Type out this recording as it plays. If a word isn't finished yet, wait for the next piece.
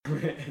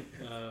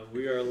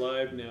We are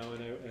live now,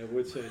 and I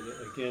would say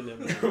that again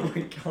that Oh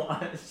my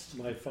gosh.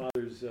 my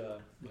father's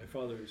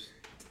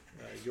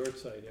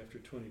yahrzeit after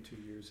 22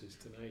 years is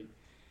tonight,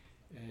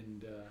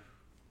 and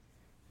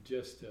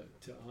just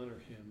to honor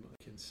him,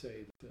 I can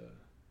say that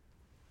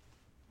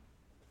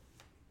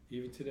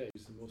even today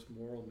he's the most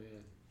moral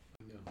man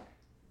I know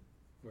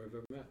or I've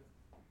ever met.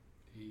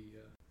 He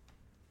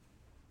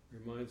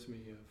reminds me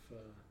of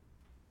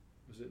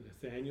was it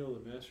Nathaniel?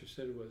 The master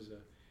said it was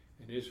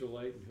an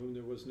Israelite in whom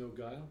there was no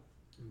guile.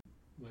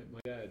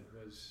 My dad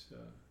was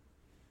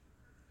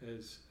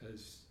as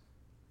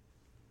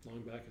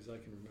long back as I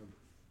can remember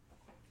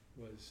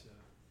was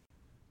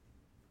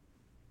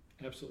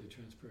absolutely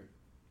transparent,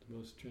 the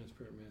most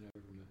transparent man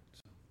I've ever met.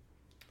 So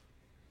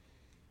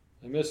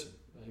I miss him.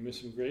 I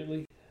miss him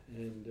greatly.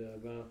 And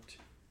about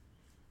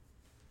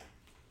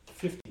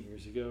 15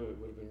 years ago, it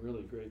would have been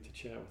really great to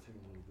chat with him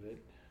a little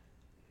bit.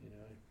 You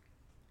know, I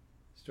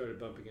started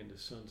bumping into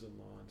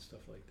sons-in-law and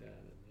stuff like that,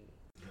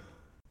 and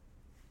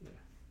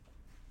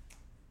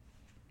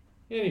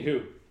yeah.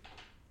 Anywho,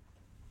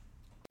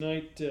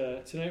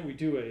 tonight we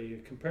do a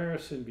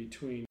comparison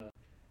between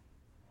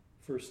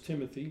 1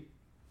 Timothy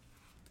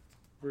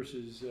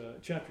verses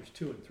chapters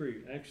 2 and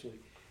 3, actually,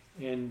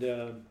 and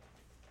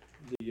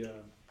the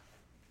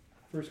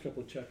first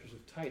couple of chapters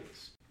of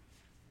Titus.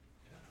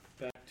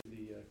 Back to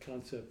the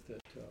concept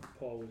that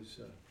Paul was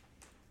a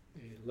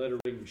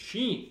lettering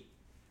machine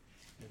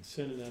and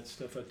sending that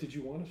stuff out. Did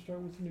you want to start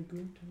with the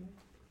Nagun tonight?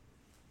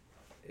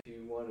 If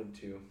you wanted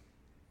to.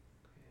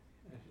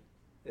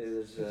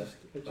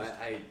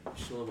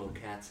 Shlomo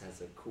Katz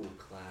has a cool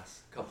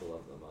class, a couple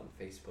of them on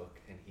Facebook,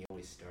 and he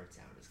always starts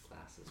out his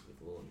classes with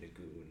a little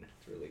Nagun.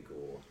 It's really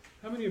cool.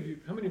 How many of you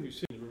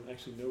sitting in the room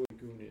actually know what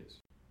Nagun is?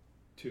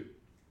 2.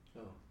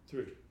 Oh.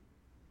 3.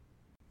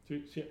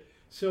 Yeah.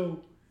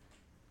 So,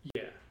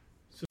 yeah.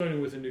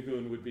 Starting with a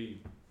Nagun would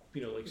be,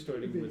 like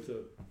starting with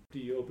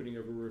the opening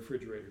of a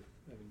refrigerator.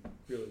 I mean,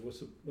 really, what's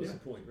the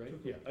point, right?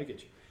 Yeah, I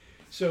get you.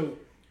 So,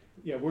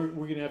 yeah, we're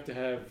going to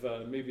have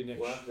maybe next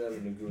we'll have to have a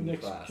Nagun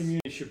class.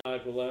 Community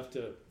Shabbat, we'll have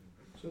to.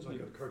 Sounds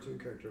like a cartoon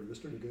character,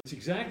 Mr. Nagun. That's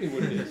exactly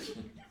what it is.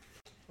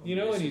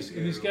 And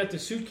he's got the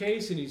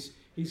suitcase and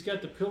he's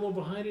got the pillow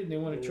behind it, and they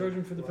want to charge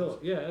him for the pillow.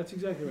 Yeah, that's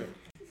exactly right.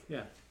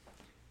 Yeah,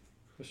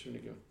 Mr.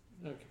 Nagun.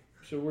 Okay,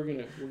 so we're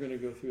gonna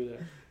go through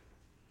that.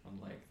 I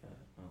like that.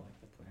 I like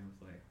the plan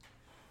with light.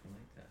 I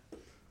like that.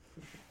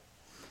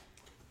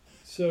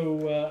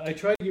 So I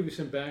tried to give you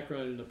some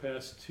background in the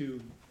past 2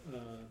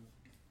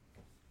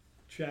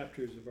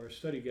 chapters of our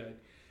study guide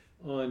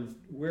on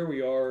where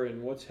we are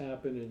and what's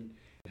happened and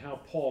how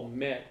Paul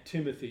met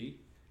Timothy.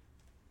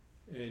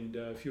 And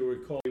if you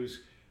recall, he was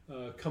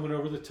coming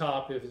over the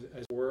top, as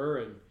it were,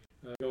 and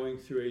going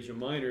through Asia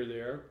Minor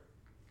there.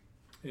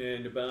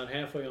 And about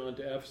halfway on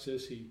to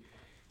Ephesus,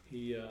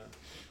 he's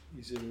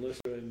in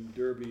Lystra and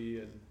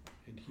Derbe,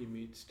 and he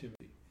meets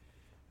Timothy.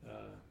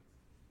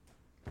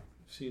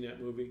 Seen that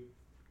movie?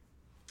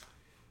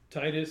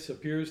 Titus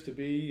appears to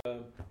be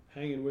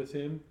hanging with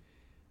him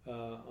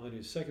on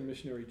his second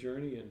missionary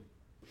journey, and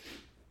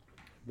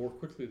more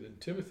quickly than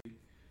Timothy.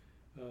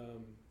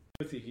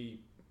 Timothy, he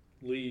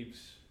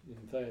leaves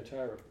in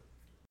Thyatira,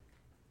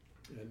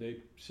 and they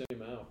send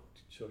him out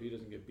so he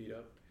doesn't get beat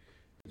up.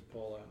 Sends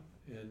Paul out,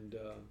 and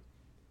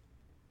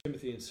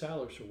Timothy and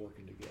Silas are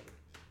working together.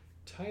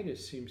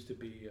 Titus seems to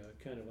be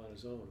kind of on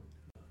his own,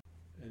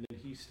 and then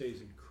he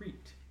stays in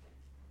Crete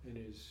and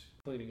is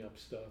cleaning up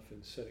stuff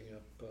and setting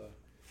up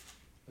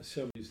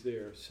assemblies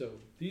there. So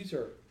these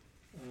are,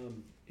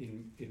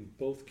 in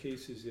both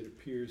cases, it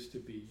appears to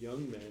be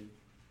young men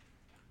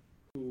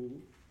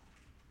who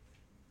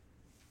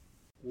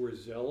were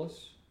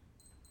zealous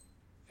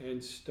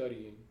and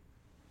studying,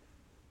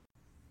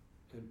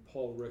 and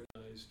Paul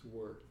recognized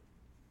were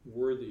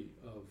worthy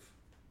of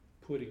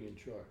putting in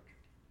charge.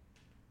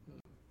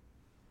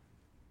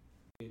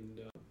 In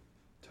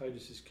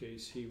Titus's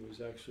case, he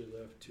was actually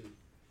left to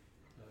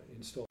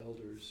install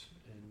elders,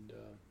 and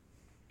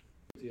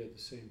he had the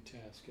same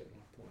task at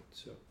one point.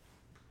 So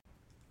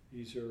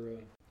these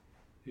are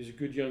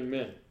good young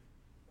men.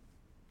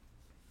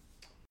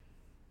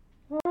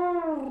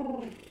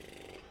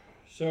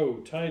 So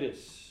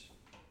Titus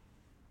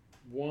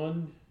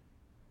 1,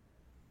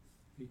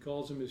 he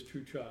calls him his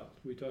true child.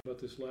 We talked about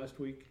this last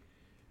week.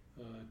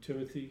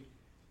 Timothy,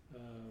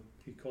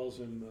 he calls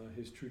him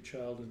his true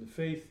child in the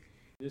faith.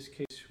 In this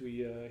case,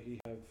 he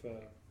have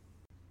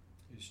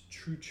his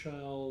true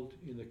child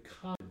in the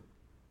common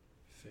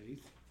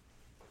faith.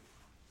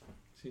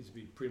 Seems to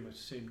be pretty much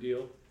the same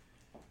deal.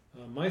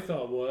 My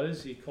thought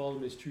was he called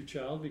him his true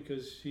child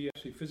because he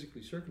actually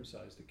physically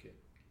circumcised the kid.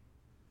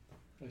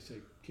 I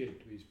say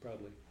kid, he's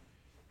probably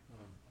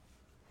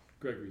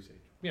Gregory's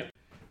age. Yeah,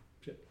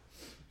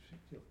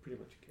 pretty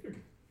much a kid.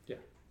 Yeah,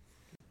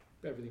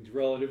 everything's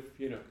relative,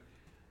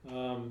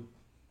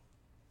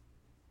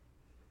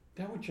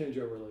 That would change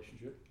our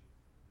relationship.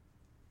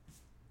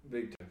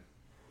 Big time.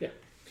 Yeah.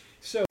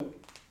 So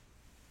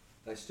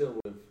I still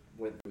would have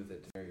went with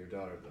it to marry your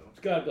daughter, though.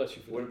 God bless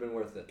you for Would have that. been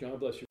worth it. God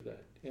bless you for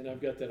that. And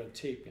I've got that on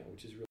tape now,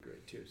 which is really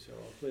great too. So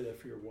I'll play that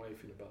for your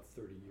wife in about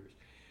 30 years.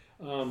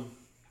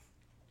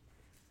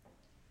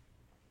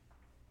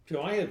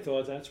 So I had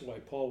thought that's why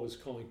Paul was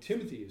calling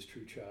Timothy his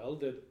true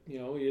child, that, he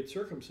had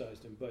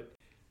circumcised him, but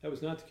that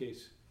was not the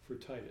case for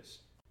Titus.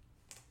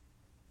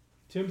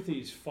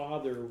 Timothy's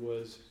father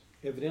was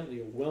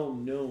evidently a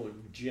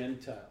well-known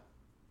Gentile.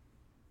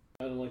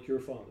 Not unlike your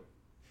father.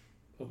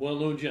 A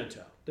well-known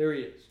Gentile. There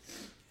he is.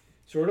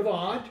 Sort of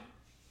odd.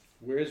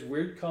 Wears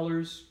weird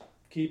colors.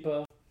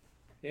 Kippah.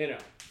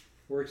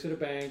 Works at a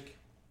bank.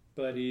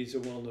 But he's a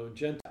well-known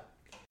Gentile.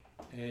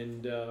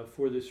 And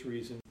for this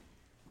reason,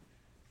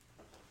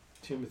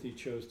 Timothy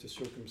chose to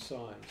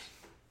circumcise.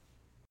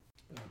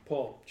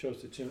 Paul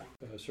chose to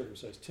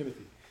circumcise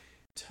Timothy.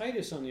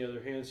 Titus, on the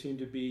other hand, seemed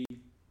to be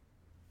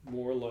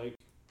more like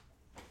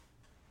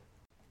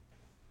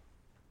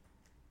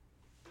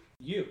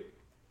you.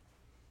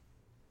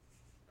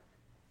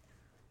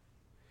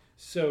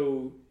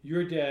 So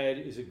your dad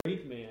is a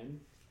great man,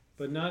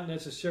 but not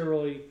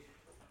necessarily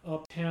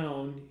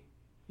uptown,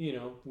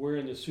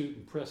 wearing the suit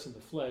and pressing the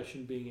flesh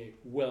and being a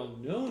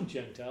well-known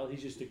Gentile.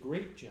 He's just a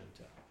great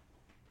Gentile.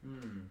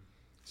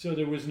 So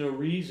there was no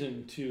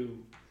reason to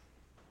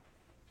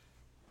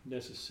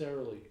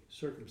necessarily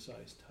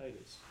circumcise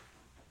Titus.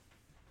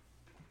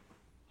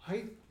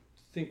 I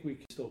think we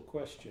can still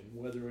question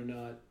whether or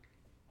not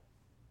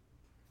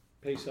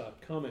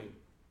Pesach coming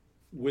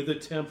with a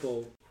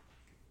temple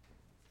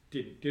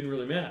didn't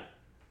really matter.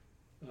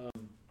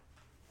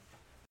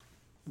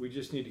 We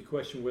just need to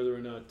question whether or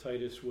not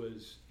Titus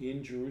was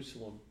in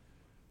Jerusalem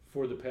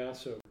for the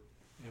Passover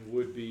and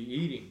would be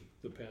eating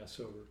the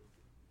Passover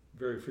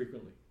very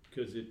frequently,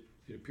 because it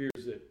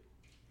appears that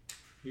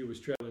he was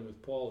traveling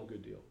with Paul a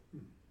good deal,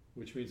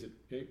 which means that,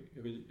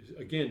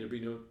 again, there'd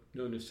be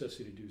no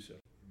necessity to do so.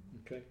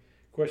 Okay?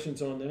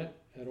 Questions on that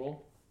at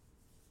all?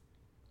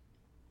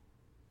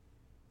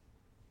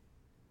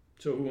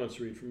 So who wants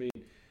to read for me?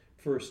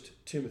 1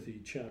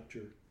 Timothy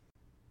chapter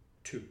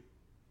 2.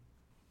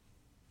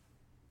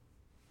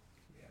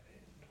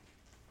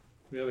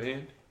 We have a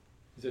hand?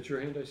 Is that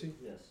your hand, I see?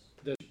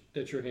 Yes.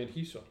 That's your hand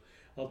he saw.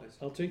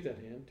 I'll take that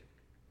hand.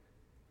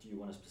 Do you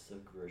want a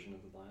specific version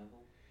of the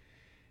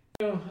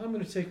Bible? I'm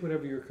going to take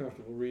whatever you're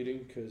comfortable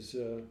reading, because,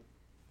 I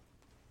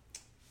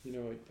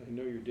know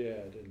your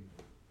dad, and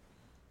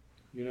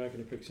you're not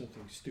going to pick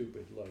something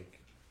stupid like,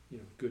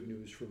 Good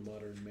News for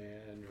Modern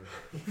Man, or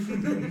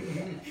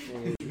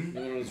one of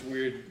those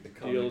weird The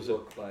comic deals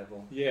book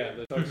Bible.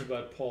 that talks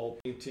about Paul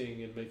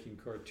painting and making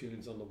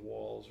cartoons on the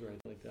walls or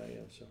anything like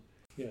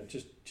that.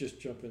 Just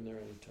jump in there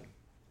anytime.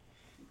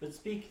 But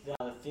speak thou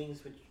the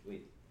things which...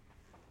 Wait.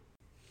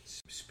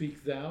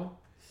 Speak thou?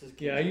 This is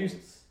Yeah, King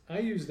I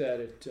use that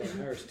at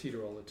Harris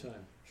Teeter all the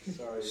time. James.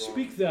 Sorry, wrong.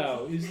 Speak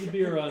thou, is the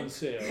beer on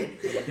sale?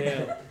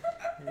 Yeah.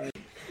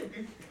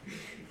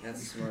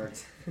 That's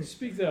smart.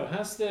 Speak thou,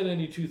 hast thou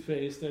any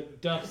toothpaste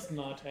that doth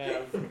not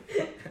have?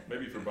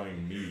 Maybe for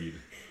buying mead.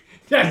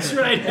 That's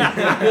right.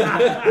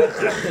 Yeah.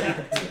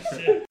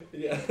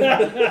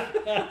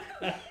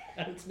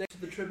 It's next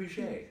to the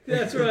trebuchet.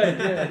 That's right.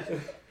 Yeah.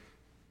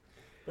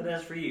 But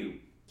as for you,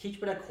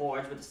 teach what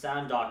accords with the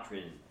sound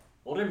doctrine.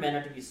 Older men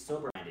are to be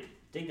sober-minded,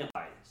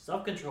 dignified,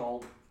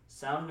 self-controlled,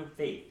 sound in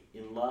faith,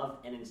 in love,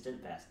 and in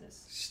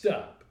steadfastness.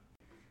 Stop.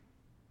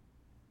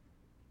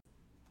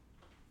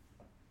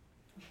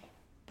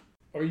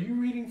 Are you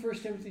reading 1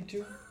 Timothy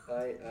 2?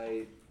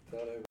 I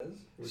thought I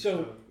was.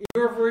 So,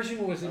 your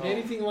version, was it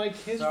anything like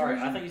his Sorry,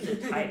 version? I thought you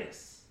said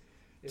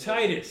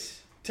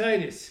Titus.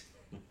 Titus.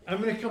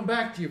 I'm going to come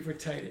back to you for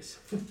Titus.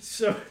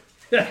 So,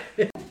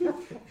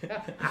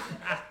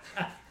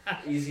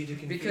 Easy to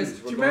confuse. Because-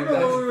 do you remember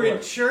when we were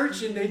in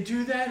church and they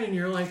do that and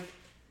you're like,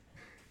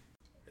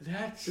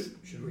 that's...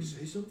 Should we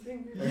say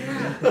something?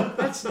 Yeah,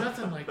 that's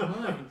nothing like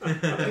mine.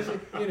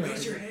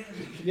 Raise your hand.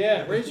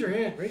 Yeah, raise your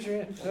hand.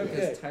 Okay.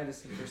 Because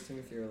Titus and 1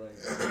 Timothy are like...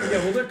 Yeah,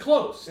 well, they're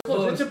close.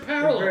 It's a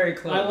parallel. They're very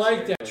close. I like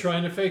Very that. close.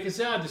 Trying to fake us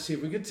out to see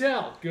if we could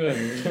tell.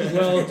 Good.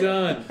 Well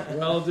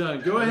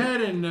done. Go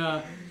ahead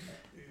and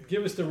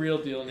give us the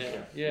real deal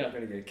now. Yeah. I'm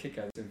going to get a kick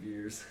out of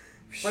viewers.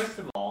 First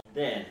of all,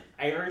 then,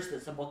 I urge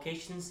that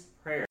supplications,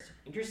 prayers,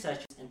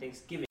 intercessions, and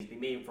thanksgivings be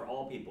made for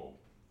all people,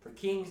 for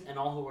kings and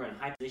all who are in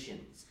high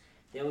positions,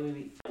 that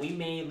we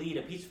may lead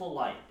a peaceful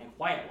life and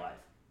quiet life,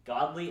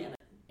 godly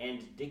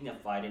and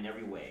dignified in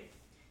every way.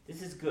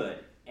 This is good,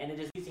 and it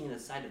is pleasing in the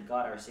sight of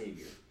God our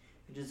Savior,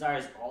 who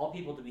desires all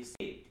people to be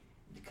saved,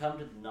 and to come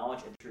to the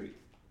knowledge of truth.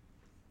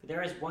 For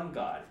there is one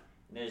God,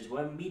 and there is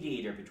one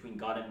mediator between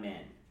God and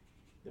men,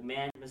 the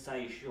man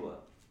Messiah Yeshua,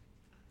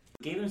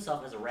 who gave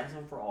himself as a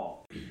ransom for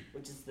all,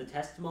 which is the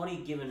testimony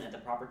given at the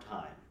proper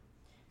time.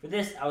 For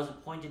this I was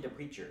appointed a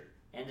preacher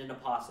and an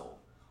apostle.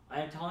 I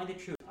am telling the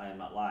truth, I am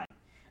not lying,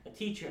 a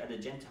teacher of the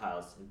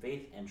Gentiles in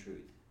faith and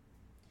truth.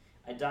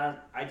 I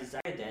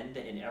desire then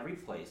that in every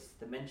place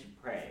the men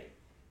should pray,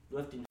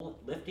 lifting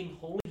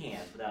holy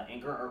hands without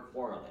anger or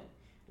quarreling.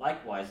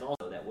 Likewise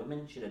also that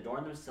women should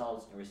adorn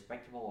themselves in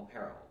respectable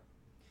apparel,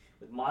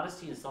 with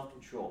modesty and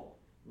self-control,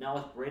 not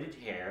with braided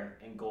hair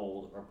and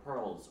gold or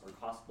pearls or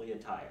costly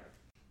attire,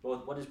 but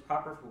with what is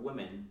proper for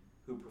women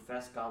who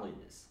profess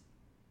godliness,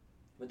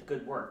 with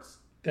good works.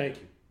 Thank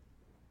you.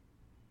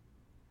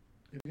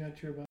 Have you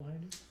got your Bible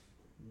behind you?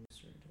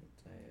 Sir,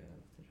 don't I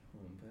left it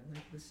home, but I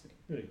like listening.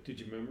 Really? Did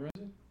you memorize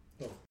it?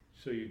 Oh,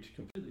 so you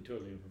completely,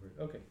 totally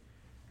unprepared. Okay.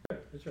 Right,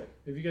 that's right.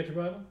 Have you got your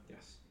Bible?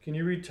 Yes. Can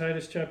you read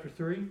Titus chapter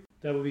 3?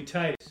 That would be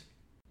Titus.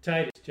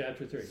 Titus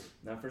chapter 3.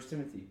 Not 1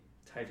 Timothy,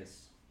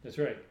 Titus. That's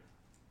right.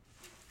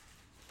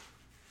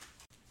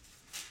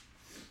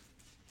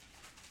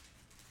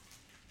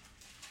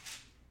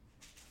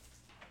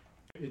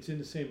 It's in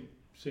the same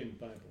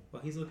Bible.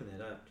 While he's looking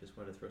that up, just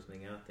wanted to throw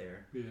something out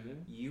there. Yeah.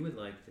 You would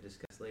like to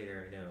discuss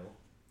later, I know,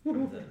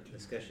 from the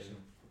discussion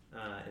in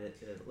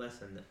a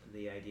lesson,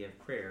 the idea of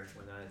prayer,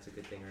 whether or not it's a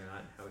good thing or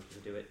not, how we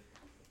should do it.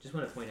 Just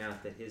want to point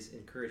out that his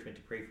encouragement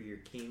to pray for your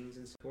kings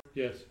and so forth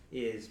Yes.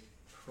 is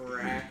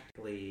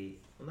practically,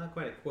 well, not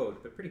quite a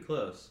quote, but pretty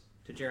close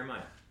to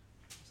Jeremiah.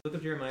 So look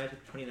up Jeremiah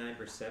 29,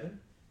 verse 7.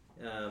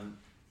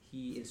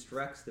 He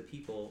instructs the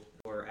people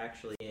who are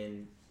actually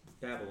in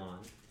Babylon,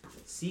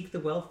 seek the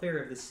welfare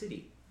of the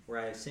city where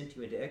I have sent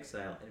you into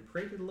exile, and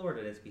pray to the Lord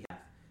on its behalf,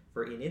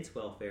 for in its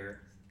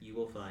welfare you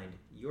will find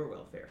your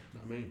welfare.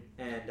 Amen.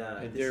 And,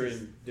 And this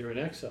they're in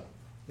exile.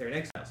 they're in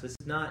exile. So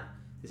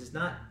this is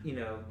not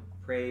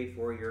pray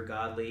for your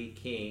godly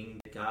king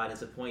that God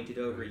has appointed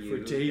over you.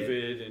 For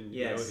David and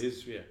Yes.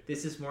 his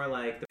This is more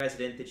like the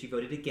president that you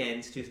voted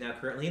against, who's now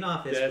currently in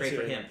office. That's pray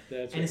for it. him.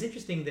 That's And it. it's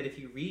interesting that if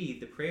you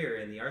read the prayer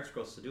in the Art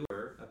Scroll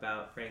Siddur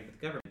about praying for the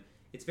government,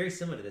 it's very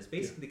similar to this.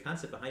 Basically, the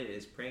concept behind it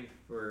is praying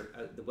for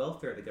the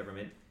welfare of the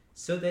government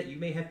so that you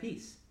may have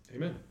peace.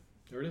 Amen.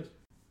 There it is.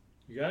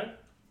 You got it?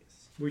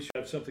 Yes. We should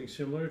have something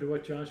similar to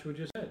what Joshua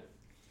just said.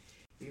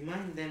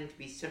 Remind them to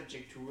be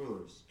subject to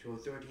rulers, to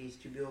authorities,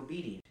 to be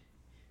obedient,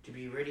 to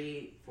be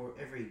ready for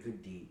every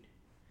good deed,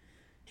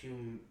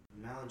 to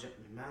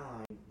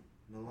malign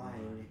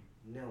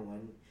no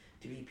one,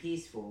 to be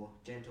peaceful,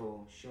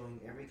 gentle, showing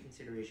every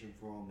consideration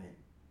for all men.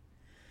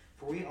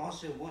 For we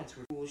also once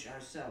were foolish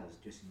ourselves,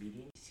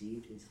 disobedient,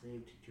 deceived,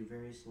 enslaved to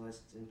various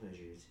lusts and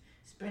pleasures,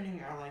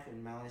 spending our life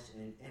in malice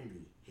and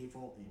envy,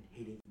 hateful and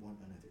hating one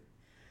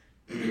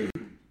another.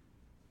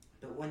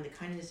 But when the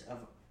kindness of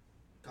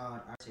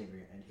God our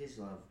Savior and his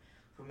love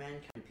for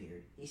mankind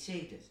appeared, he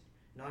saved us,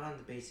 not on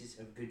the basis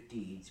of good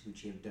deeds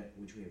which we have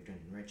done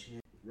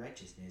in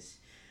righteousness,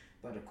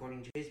 but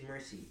according to his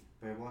mercy,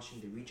 by washing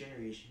the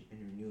regeneration and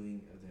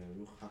renewing of the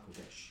Ruach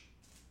HaKodesh,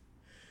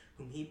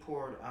 whom he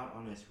poured out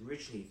on us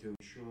richly through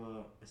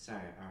Yeshua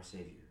Messiah our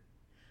Savior,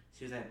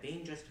 so that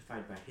being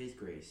justified by his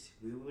grace,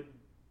 we would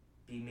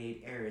be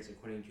made heirs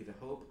according to the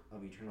hope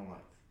of eternal life.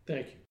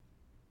 Thank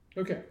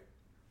you. Okay.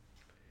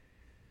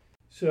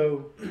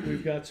 So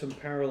we've got some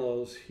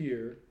parallels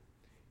here.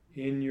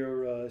 In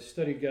your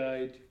study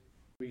guide,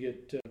 we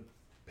get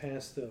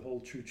past the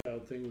whole true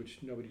child thing, which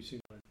nobody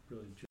seemed to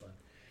really enjoy.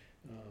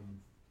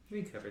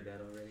 We covered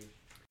that already.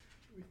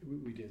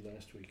 We did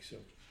last week, so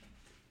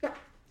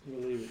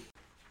we'll leave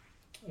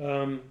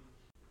it.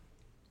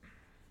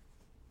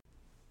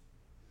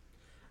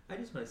 I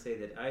just want to say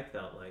that I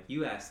felt like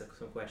you asked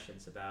some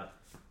questions about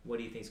what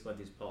do you think is going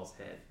through Paul's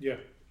head Yeah.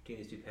 between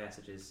these two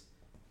passages.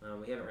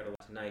 We haven't read a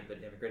lot tonight, but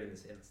having read in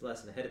this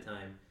lesson ahead of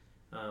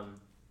time,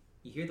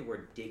 you hear the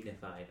word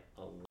dignified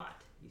a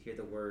lot. You hear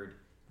the word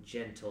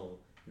gentle,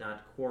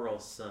 not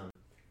quarrelsome.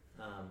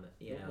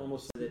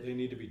 Almost so that, they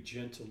need to be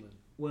gentlemen.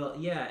 well,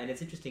 yeah, and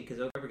it's interesting because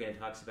over and over again it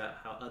talks about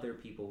how other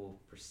people will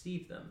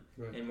perceive them,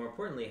 Right. and more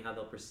importantly, how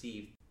they'll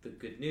perceive the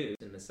good news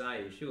and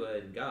Messiah,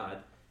 Yeshua, and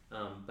God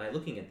by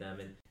looking at them.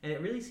 And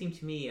it really seemed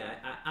to me,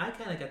 I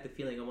kind of got the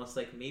feeling almost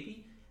like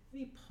maybe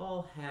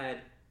Paul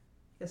had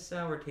a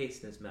sour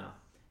taste in his mouth.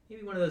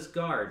 Maybe one of those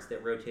guards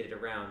that rotated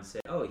around and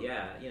said, oh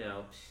yeah,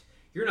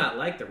 you're not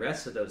like the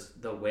rest of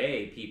the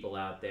way people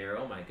out there.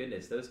 Oh my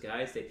goodness, those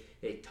guys,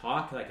 they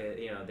talk like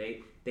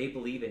they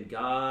believe in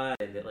God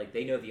and that like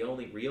they know the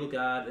only real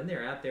God. Then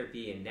they're out there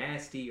being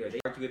nasty, or they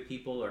argue with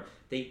people, or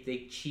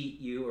they cheat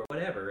you, or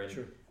whatever. And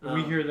Sure.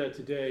 We hear that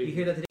today. you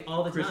hear that today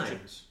all the time.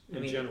 Christians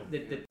in general.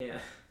 Yeah,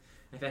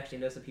 I've actually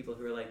known some people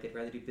who are like they'd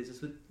rather do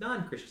business with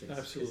non-Christians. 'cause,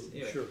 Absolutely.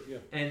 anyway. Sure. Yeah.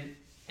 And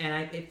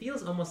it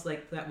feels almost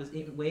like that was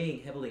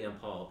weighing heavily on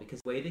Paul,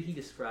 because the way that he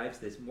describes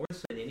this, more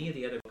so than any of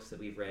the other books that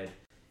we've read,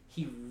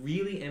 he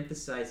really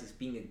emphasizes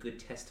being a good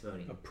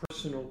testimony. A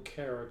personal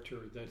character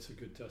that's a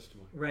good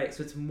testimony. Right,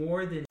 so it's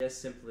more than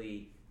just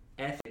simply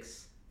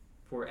ethics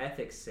for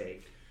ethics'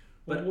 sake,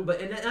 but Well, but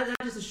and not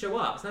just to show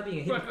off. It's not being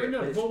a hypocrite. Right, no.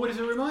 but it's- Well, what does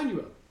it remind you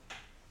of?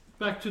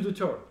 Back to the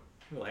Torah.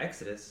 well,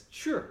 Exodus,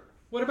 Sure.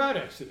 What about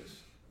Exodus?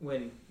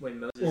 when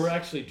Moses, Or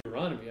actually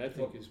Deuteronomy, I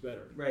think is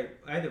better. right,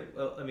 either.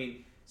 Well, I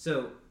mean,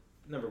 so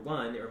number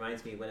one, it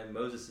reminds me when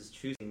Moses is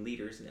choosing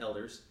leaders and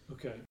elders,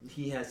 Okay.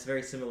 he has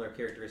very similar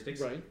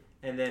characteristics. Right.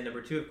 And then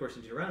number two, of course,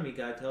 in Deuteronomy,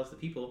 God tells the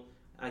people,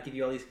 I give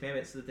you all these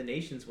commandments so that the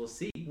nations will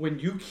see. When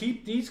you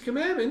keep these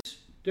commandments,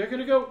 they're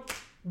going to go,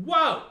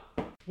 wow,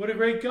 what a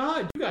great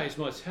God you guys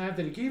must have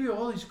that he gave you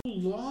all these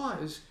cool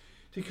laws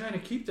to kind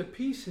of keep the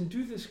peace and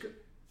do this.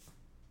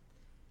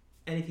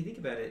 And if you think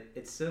about it,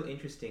 it's so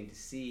interesting to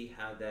see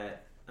how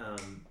that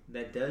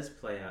does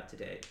play out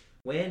today.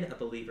 When a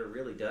believer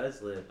really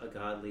does live a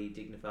godly,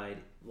 dignified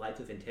life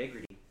of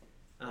integrity,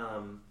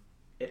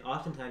 it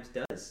oftentimes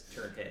does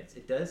turn heads.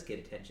 It does get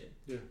attention.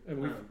 Yeah,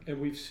 and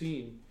we've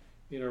seen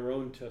in our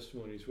own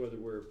testimonies, whether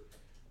we're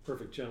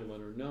perfect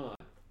gentlemen or not,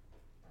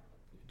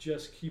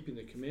 just keeping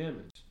the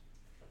commandments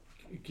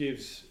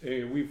gives.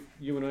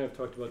 You and I have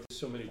talked about this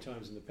so many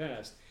times in the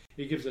past.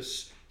 It gives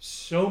us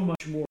so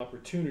much more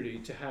opportunity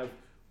to have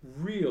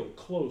real,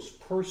 close,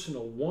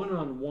 personal,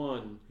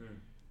 one-on-one,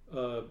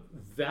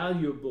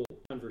 valuable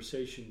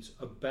conversations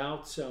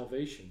about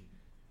salvation,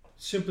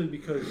 simply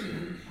because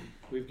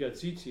we've got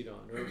tzitzit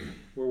on, or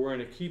we're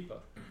wearing a kippah,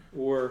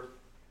 or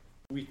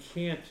we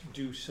can't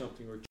do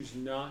something, or choose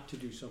not to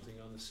do something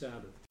on the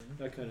Sabbath,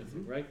 that kind of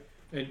thing, right?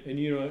 And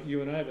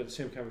you and I have had the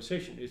same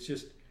conversation. It's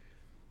just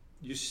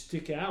you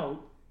stick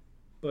out,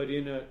 but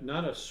in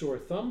not a sore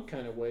thumb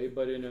kind of way,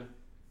 but in a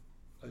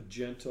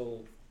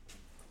gentle,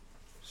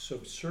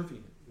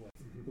 subservient way,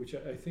 which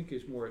I think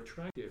is more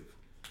attractive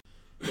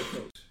to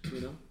folks,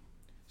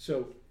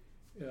 So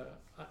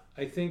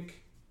I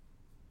think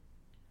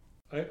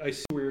I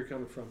see where you're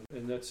coming from,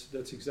 and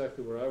that's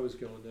exactly where I was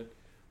going. That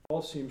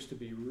Paul seems to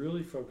be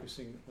really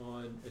focusing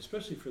on,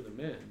 especially for the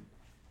men,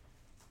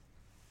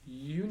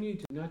 you need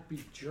to not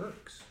be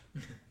jerks.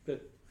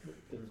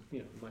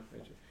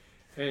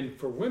 And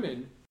for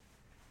women,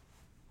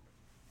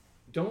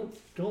 don't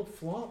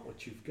flaunt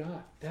what you've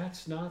got.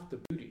 That's not the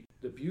beauty.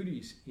 The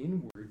beauty's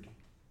inward,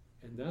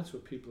 and that's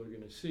what people are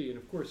going to see. And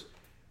of course,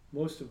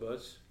 most of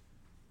us,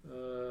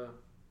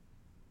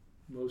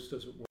 most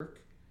doesn't work.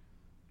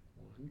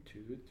 1,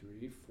 2,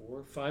 3,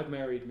 4, 5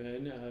 married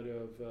men out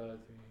of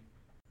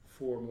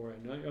 4 more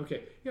at 9.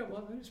 Okay, yeah,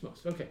 well, that is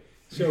most. Okay,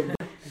 so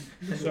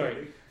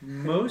sorry,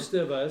 most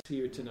of us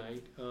here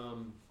tonight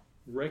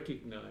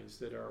recognize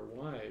that our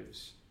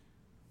wives.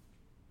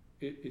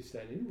 It's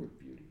that inward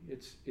beauty.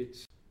 It's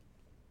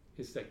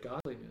that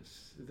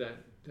godliness that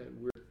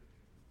we're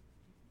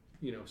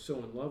so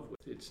in love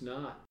with. It's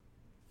not.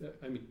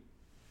 I mean,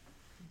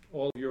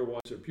 all of your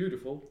wives are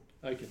beautiful.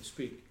 I can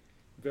speak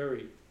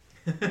very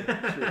sure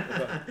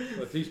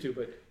about these two,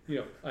 but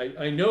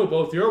I know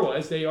both your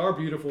wives. They are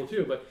beautiful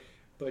too.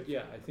 But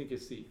yeah, I think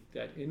it's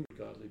that inward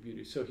godly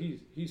beauty. So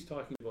he's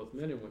talking to both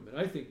men and women.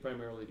 I think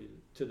primarily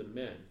to the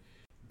men,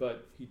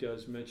 but he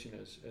does mention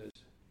as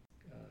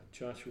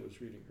Joshua was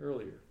reading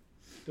earlier,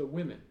 the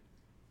women,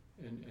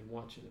 and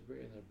watching the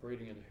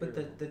braiding of the hair.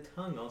 But the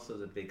tongue also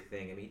is a big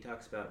thing. I mean, he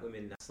talks about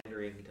women not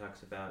slandering. He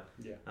talks about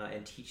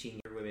and teaching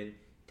your women.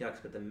 He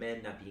talks about the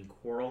men not being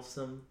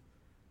quarrelsome.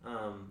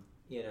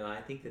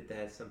 I think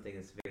that's something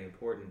that's very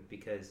important,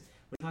 because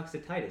when he talks to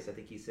Titus, I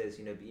think he says,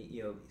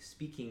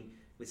 speaking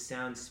with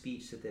sound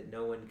speech so that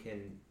no one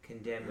can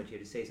condemn what you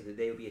have to say, so that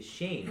they will be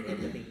ashamed and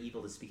have nothing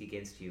evil to speak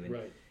against you. And,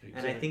 right.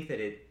 Exactly. And I think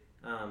that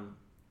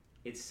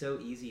it's so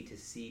easy to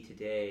see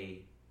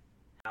today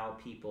how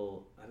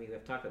people,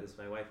 I've talked about this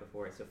with my wife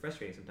before, it's so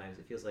frustrating sometimes.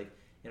 It feels like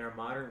in our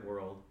modern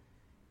world,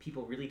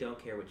 people really don't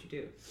care what you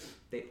do.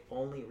 They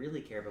only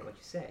really care about what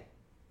you say.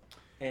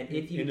 And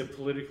if you, in a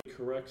politically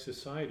correct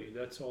society,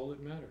 that's all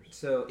that matters.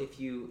 So if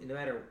you,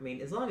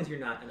 as long as you're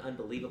not an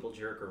unbelievable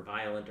jerk or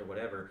violent or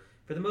whatever,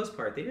 for the most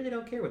part, they really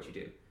don't care what you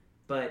do.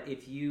 But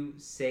if you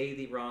say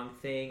the wrong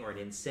thing or an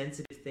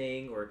insensitive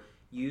thing or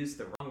use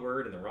the wrong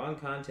word in the wrong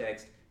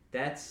context,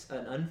 that's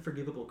an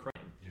unforgivable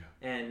crime.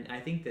 Yeah. And I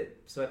think that,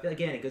 so I feel,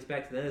 again, it goes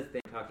back to the other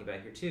thing I'm talking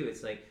about here too.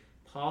 It's like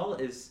Paul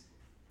is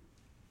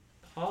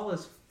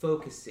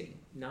focusing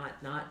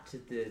not to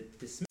the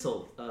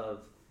dismissal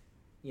of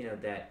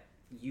that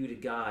you to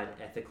God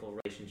ethical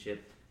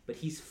relationship, but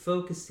he's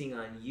focusing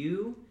on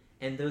you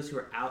and those who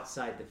are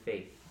outside the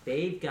faith.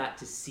 They've got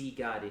to see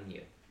God in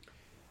you.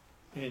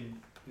 And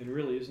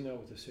really, isn't that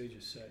what the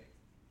sages say?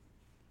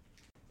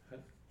 How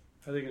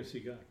are they going to see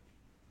God?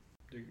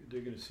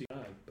 They're going to see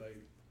God by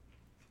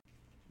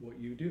what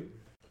you do,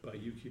 by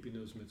you keeping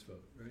those mitzvot,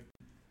 right?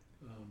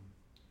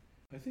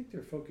 I think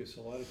their focus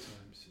a lot of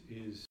times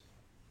is,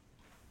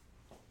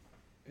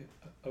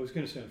 I was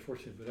going to say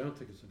unfortunate, but I don't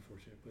think it's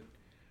unfortunate, but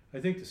I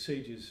think the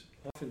sages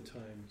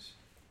oftentimes,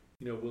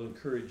 will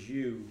encourage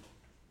you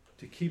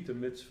to keep the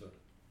mitzvah,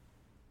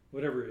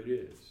 whatever it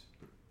is,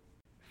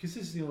 because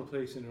this is the only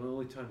place and the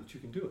only time that you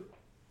can do it.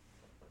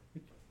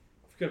 If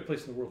you've got a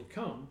place in the world to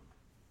come,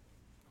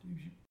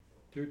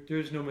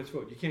 there's no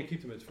mitzvot. You can't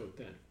keep the mitzvot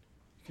then.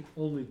 You can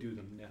only do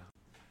them now.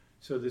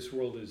 So this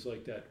world is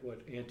like that,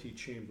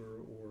 antechamber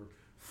or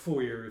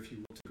foyer, if you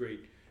will, the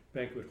great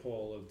banquet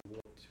hall of the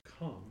world to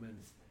come. And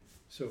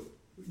so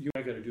you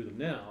and I got to do them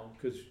now,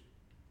 because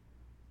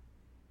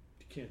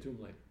you can't do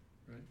them later,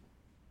 right?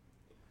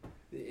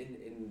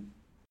 In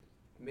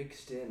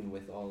mixed in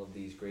with all of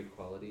these great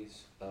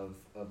qualities of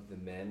the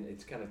men,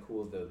 it's kind of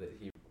cool though that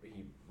he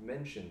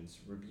mentions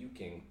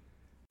rebuking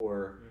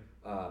or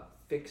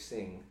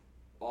fixing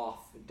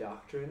off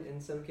doctrine in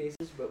some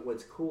cases, but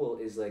what's cool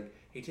is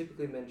he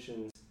typically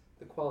mentions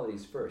the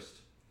qualities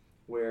first,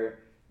 where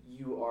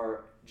you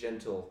are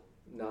gentle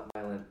not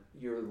violent,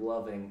 you're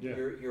loving, Yeah.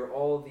 you're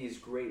all of these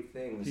great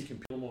things, He can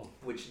peel them off.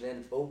 which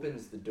then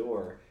opens the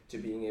door to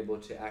being able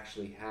to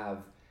actually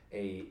have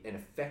an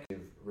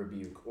effective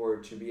rebuke, or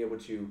to be able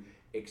to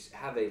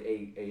have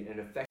an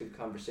effective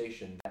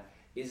conversation that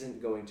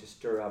isn't going to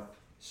stir up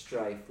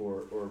strife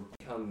or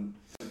become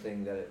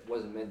something that it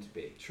wasn't meant to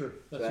be. Sure,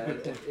 So that's a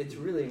good point. it's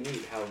really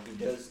neat how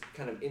he does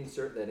kind of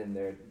insert that in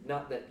there.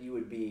 Not that you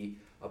would be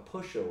a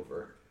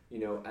pushover,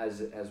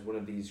 as one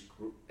of these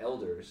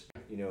elders,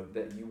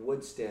 that you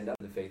would stand up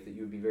in the faith, that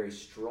you would be very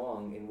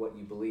strong in what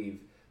you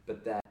believe,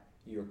 but that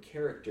your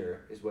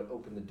character is what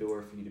opened the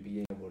door for you to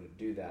be able to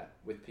do that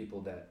with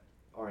people that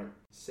aren't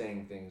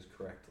saying things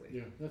correctly.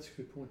 Yeah, that's a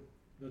good point.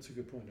 That's a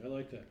good point. I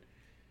like that.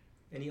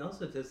 And he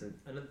also doesn't.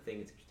 Another thing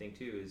that's interesting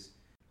too is,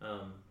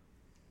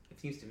 it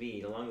seems to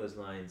me along those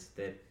lines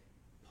that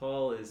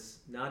Paul is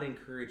not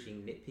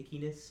encouraging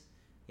nitpickiness.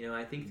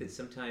 I think that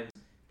sometimes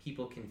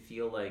people can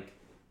feel like,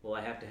 well,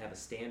 I have to have a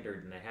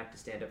standard and I have to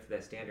stand up for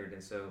that standard,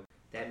 and so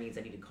that means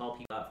I need to call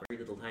people out for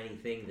every little tiny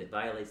thing that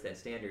violates that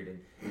standard.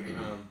 And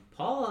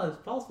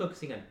Paul's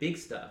focusing on big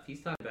stuff.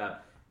 He's talking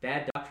about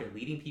bad doctrine,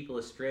 leading people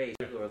astray,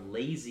 people who are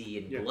lazy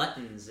and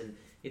gluttons, and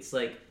it's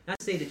like, not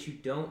to say that you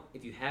don't,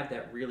 if you have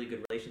that really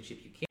good relationship,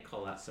 you can't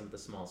call out some of the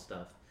small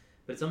stuff,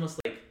 but it's almost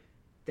like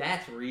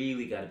that's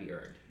really got to be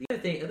earned.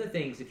 The other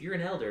things, if you're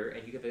an elder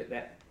and you have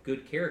that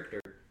good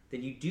character,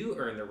 then you do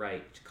earn the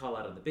right to call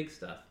out on the big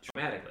stuff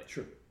dramatically.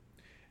 Sure.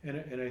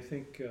 And I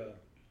think,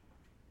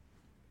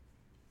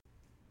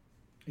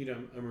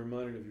 I'm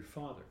reminded of your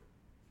father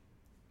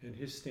and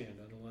his stand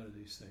on a lot of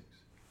these things.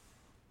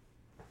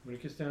 When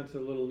it gets down to the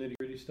little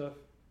nitty-gritty stuff,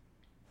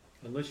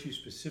 unless you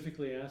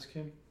specifically ask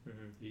him,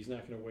 he's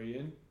not going to weigh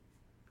in.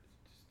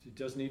 He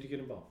doesn't need to get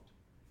involved.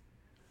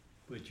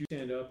 But you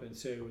stand up and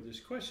say, well, there's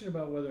a question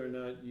about whether or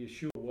not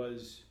Yeshua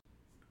was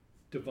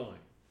divine.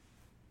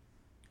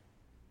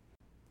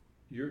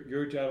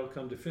 Your dad will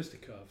come to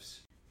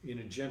fisticuffs in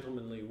a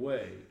gentlemanly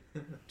way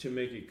to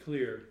make it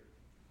clear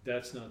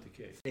that's not the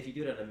case. If you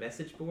do it on a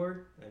message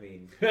board, I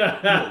mean, you'll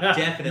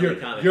definitely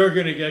comment. You're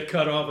going to get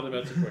cut off on the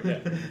message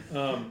board.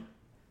 Yeah.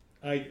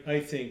 I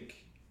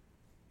think,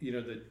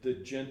 the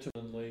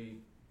gentlemanly,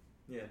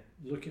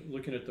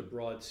 looking at the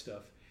broad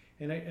stuff,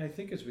 and I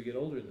think as we get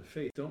older in the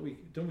faith, don't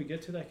we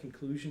get to that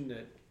conclusion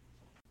that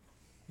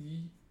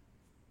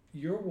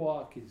your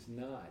walk is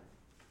not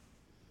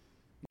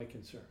my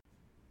concern.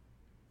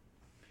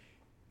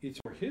 It's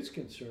more his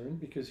concern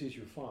because he's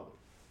your father.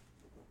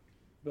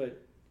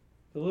 But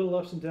the little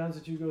ups and downs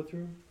that you go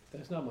through,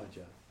 that's not my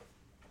job.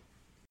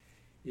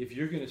 If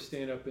you're going to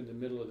stand up in the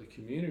middle of the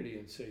community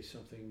and say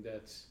something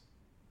that's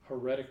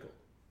heretical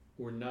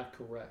or not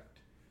correct,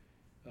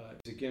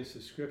 it's against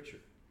the scripture,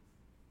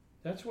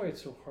 that's why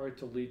it's so hard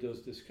to lead those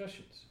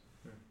discussions.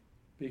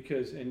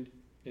 Because, and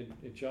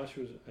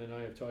Joshua and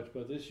I have talked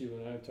about this, you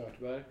and I have talked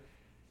about it,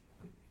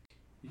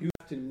 you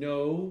have to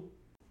know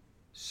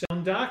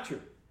sound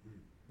doctrine.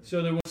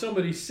 So that when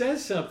somebody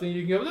says something,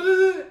 you can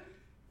go,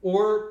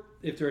 or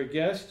if they're a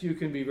guest, you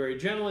can be very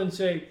gentle and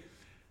say,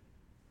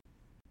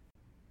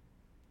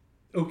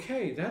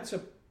 okay, that's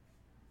a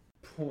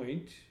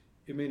point.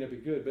 It may not be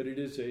good, but it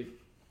is a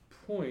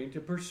point,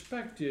 a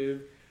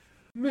perspective.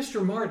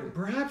 Mr. Martin,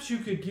 perhaps you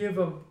could give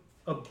a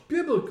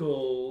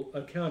biblical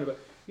account about,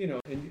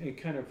 and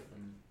kind of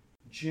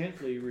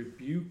gently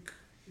rebuke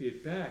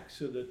it back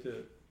so that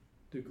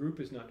the group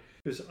is not.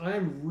 Because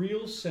I'm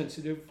real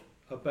sensitive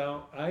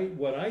about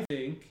what I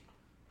think,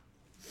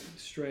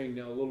 straying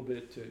now a little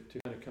bit to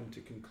kind of come to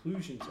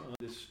conclusions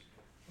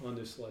on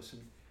this lesson.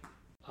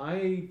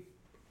 I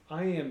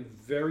am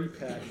very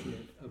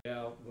passionate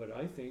about what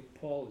I think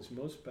Paul is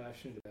most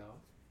passionate about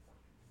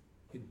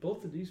in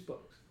both of these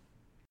books.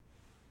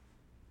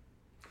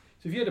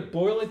 So if you had to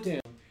boil it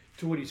down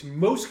to what he's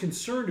most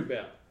concerned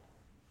about,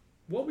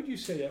 what would you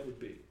say that would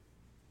be?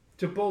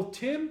 To both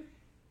Tim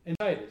and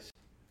Titus,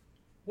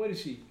 what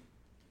is he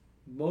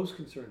most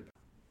concerned about?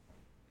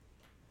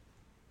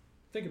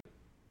 Think about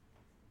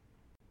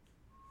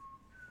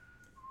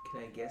it.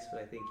 Can I guess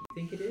what I think you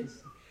think it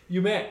is?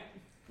 You may.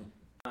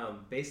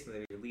 Based on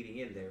the leading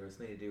in there, it was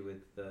something to do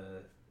with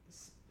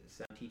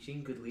sound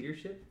teaching, good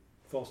leadership.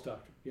 False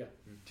doctrine, yeah.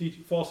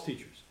 False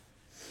teachers.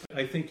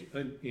 I think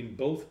in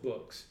both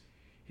books,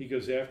 he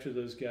goes after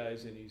those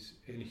guys, and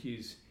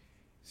he's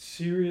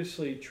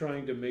seriously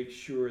trying to make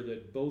sure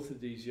that both of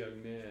these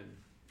young men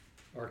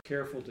are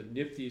careful to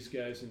nip these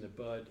guys in the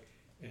bud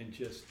and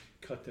just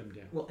cut them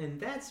down. Well, and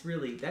that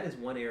is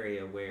one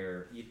area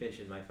where you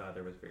mentioned my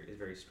father is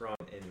very strong,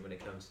 and when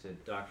it comes to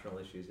doctrinal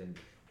issues, and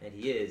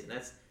he is,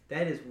 and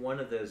that is one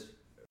of those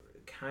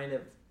kind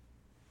of,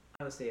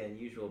 I would say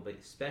unusual,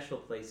 but special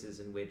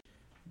places in which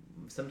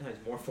sometimes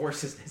more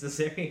force is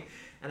necessary.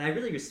 And I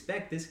really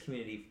respect this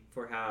community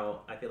for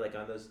how I feel like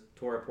on those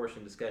Torah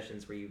portion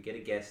discussions where you get a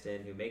guest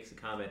in who makes a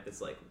comment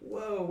that's like,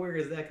 whoa, where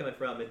is that coming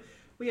from? And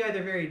we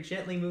either very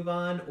gently move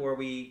on or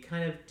we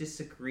kind of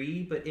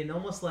disagree, but in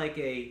almost like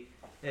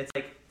it's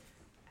like,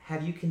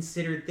 have you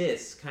considered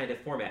this kind of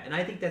format? And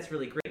I think that's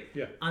really great.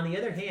 Yeah. On the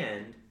other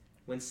hand,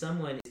 when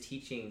someone is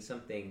teaching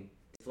something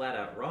flat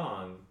out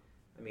wrong,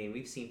 I mean,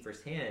 we've seen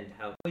firsthand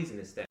how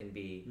poisonous that can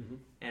be. Mhm.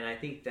 And I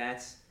think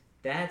that's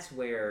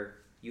where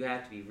you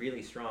have to be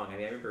really strong. I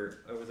mean, I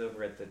remember I was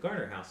over at the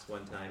Garner House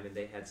one time, and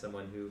they had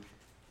someone who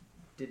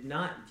did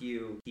not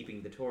view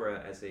keeping the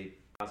Torah as a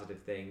positive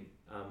thing.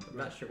 I'm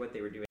not sure what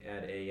they were doing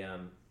at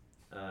a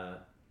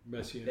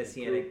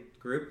Messianic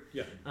group.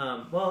 Yeah.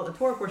 Well, the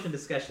Torah portion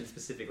discussion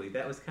specifically,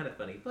 that was kind of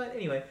funny. But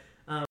anyway,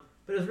 but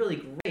it was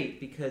really great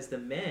because the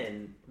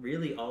men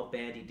really all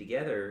bandied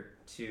together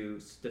to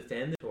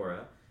defend the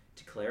Torah,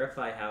 to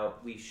clarify how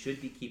we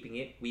should be keeping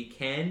it. We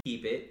can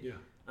keep it.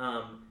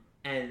 Yeah.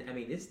 And I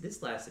mean,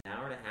 this lasted an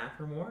hour and a half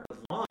or more. It was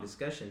a long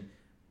discussion.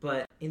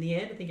 But in the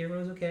end, I think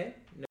everyone was okay.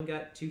 No one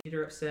got too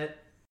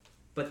upset.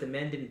 But the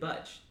men didn't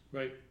budge.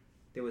 Right.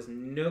 There was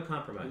no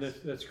compromise. And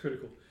that's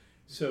critical.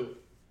 So,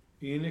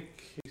 in a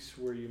case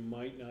where you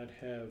might not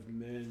have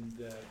men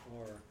that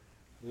are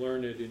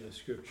learned in the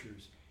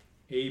scriptures,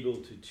 able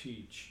to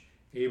teach,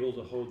 able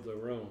to hold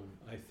their own,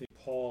 I think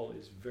Paul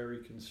is very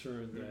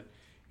concerned that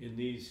in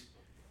these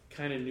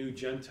kind of new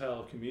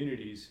Gentile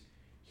communities,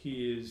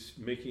 he is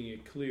making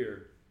it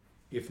clear,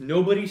 if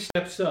nobody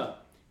steps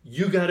up,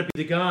 you got to be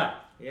the guy.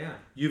 Yeah.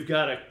 You've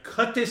got to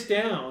cut this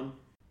down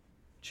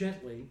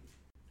gently,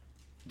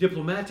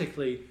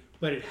 diplomatically,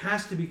 but it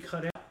has to be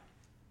cut out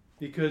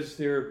because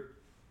they're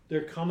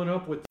coming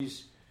up with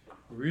these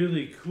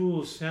really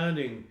cool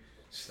sounding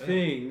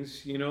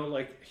things, you know,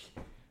 like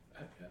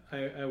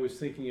I was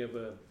thinking of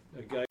a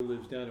guy who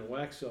lives down in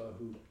Waxhaw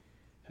who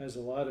has a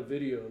lot of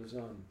videos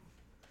on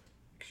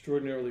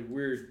extraordinarily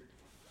weird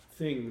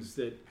things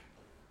that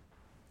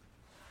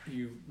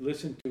you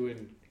listen to,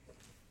 and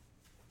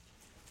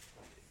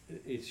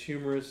it's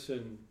humorous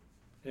and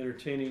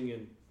entertaining,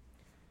 and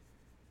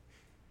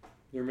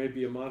there may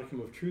be a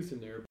modicum of truth in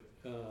there,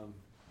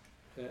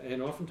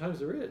 and oftentimes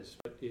there is,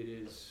 but it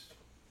is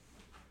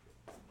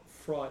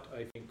fraught,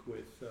 I think,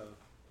 with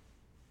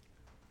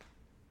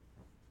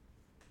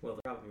Well,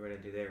 the problem you run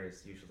into there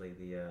is usually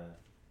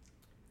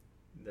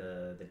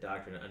the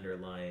doctrine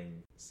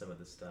underlying some of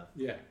the stuff.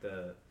 yeah.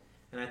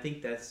 And I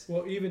think that's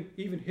Well,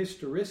 even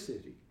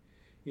historicity,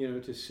 you know,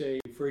 to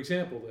say, for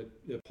example,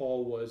 that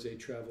Paul was a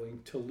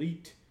traveling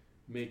tallit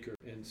maker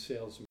and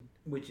salesman,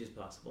 which is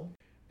possible.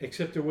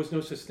 except there was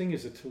no such thing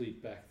as a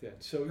tallit back then.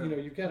 So, you know,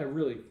 you've got to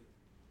really,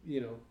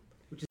 you know.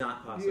 Which is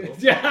not possible.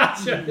 Yeah,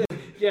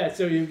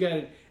 so you've got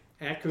an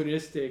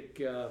anachronistic,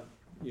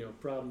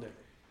 problem there.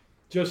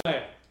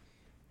 Josiah.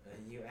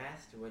 You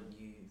asked what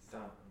you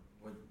thought,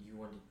 what you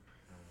wanted,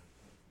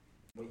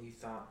 what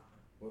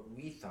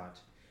we thought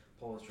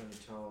Paul was trying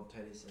to tell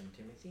Titus and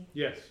Timothy.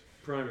 Yes,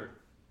 primer.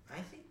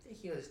 I think that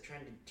he was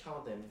trying to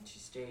tell them to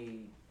stay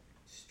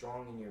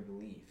strong in your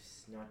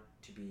beliefs, not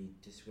to be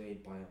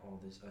dissuaded by all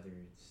this other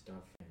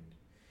stuff, and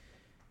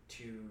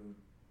to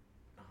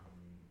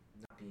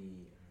not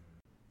be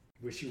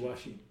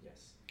Wishy-washy.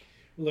 Yes.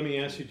 Let me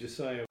ask you,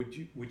 Josiah,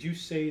 would you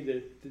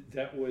say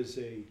that was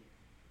a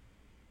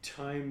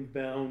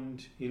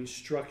time-bound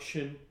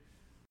instruction,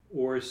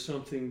 or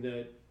something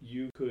that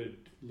you could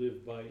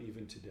live by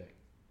even today?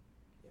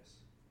 Yes.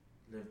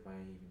 Live by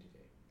even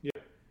today.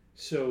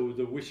 So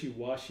the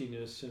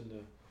wishy-washiness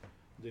and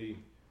the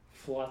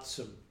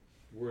flotsam,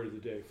 word of the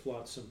day,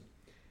 flotsam,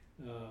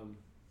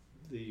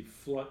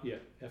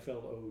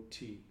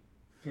 F-L-O-T,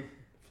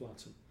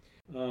 flotsam.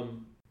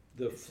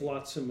 The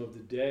flotsam of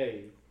the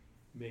day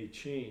may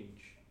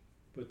change,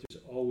 but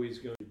there's always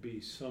going to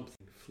be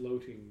something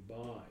floating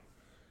by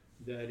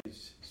that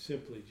is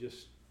simply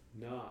just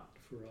not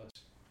for us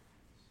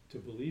to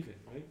believe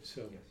in, right?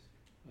 So Yes.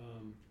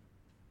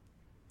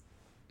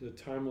 the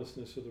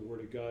timelessness of the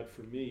Word of God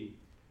for me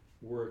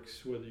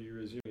works whether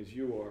you're as young as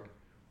you are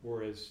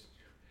or as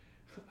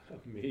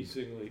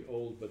amazingly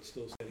old but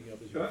still standing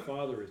up as your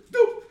father is.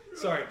 No!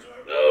 Sorry.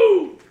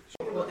 No!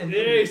 Well, and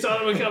Hey,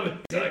 saw him coming.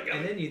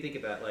 and then you think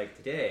about like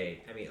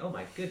today. I mean, oh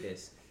my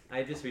goodness!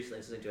 I just recently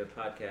listened to a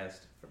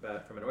podcast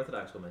from an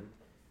Orthodox woman,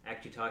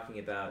 actually talking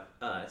about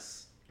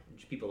us,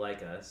 people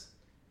like us,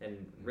 and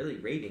really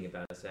raving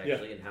about us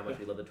actually, and how much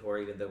we love the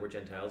Torah, even though we're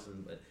Gentiles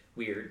and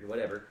weird and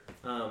whatever.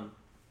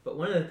 But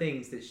one of the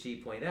things that she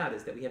pointed out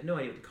is that we have no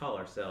idea what to call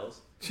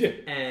ourselves, Yeah,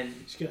 and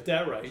she's got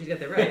that right. she's got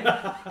that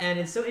right. And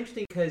it's so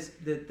interesting because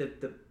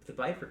the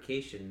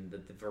bifurcation,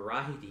 the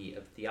variety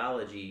of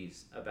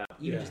theologies about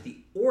even just the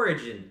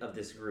origin of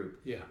this group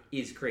Yeah,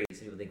 is crazy.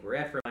 Some people think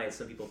we're Ephraimites,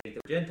 some people think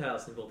that we're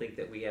Gentiles, some people think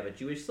that we have a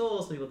Jewish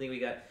soul, some people think we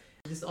got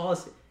just all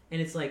this. And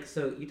it's like,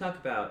 so you talk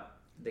about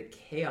the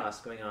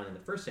chaos going on in the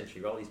first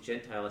century, all these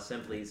Gentile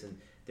assemblies, and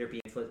they're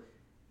being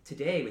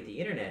today with the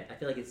internet. I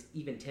feel like it's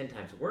even 10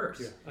 times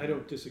worse. yeah, I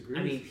don't disagree.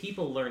 I mean,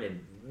 people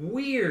learning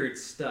weird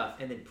stuff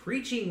and then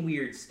preaching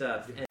weird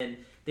stuff, and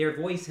their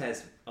voice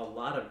has a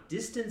lot of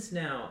distance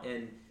now.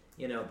 And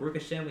you know, Baruch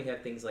Hashem, we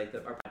have things like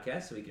our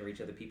podcast, so we can reach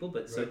other people,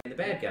 but so can the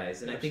bad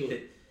guys. And Absolutely. I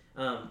think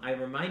that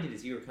I'm reminded,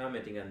 as you were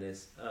commenting on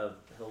this, of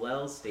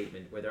Hillel's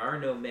statement, where there are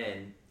no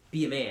men,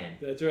 be a man.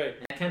 That's right.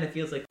 And that kind of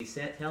feels like he's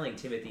telling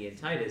Timothy and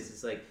Titus,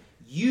 it's like,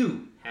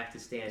 you have to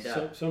stand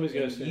up. Somebody's got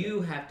to And stand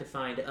you have to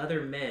find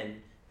other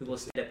men who will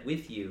stand up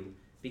with you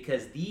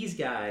because these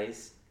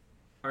guys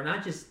are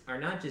not just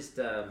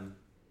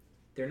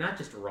they're not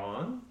just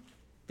wrong,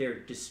 they're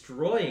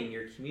destroying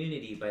your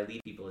community by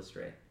leading people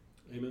astray.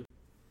 Amen.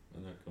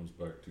 And that comes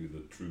back to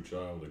the true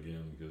child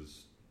again,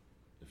 because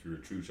if you're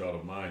a true child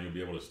of mine, you'll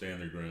be able to stand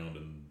your ground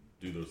and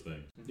do those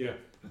things. Yeah,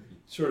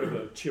 sort of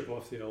a chip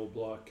off the old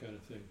block kind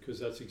of thing, because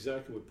that's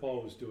exactly what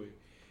Paul was doing.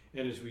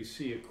 And as we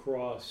see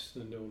across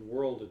the known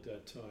world at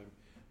that time,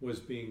 was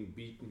being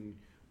beaten,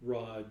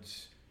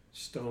 rods,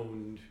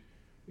 stoned,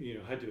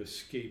 had to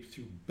escape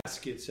through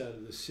baskets out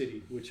of the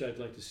city, which I'd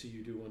like to see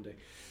you do one day.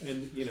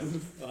 And,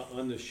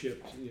 on the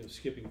ship,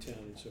 skipping town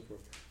and so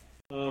forth.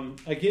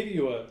 I gave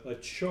you a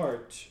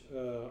chart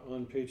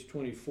on page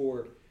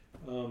 24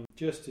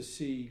 just to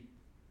see,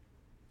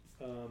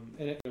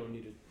 and I don't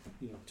need to,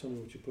 tell me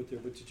what you put there,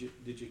 but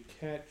did you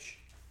catch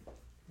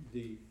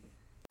the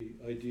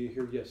idea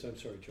here? Yes, I'm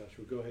sorry,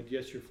 Joshua. Go ahead.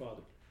 Yes, your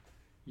father.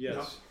 Yes.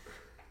 No.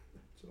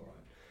 It's all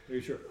right. Are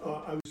you sure?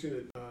 I was going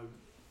to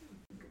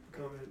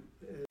comment,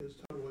 as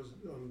Todd was,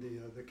 on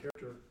the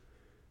character.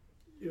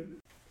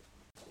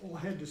 Paul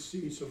had to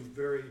see some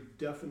very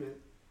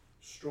definite,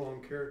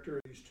 strong character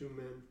in these two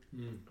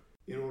men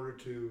in order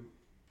to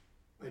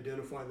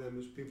identify them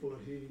as people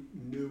that he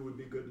knew would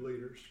be good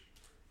leaders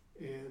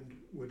and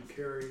would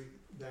carry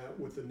that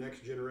with the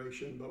next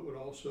generation, but would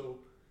also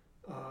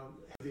have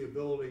the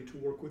ability to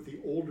work with the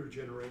older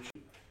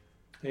generation.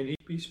 And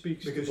he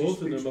speaks to Because both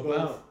he of them speaks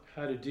about both.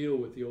 how to deal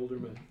with the older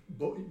men.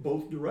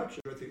 Both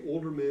directions, right? The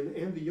older men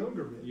and the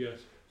younger men. Yes.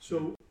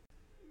 So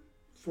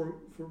for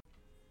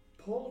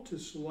Paul to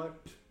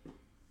select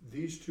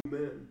these two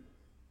men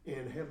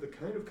and have the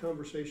kind of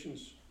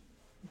conversations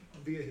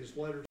via his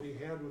letters he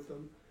had with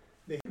them,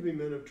 they had to be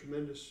men of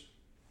tremendous,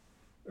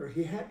 or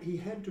he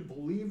had to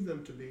believe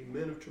them to be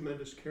men of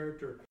tremendous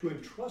character, to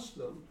entrust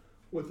them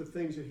with the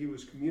things that he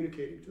was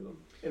communicating to them.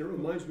 And it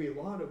reminds me a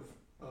lot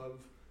of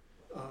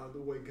the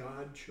way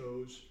God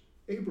chose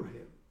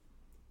Abraham,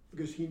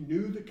 because he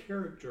knew the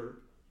character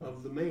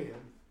of the man,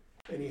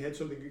 and he had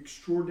something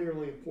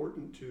extraordinarily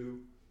important to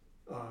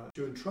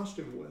entrust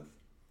him with,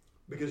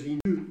 because he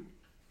knew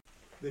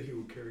that he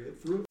would carry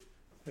it through.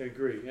 I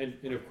agree.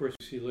 And of course,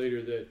 we see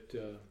later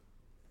that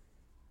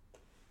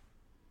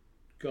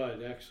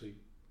God actually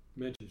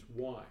mentions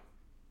why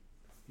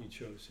he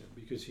chose him,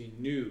 because he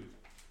knew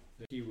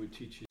that he would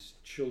teach his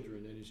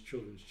children and his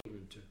children's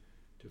children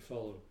to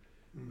follow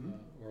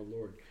our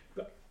Lord.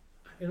 But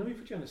let me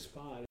put you on the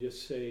spot and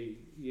just say,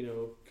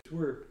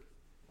 'cause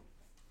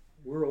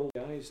we're old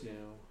guys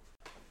now,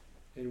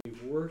 and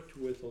we've worked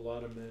with a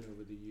lot of men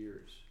over the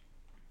years.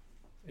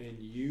 And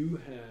you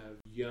have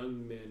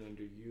young men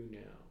under you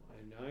now,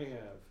 and I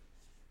have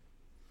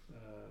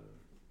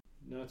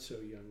not so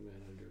young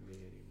men under me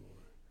anymore.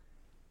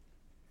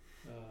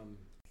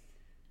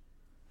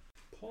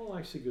 Paul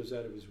actually goes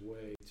out of his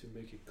way to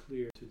make it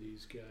clear to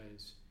these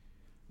guys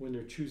when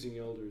they're choosing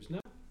elders,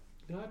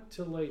 not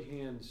to lay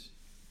hands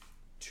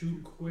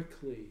too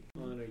quickly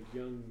on a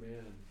young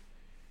man.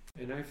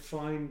 And I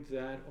find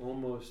that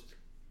almost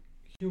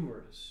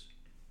humorous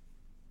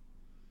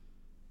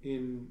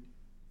in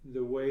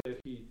the way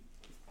that he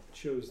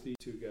chose these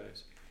two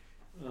guys.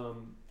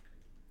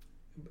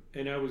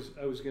 And I was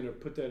going to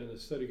put that in the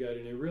study guide,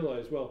 and I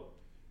realized, well,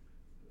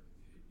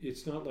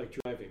 it's not like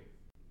driving.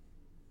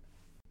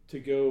 To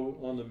go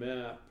on the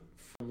map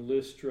from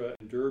Lystra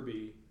and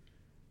Derbe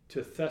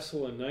to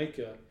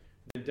Thessalonica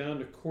and down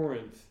to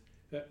Corinth.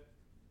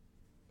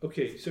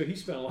 Okay, so he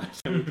spent a lot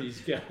of time with these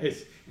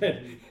guys,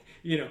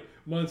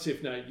 months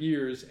if not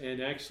years,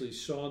 and actually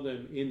saw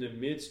them in the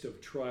midst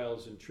of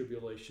trials and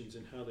tribulations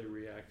and how they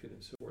reacted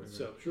and so forth.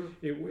 So Sure.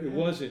 it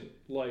wasn't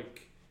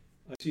like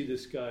I've seen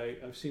this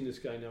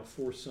guy now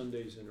 4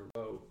 Sundays in a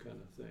row kind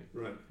of thing.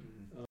 Right.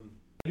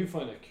 I do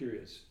find that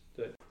curious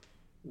that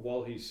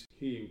while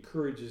he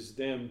encourages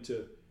them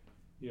to,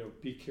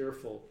 be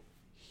careful,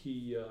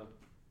 he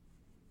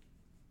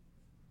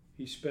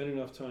spent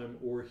enough time,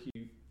 or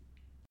he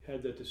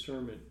had that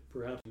discernment,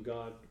 perhaps from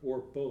God, or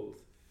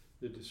both,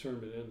 the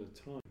discernment and the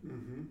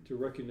time, to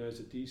recognize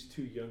that these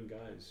two young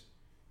guys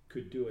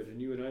could do it. And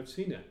you and I have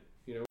seen that.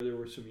 There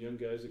were some young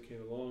guys that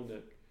came along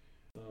that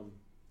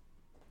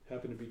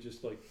happened to be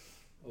just like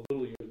a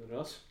little younger than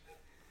us,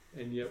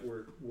 and yet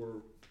we're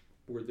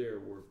there,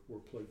 we're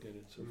plugged in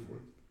and so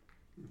forth.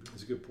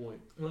 That's a good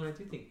point. Well, I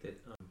do think that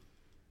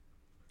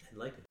I'd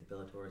like to think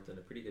Bellator has done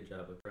a pretty good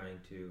job of trying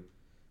to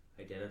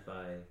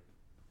identify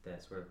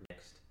that sort of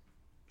next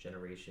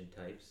generation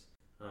types.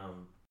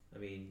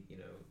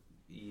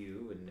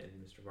 You and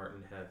Mr.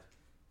 Martin have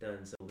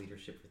done some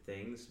leadership for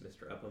things,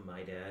 Mr. Upham,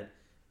 my dad,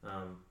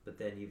 but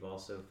then you've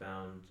also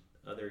found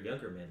other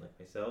younger men like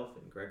myself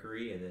and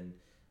Gregory, and then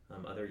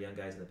other young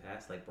guys in the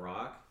past like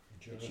Brock,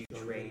 that you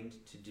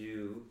trained to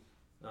do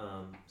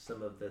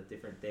some of the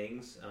different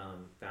things,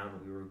 found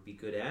what we would be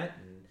good at,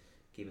 and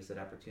gave us that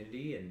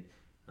opportunity and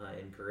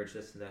encouraged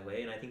us in that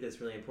way. And I think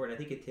that's really important. I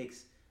think it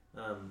takes,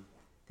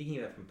 thinking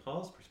about it from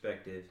Paul's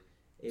perspective,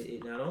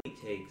 it not only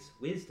takes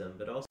wisdom,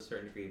 but also a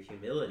certain degree of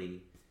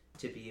humility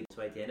to be able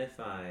to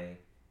identify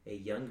a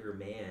younger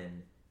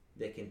man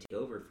that can take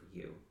over for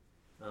you.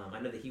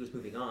 I know that he was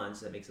moving on,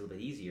 so that makes it a little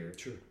bit easier.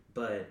 Sure.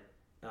 But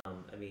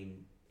I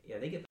mean, yeah,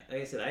 they get.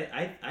 Like I said,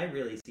 I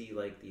really see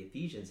like the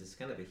Ephesians as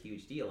kind of a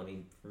huge deal. I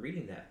mean, from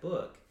reading that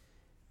book,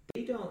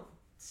 they don't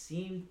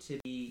seem to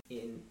be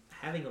in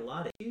having a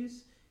lot of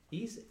issues.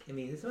 I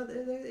mean, it's not.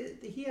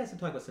 He has to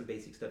talk about some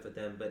basic stuff with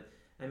them, but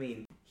I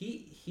mean,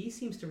 he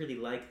seems to really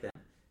like them.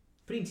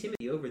 Putting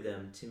Timothy over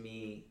them, to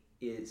me,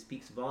 it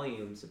speaks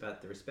volumes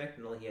about the respect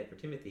and all he had for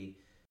Timothy,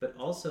 but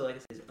also, like I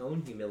said, his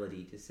own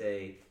humility to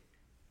say,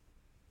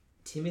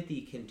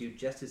 Timothy can do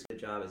just as good a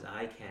job as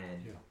I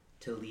can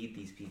to lead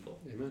these people.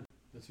 Amen.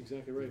 That's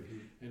exactly right.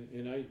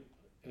 And I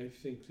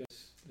think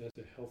that's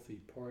a healthy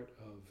part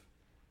of.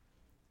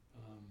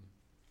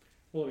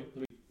 Well,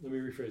 let me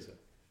rephrase that.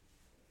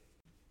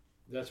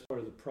 That's part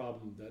of the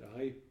problem that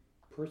I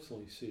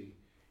personally see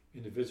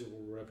in the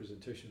visible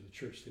representation of the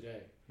church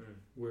today,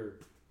 where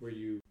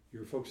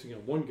you're focusing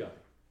on one guy,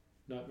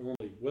 not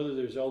normally, whether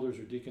there's elders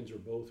or deacons or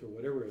both or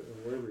whatever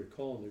you're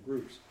calling the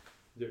groups,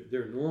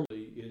 there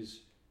normally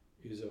is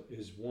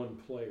one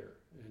player.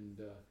 And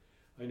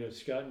I know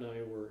Scott and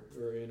I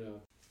were in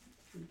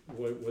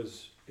what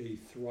was a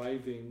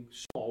thriving,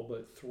 small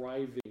but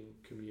thriving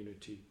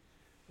community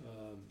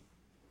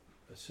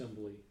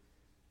assembly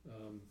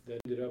that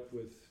ended up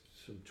with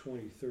some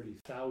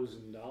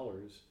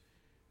 $20,000-$30,000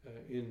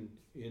 in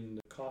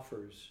the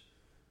coffers,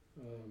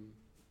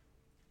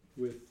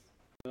 with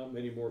not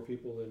many more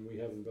people than we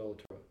have in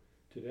Bellatorra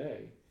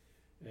today,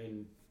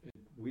 and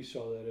we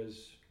saw that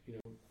as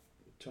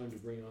time to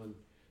bring on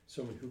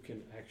someone who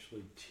can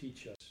actually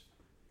teach us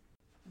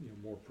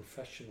more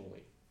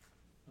professionally.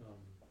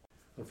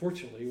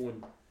 Unfortunately,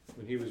 when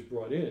he was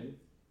brought in,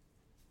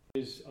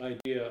 his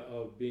idea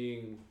of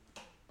being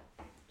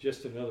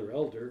just another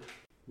elder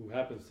who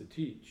happens to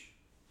teach,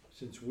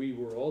 since we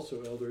were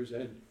also elders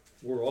and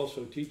were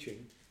also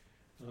teaching,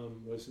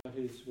 was not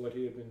what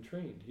he had been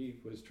trained. He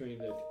was trained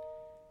that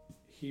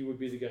he would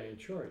be the guy in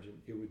charge, and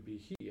it would be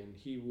he, and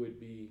he would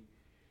be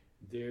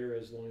there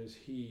as long as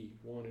he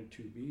wanted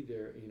to be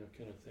there,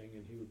 kind of thing,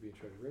 and he would be in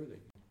charge of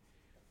everything.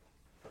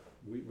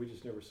 We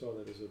just never saw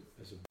that as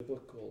a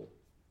biblical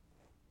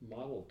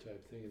model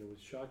type thing, and it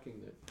was shocking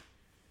that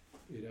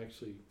it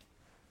actually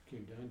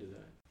came down to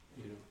that,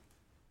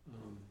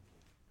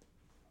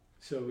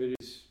 So it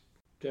is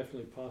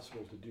definitely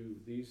possible to do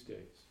these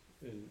days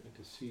and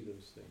to see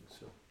those things.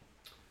 So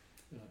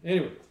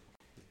anyway,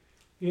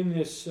 in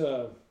this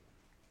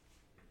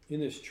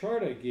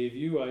chart I gave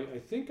you, I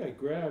think I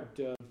grabbed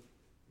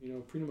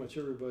pretty much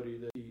everybody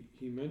that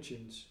he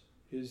mentions.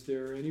 Is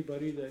there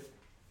anybody that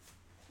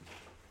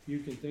you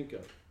can think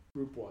of,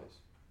 group-wise,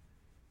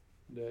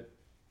 that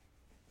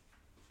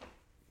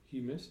he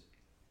missed?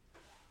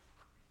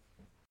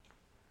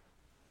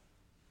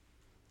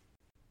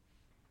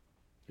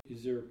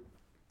 Is there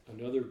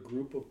another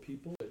group of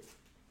people that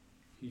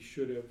he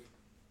should have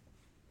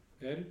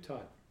added?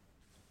 Todd?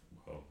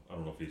 Well, I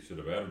don't know if he should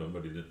have added them,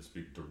 but he didn't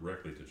speak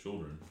directly to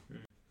children.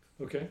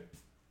 Okay.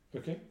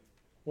 Why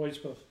do you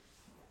suppose?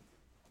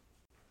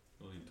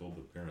 Well, he told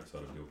the parents how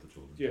to deal with the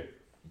children.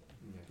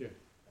 Yeah,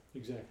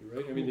 exactly,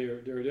 right? I mean,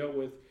 they're dealt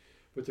with,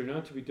 but they're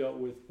not to be dealt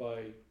with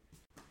by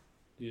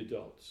the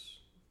adults,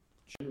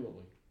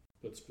 generally,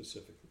 but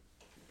specifically.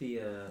 The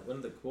one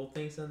of the cool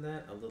things on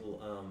that, a little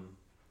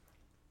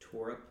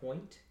Torah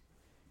point,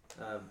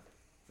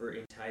 for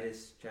in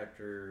Titus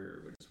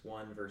chapter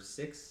 1 verse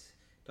 6,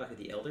 talking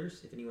to the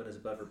elders. If anyone is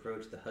above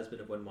reproach, the husband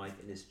of one wife,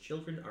 and his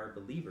children are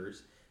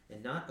believers,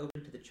 and not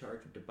open to the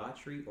charge of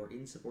debauchery or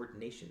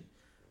insubordination.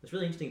 What's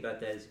really interesting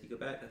about that is if you go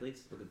back, I believe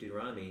it's the book of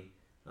Deuteronomy,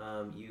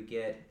 you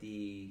get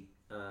the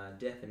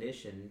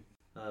definition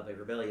of a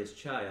rebellious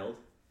child,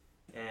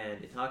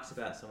 and it talks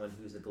about someone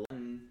who's a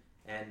glutton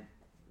and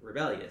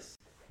rebellious,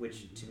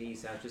 which to me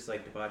sounds just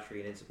like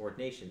debauchery and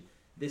insubordination.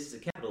 This is a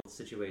capital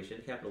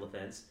situation, capital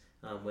offense,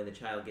 when the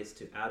child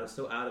gets out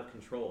of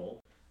control.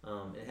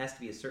 It has to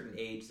be a certain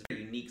age, it's a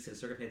very unique set of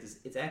circumstances.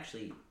 It's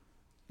actually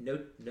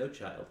no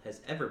child has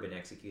ever been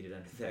executed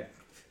under that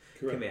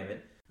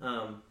commandment.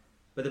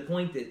 But the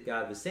point that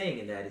God was saying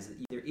in that is that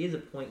there is a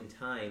point in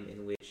time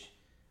in which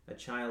a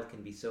child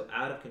can be so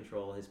out of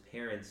control, his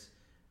parents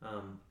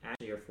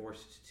actually are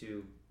forced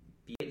to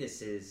be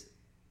witnesses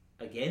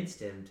against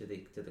him to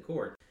the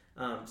court.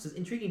 So it's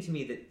intriguing to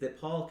me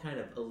that Paul kind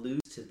of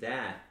alludes to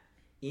that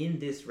in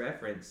this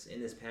reference,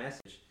 in this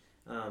passage.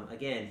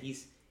 Again,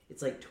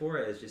 it's like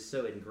Torah is just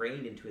so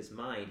ingrained into his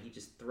mind, he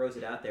just throws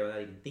it out there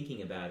without even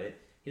thinking about it.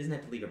 He doesn't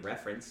have to leave a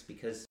reference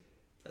because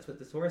that's what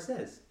the Torah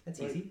says. That's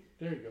right. Easy.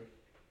 There you go.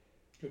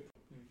 Good.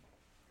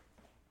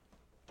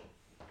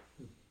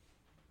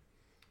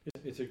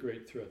 It's a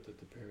great threat that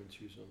the parents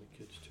use on the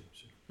kids too.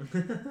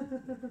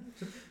 So.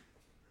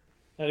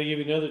 I'll give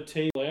you another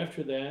table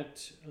after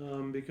that,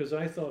 because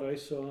I thought I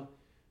saw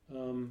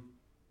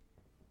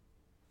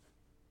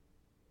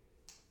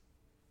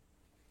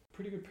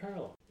pretty good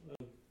parallel.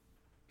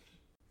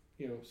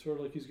 Sort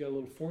of like he's got a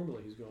little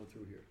formula he's going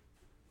through here.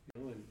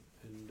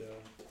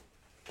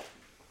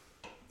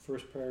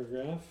 First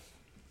paragraph,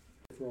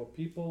 for all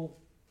people,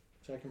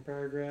 second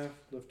paragraph,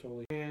 lift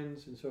holy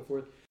hands and so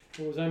forth.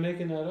 Well, was I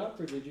making that up,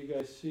 or did you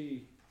guys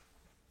see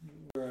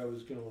where I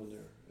was going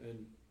there?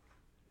 And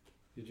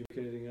did you make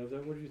anything of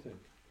that? What do you think?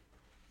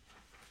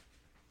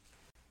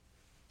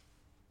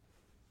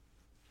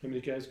 I mean,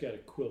 the guy's got a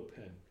quill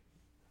pen,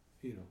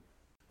 you know.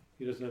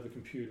 He doesn't have a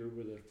computer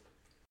with a,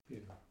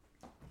 you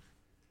know,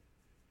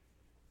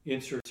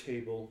 insert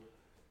table,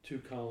 2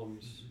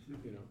 columns,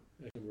 you know,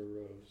 X number of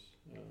rows.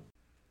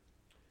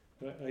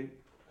 But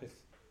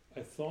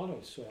I thought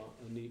I saw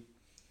a neat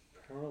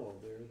parallel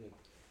there that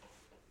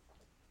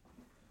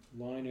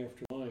line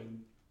after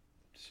line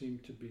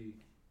seemed to be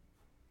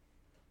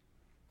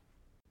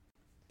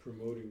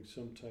promoting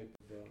some type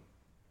of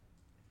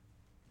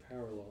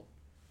parallel.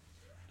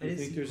 Do you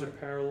think there's a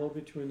parallel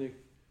between the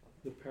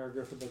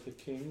paragraph about the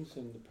kings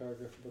and the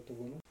paragraph about the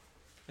women?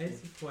 I didn't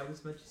see quite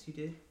as much as you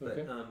did, but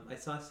Okay. I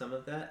saw some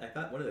of that. I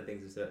thought one of the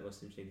things that stood out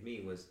most interesting to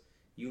me was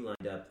you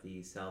lined up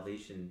the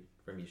salvation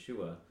from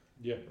Yeshua,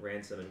 Yeah.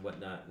 ransom and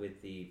whatnot,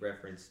 with the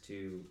reference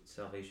to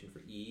salvation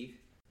for Eve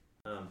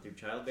through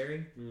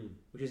childbearing,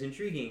 which is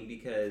intriguing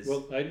because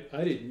Well,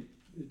 I didn't.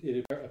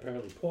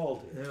 Apparently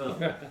Paul did.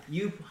 no,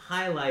 you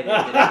highlighted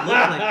that it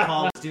looked like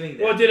Paul was doing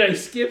that. Well, did I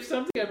skip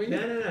something? I mean,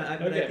 No.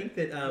 But Okay. I think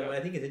that Yeah. what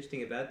I think is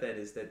interesting about that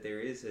is that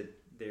there is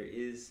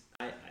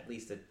at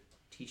least a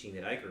teaching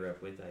that I grew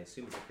up with. I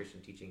assume it's a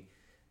Christian teaching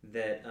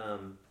that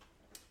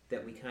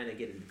that we kind of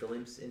get a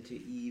glimpse into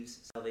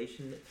Eve's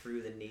salvation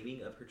through the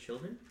naming of her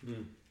children.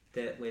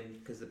 That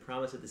because the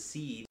promise of the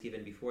seed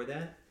given before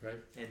that,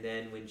 Right. and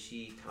then when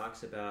she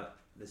talks about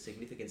the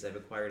significance, I've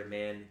acquired a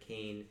man,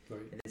 Cain,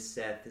 Right. and then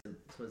Seth,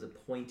 someone's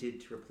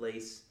appointed to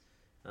replace.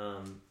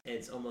 And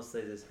it's almost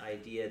like this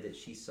idea that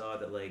she saw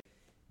that like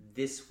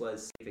this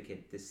was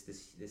significant.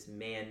 This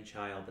man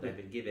child that I've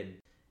been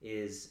given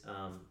is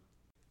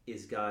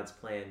God's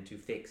plan to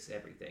fix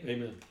everything.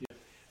 Amen.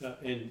 Yeah.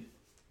 And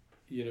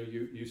you know,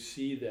 you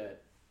see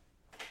that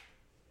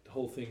the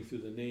whole thing through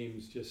the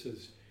names, just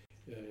as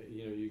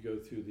you know, you go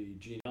through the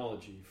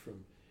genealogy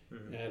from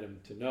Adam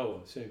to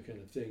Noah, same kind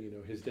of thing. You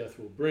know, his death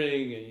will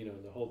bring, and you know,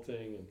 the whole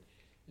thing,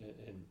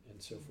 and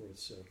so forth.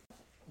 So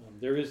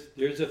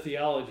there's a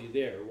theology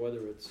there,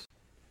 whether it's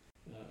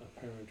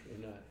apparent or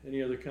not.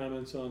 Any other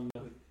comments on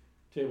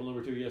table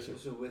number 2? Yes, sir.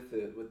 So with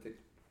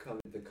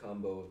the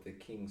combo of the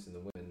kings and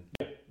the women,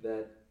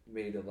 that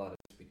made a lot of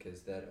sense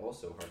because that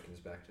also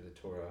harkens back to the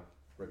Torah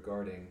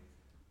regarding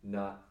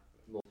not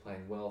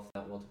multiplying wealth,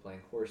 not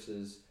multiplying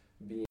horses,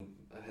 being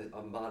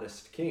a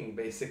modest king,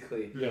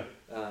 basically. Yeah.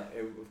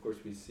 And of course,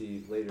 we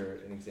see later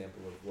an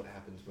example of what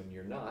happens when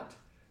you're not,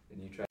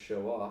 and you try to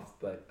show off.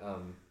 But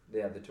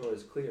the Torah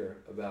is clear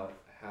about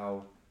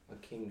how a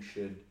king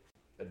should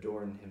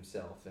adorn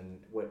himself and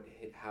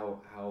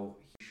how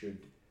he should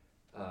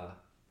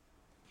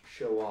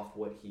show off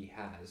what he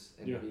has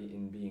and be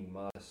in being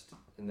modest.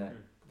 And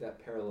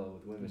that parallel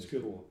with women That's is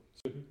good. cool.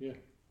 Yeah.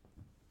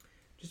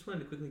 Just wanted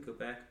to quickly go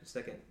back a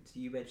second. So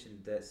you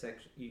mentioned that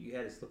section. You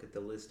had us look at the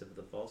list of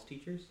the false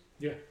teachers.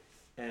 Yeah.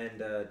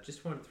 And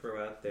just wanted to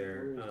throw out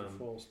there. Where was the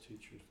false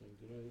teacher thing?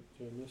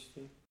 Did I miss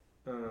that?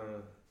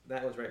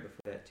 That was right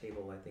before that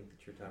table, I think,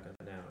 that you're talking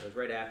about now. It was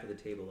right after the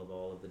table of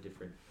all of the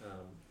different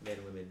men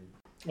and women.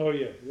 Oh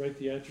yeah, right.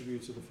 The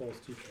attributes of the false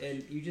teachers.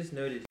 And you just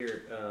noted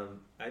here.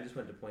 I just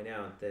wanted to point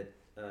out that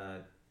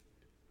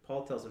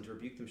Paul tells them to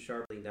rebuke them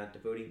sharply, not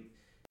devoting.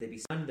 They be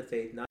sound in the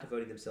faith, not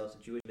devoting themselves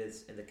to Jewish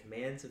myths and the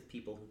commands of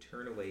people who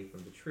turn away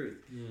from the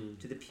truth.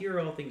 To the pure,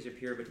 all things are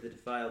pure, but to the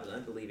defiled and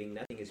unbelieving,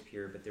 nothing is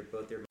pure, but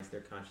both their minds,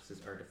 their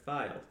consciences are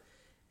defiled.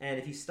 And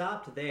if you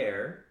stopped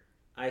there,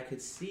 I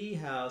could see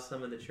how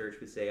some in the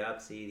church would say,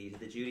 see, these are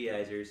the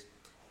Judaizers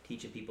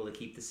teaching people to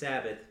keep the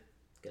Sabbath.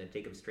 It's going to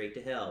take them straight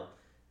to hell.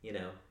 You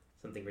know,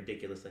 something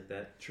ridiculous like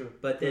that. Sure.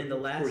 But then the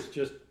of last... course,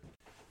 just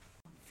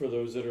for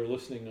those that are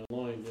listening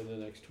online in the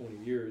next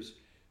 20 years,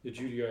 the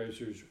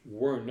Judaizers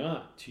were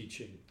not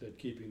teaching that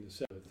keeping the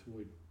Sabbath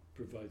would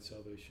provide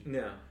salvation.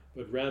 No.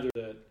 But rather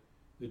that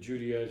the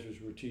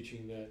Judaizers were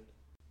teaching that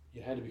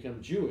you had to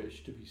become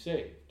Jewish to be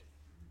saved.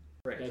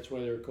 Right. That's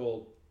why they're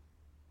called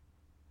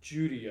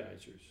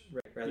Judaizers.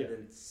 Right, rather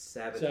than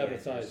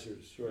Sabbathizers.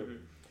 Sabbathizers, right. Mm-hmm.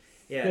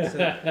 Yeah,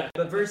 so,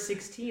 but verse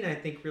 16 I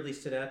think really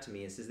stood out to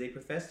me. It says, they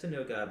profess to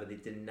know God, but they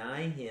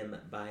deny him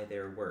by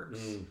their works.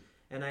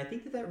 And I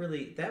think that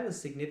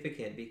was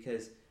significant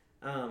because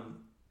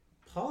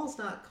Paul's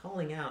not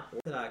calling out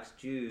Orthodox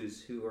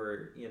Jews who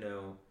are,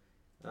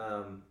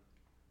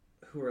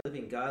 who are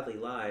living godly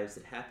lives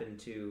that happen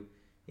to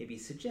maybe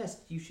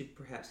suggest you should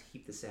perhaps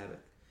keep the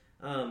Sabbath.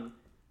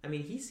 I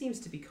mean, he seems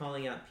to be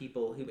calling out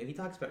people who, and he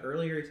talks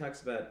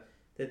about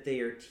that they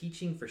are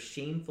teaching for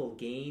shameful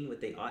gain what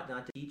they ought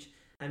not to teach.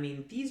 I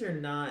mean, these are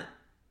not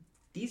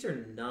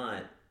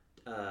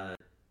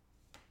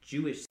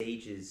Jewish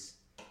sages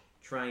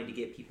trying to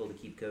get people to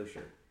keep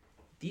kosher.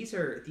 These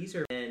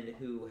are men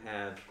who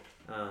are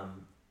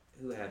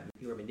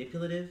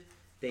manipulative.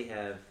 They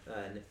have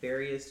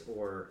nefarious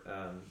or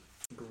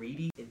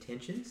greedy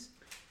intentions.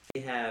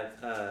 They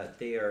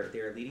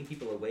are leading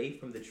people away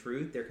from the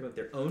truth. They're coming up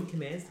with their own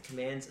commands, the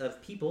commands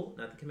of people,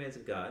 not the commands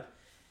of God.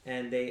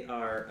 and they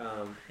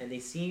are and they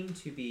seem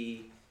to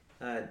be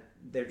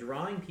they're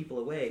drawing people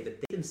away, but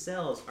they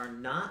themselves are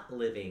not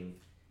living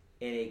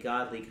in a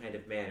godly kind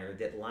of manner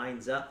that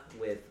lines up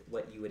with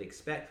what you would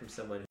expect from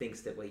someone who thinks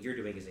that what you're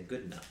doing isn't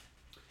good enough.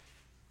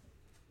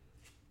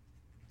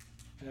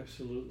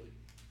 Absolutely.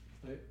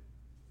 A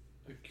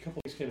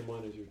couple things came to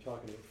mind as you were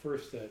talking about.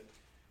 First, that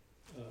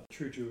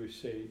true Jewish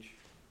sage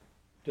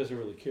doesn't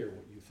really care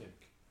what you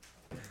think.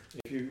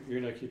 If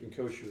you're not keeping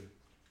kosher,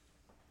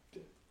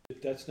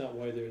 that's not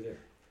why they're there.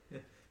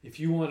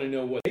 If you want to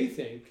know what they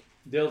think,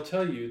 they'll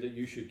tell you that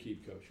you should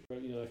keep kosher,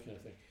 right? That kind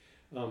of thing.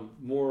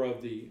 More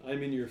of the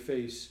I'm in your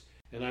face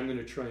and I'm going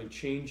to try and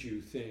change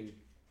you thing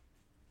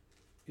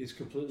is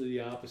completely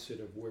the opposite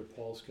of where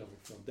Paul's coming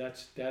from.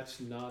 That's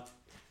not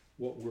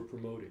what we're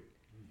promoting.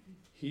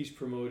 He's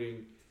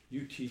promoting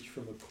you teach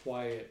from a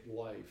quiet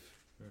life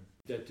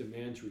that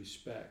demands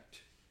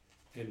respect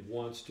and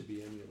wants to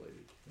be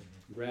emulated,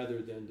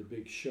 rather than the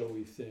big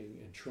showy thing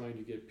and trying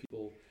to get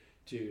people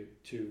to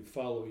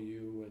follow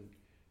you and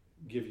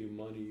give you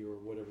money or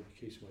whatever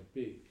the case might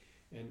be.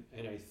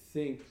 And I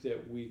think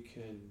that we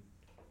can,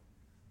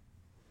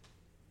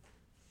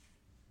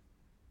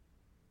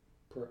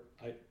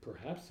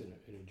 perhaps in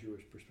a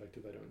Jewish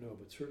perspective, I don't know,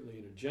 but certainly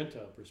in a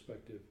Gentile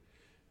perspective,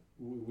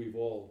 we've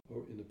all,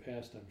 in the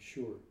past I'm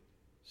sure,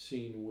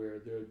 seen where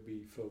there'd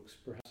be folks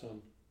perhaps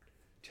on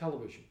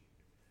television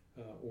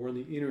or on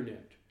the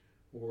internet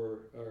or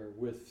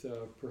with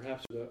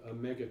perhaps a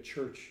mega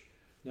church,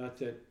 not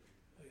that...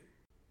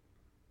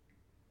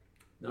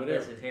 Not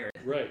as inherent.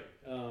 Right.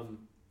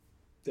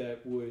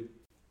 That would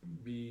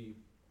be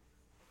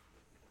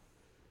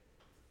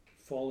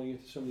falling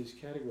into some of these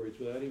categories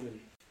without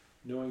even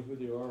knowing who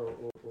they are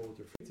or what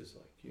their faith is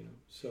like,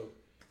 So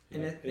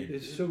And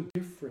it's so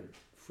different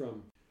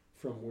from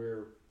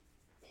where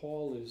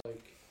Paul is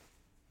like,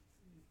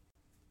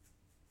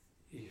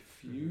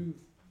 if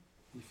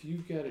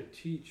you've got to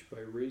teach by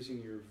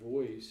raising your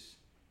voice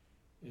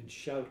and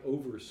shout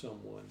over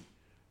someone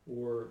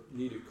or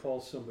need to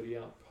call somebody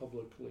out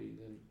publicly,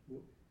 then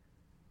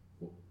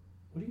what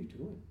are you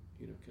doing?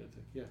 Kind of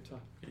thing. Yeah,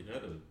 Todd. He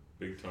had a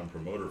big time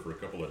promoter for a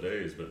couple of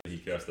days, but he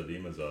cast the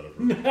demons out of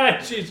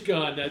her. She's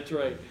gone. That's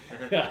right.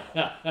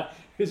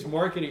 His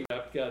marketing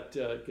rep got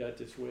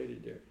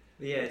dissuaded there.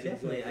 Yeah,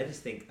 definitely. I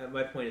just think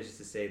my point is just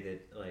to say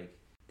that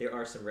there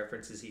are some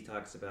references he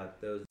talks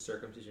about those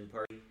circumcision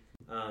party,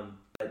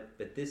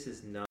 but this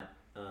is not.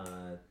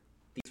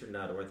 These are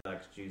not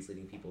Orthodox Jews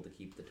leading people to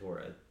keep the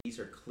Torah. These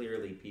are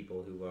clearly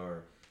people who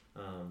are,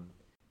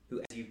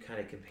 who, as you kind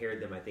of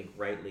compared them, I think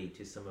rightly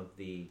to some of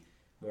the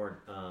more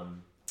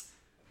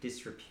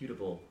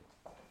disreputable,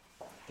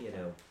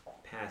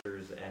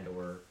 pastors and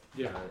or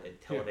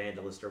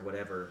televangelists or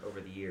whatever over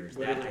the years.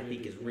 Whatever that I it may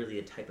think be, is really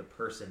a type of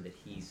person that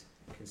he's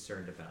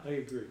concerned about. I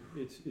agree.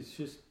 It's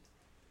just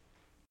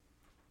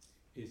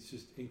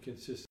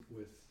inconsistent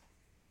with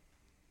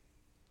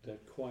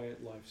that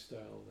quiet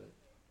lifestyle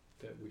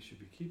that we should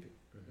be keeping.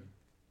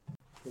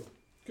 Cool.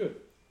 Good.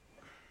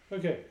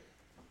 Okay.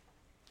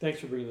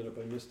 Thanks for bringing that up.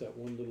 I missed that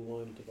one little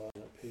line at the bottom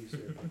of that page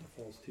there about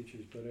the false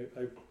teachers, but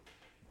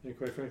and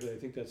quite frankly, I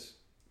think that's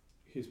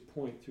his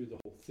point through the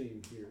whole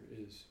theme here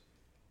is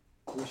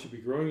we should be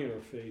growing in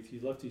our faith. He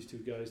left these two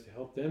guys to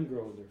help them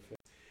grow in their faith,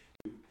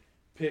 to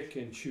pick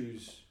and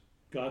choose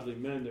godly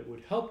men that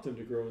would help them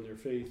to grow in their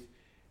faith,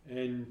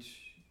 and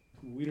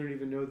we don't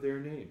even know their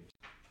names.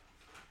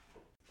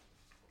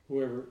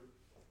 Whoever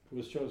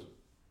was chosen,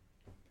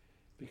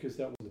 because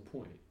that was the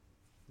point.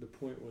 The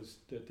point was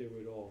that they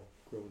would all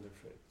grow in their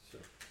faith. So,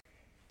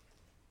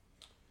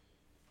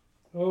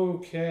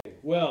 okay,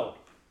 well,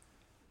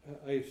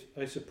 I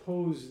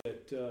suppose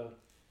that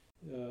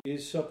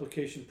is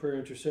supplication, prayer,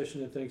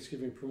 intercession, and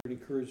thanksgiving permitted,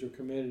 encouraged, or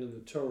commanded in the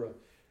Torah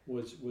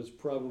was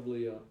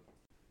probably a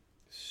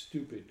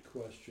stupid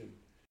question,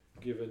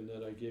 given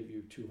that I gave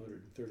you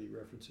 230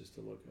 references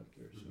to look up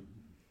there. So,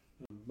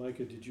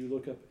 Micah, did you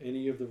look up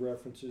any of the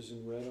references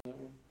and read on that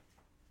one?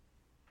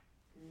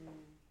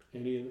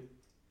 Any of them?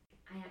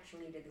 I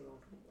actually did the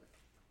wrong homework.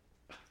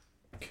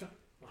 Come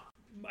on,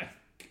 my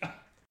God.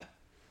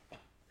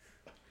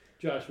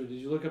 Joshua, did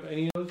you look up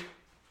any of those?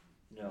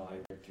 No,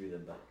 I read through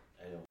them, but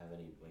I don't have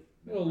any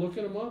Well,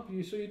 looking them up,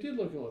 so you did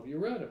look them up. You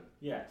read them.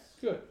 Yes.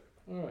 Good.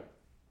 All right.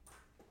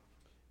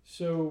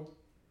 So,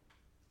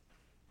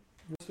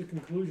 what's the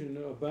conclusion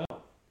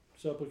about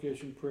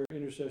supplication, prayer,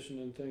 intercession,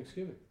 and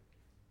thanksgiving?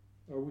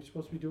 Are we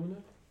supposed to be doing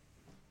that?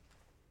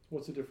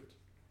 What's the difference?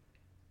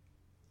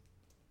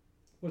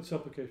 What's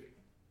supplication?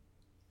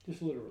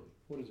 Just literally,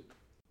 what is it?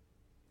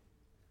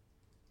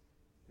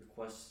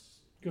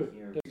 Requests. Good.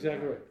 Here That's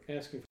exactly right.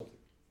 Asking something.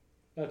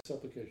 That's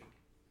supplication.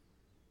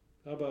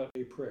 How about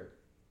a prayer?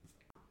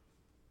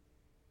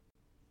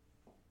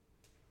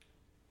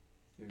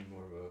 Maybe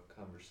more of a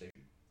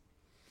conversation.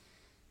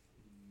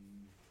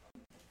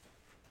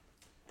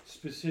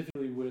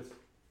 Specifically with...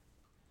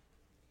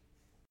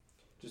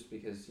 Just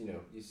because,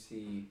 you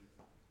see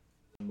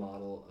the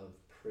model of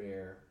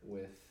prayer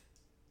with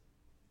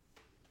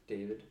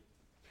David.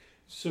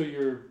 So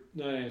you're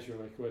not answering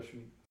my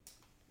question.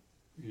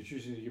 You're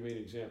choosing to give me an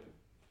example.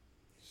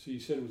 So you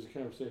said it was a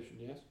conversation,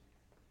 yes?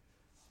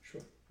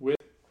 Sure. With?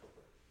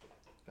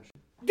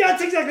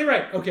 That's exactly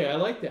right. Okay, I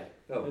like that.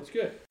 Oh. That's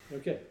good.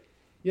 Okay.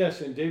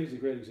 Yes, and David's a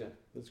great example.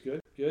 That's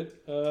good. Good.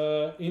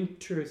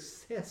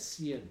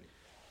 Intercession.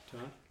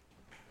 Tom?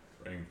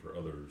 Praying for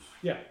others.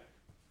 Yeah.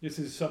 This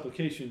is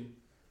supplication,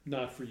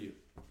 not for you.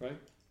 Right?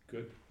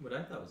 Good. What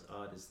I thought was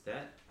odd is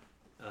that,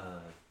 I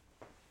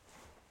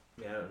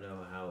mean, I don't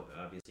know how,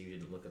 obviously you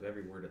didn't look up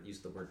every word, use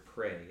the word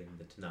pray in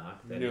the Tanakh,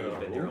 that No. you've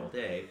been there all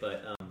day,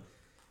 but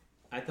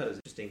I thought it was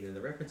interesting that in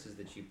the references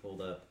that you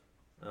pulled up,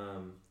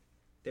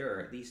 there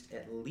are at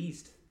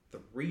least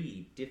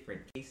 3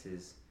 different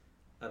cases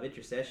of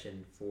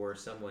intercession for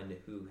someone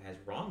who has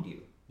wronged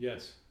you.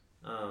 Yes.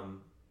 Or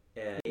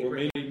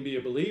may even be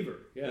a believer.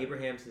 Yeah.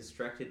 Abraham's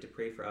instructed to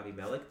pray for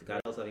Abimelech.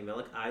 God tells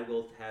Abimelech, I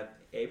will have,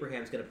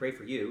 Abraham's going to pray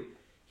for you.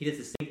 He does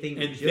the same thing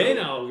to And Job. then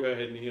I'll go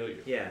ahead and heal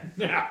you. Yeah.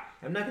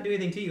 I'm not going to do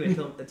anything to you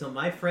until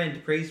my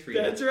friend prays for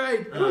you. That's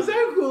right. How's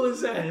that cool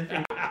as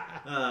that?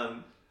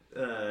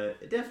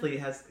 It definitely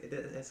has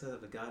sort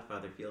of a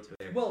Godfather feel to it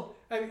there. Well,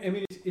 I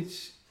mean,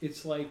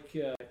 it's like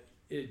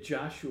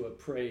Joshua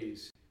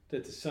prays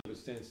that the sun would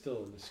stand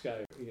still in the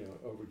sky,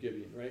 over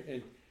Gibeon, right?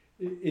 And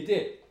it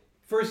did.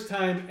 First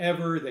time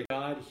ever that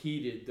God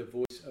heeded the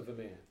voice of a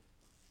man.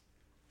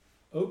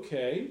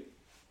 Okay,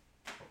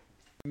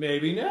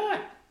 maybe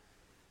not.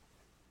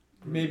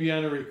 Maybe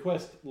on a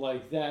request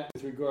like that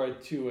with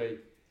regard to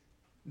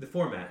the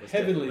format was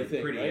heavenly definitely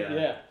thing, pretty, right?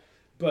 Yeah.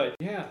 But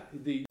yeah,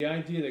 the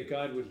idea that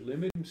God would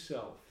limit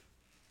himself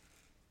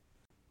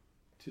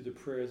to the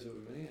prayers of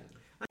a man.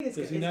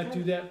 Does he not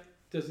do that?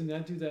 Does he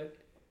not do that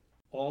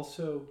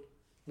also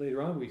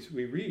later on?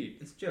 We read.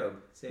 It's Job,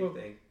 same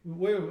thing.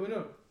 Wait,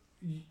 no.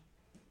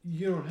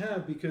 You don't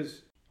have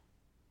because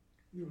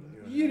you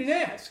didn't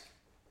ask.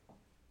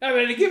 I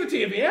mean, to give it to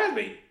you if you asked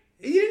me.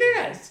 You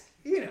didn't ask.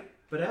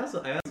 But I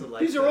also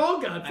like these are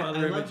all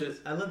Godfather I love images.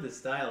 I love this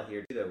style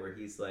here too, though, where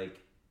he's like,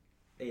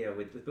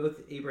 with both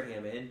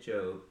Abraham and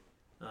Job,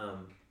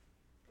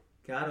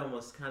 God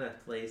almost kind of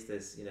plays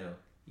this,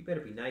 you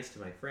better be nice to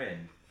my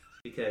friend,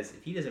 because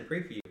if he doesn't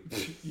pray for you,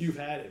 you've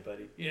had it,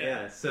 buddy.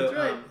 Yeah. So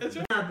that's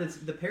right. now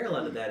the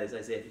parallel to that is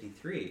Isaiah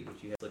 53,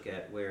 which you have to look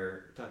at,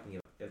 where we're talking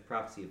about a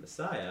prophecy of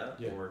Messiah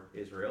or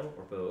Israel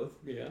or both.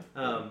 Yeah.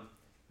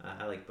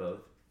 I like both.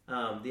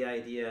 The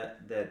idea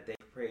that they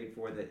prayed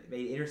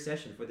made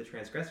intercession for the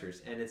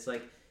transgressors, and it's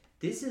like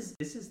this is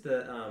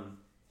the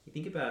you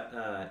think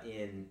about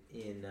in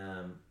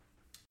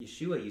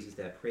Yeshua uses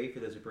that, pray for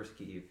those who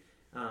persecute you.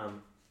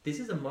 This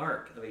is a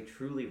mark of a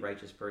truly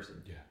righteous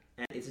person. Yeah.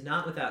 And it's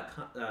not without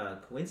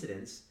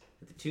coincidence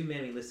that the 2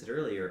 men we listed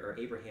earlier are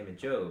Abraham and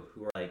Job,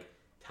 who are like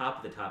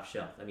top of the top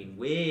shelf. I mean,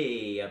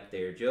 way up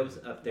there. Job's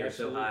up there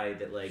so high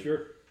that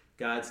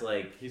God's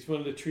like, he's one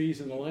of the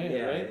trees in the land,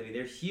 right? I mean,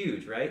 they're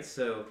huge, right?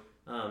 So,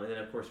 and then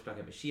of course we're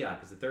talking about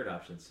Mashiach as the third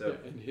option. So,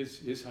 and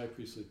his high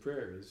priestly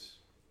prayer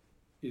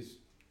is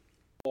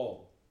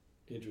all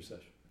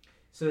intercession.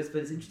 So but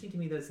it's interesting to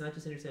me that it's not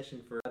just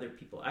intercession for other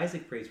people.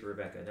 Isaac prays for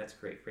Rebekah, and that's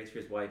great. Prays for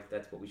his wife,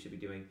 that's what we should be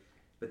doing.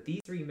 But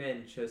these 3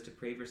 men chose to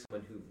pray for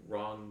someone who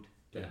wronged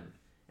them.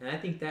 And I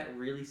think that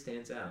really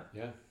stands out.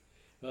 Yeah.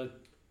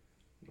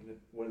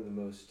 One of the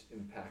most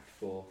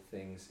impactful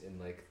things in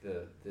like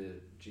the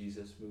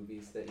Jesus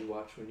movies that you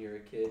watch when you're a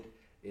kid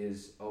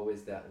is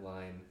always that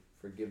line,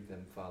 "Forgive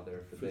them,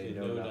 Father, for they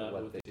know not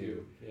what they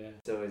do." Yeah.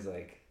 It's always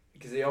like,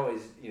 because they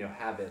always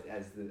have it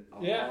as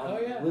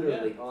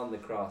literally on the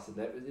cross, and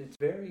it's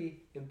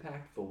very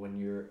impactful when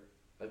you're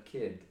a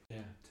kid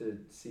to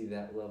see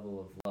that level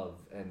of love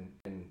and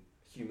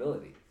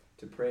humility,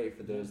 to pray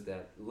for those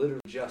that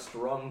literally just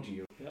wronged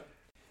you. Yeah.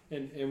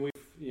 And we've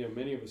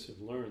many of us have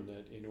learned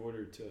that in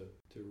order to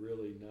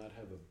really not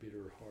have a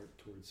bitter heart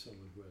towards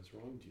someone who has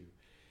wronged you,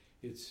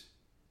 it's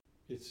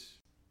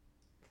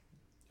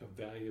a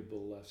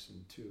valuable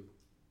lesson to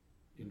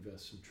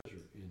invest some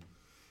treasure in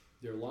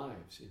their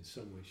lives in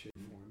some way, shape,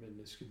 or form. And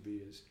this could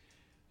be as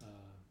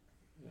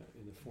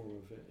in the form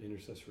of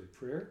intercessory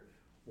prayer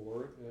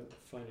or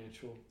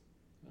financial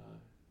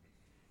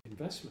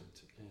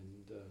investment.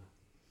 And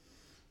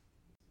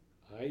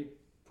I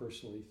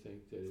personally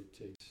think that it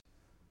takes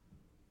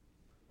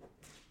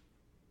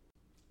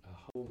a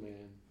humble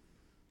man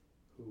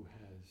who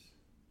has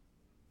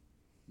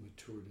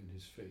matured in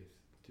his faith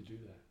to do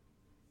that.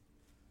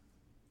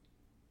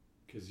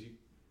 Because you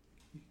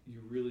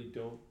really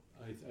don't,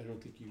 I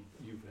don't think you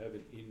have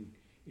an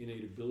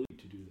innate ability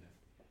to do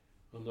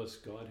that unless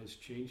God has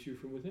changed you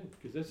from within,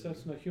 because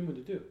that's not human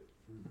to do.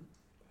 Mm-hmm.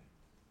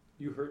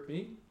 You hurt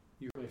me,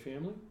 you hurt my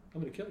family,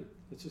 I'm going to kill you.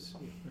 That's just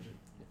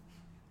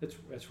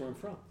that's where I'm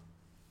from.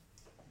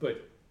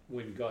 But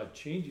when God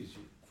changes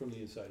you from the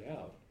inside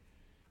out,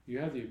 you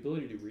have the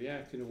ability to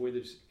react in a way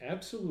that's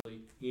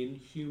absolutely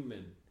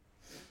inhuman.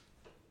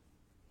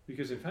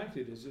 Because in fact,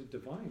 it is a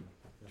divine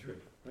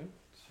trait, right?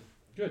 So,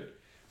 good.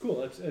 Cool.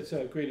 That's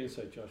a great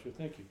insight, Joshua.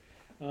 Thank you.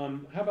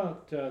 How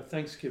about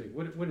Thanksgiving?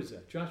 What is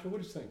that? Joshua,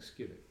 what is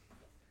Thanksgiving?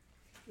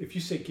 If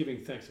you say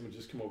giving thanks, I'm going to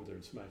just come over there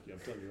and smack you. I'm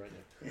telling you right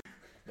now.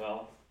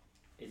 Well,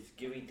 it's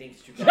giving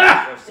thanks to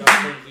God for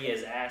something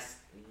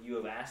you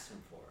have asked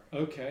him for.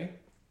 Okay.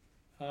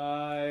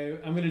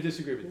 I'm going to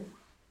disagree with you.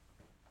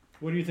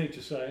 What do you think,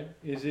 Josiah?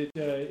 Is it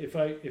if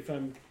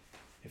I'm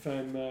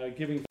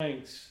giving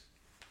thanks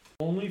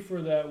only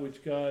for that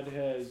which God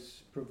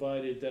has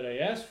provided that I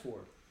asked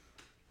for,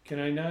 can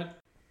I not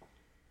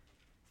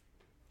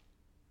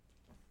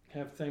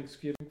have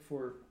thanksgiving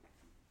for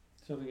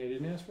something I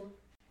didn't ask for?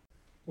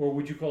 Or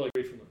would you call it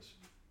gratefulness?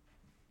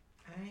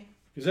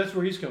 Because that's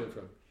where he's coming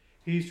from.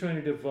 He's trying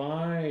to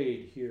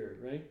divide here,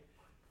 right?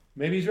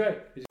 Maybe he's right.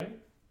 Is he right?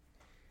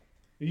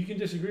 You can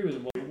disagree with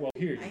him while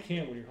here. You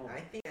can't when you're home.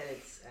 I think that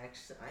it's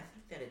actually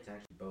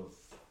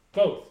both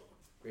Both.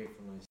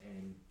 gratefulness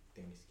and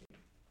thanksgiving.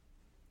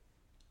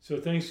 So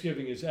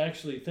Thanksgiving is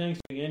actually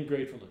thanksgiving and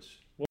gratefulness.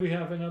 What do we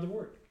have another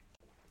word?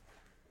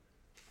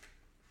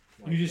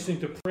 You just think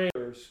the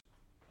prayers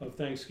of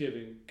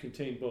Thanksgiving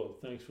contain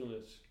both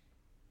thankfulness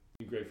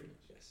and gratefulness.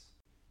 Yes.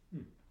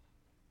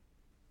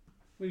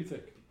 What do you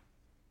think?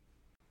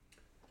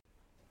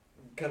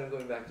 Kind of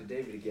going back to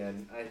David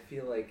again, I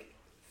feel like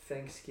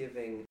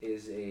Thanksgiving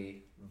is a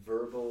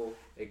verbal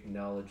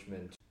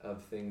acknowledgement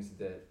of things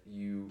that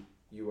you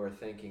are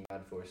thanking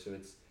God for. So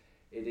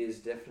it is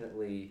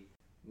definitely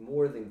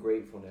more than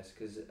gratefulness,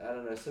 because I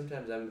don't know,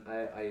 sometimes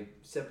I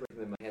separate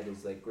them in my head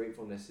as like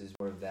gratefulness is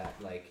more of that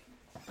like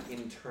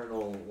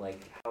internal,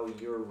 like how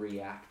you're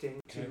reacting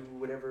to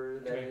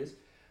whatever that is.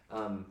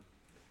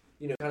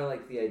 You know, kind of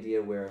like the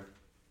idea where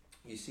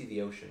you see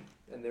the ocean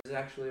and there's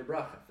actually a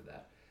bracha for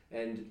that.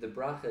 And the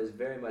bracha is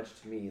very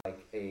much to me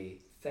like a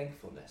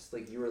thankfulness.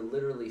 Like you are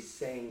literally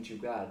saying to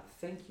God,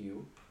 thank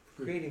you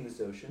for creating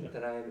this ocean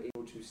that I am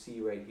able to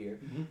see right here.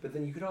 Mm-hmm. But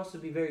then you could also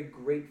be very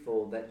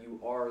grateful that you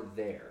are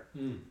there.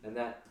 And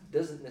that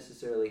doesn't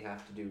necessarily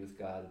have to do with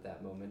God at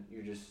that moment.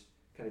 You're just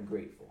kind of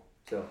grateful.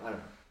 So I don't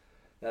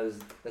know.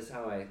 That's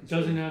how I... It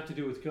doesn't have to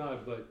do with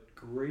God, but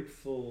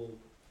grateful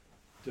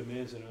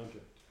demands an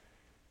object.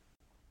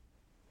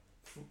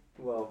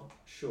 Well,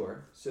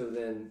 sure. So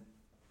then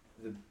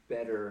the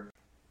better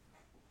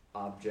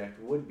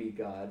object would be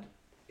God.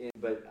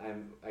 But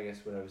I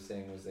guess what I was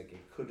saying was like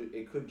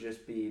it could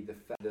just be the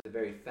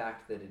very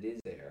fact that it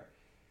is there,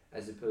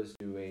 as opposed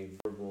to a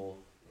verbal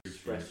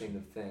expressing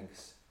of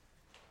thanks.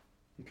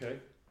 Okay.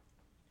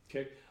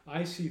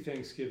 I see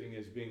Thanksgiving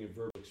as being a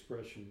verbal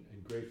expression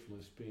and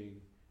gratefulness being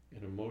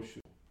an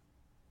emotional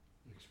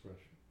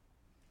expression.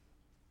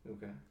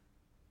 Okay.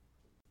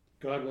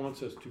 God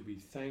wants us to be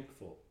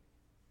thankful,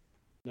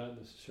 not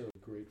necessarily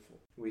grateful.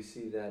 We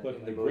see that But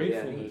in my the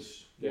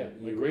gratefulness,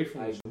 my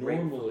gratefulness I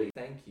normally, gratefully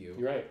thank you.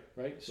 you're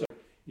right. So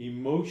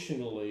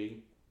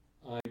emotionally,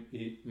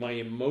 my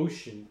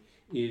emotion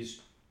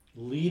is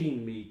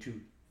leading me to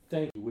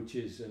thank you, which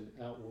is an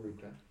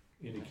outward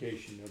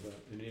indication of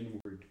an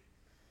inward.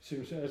 So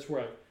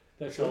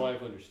that's how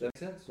I've understood.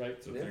 That makes sense.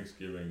 Right? So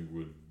Thanksgiving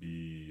would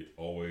be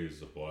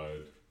always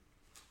applied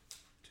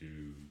to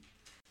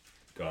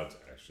God's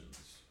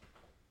actions.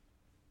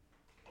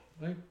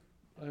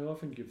 I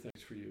often give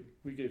thanks for you.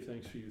 We gave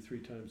thanks for you 3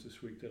 times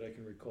this week that I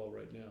can recall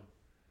right now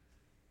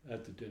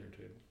at the dinner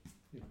table.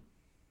 You know,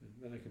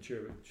 and I can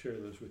share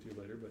those with you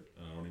later. But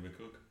I don't even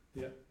cook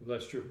yeah, well,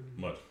 that's true.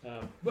 much.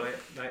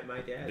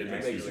 My dad Didn't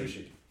make actually,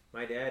 sushi.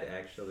 my dad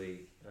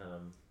actually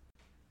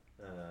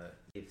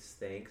gives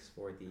thanks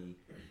for the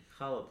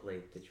challah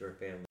plate that your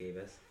family gave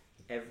us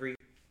every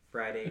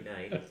Friday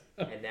night,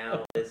 and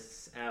now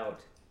lists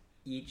out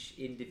each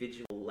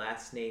individual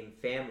last name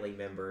family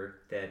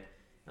member that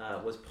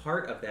was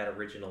part of that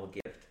original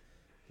gift,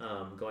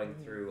 going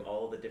through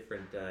all the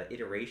different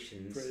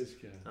iterations Praise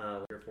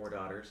God. with your 4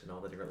 daughters and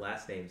all the different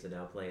last names that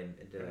now play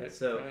into that. Right,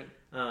 So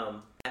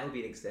right. that would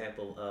be an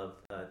example of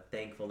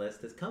thankfulness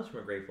that comes from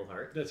a grateful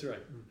heart. That's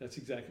right. That's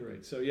exactly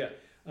right. So yeah,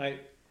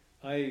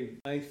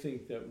 I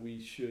think that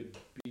we should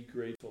be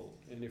grateful,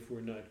 and if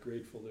we're not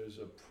grateful, there's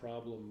a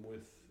problem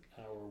with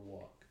our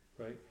walk,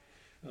 right?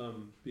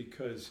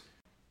 Because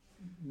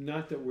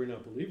not that we're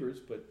not believers,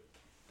 but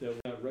that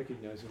we're not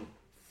recognizing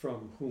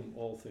from whom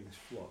all things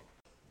flow,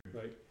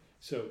 right?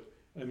 So,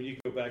 I mean, you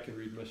can go back and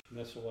read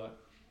Mesillat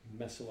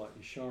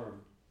Yesharim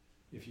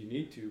if you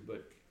need to,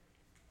 but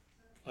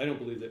I don't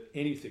believe that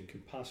anything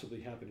can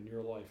possibly happen in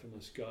your life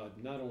unless God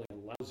not only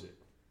allows it,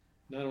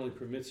 not only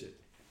permits it,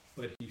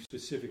 but He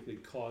specifically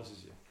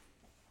causes it.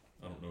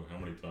 I don't know how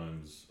many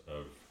times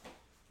I've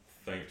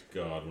thanked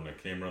God when I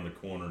came around the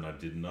corner and I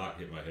did not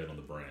hit my head on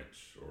the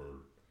branch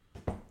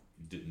or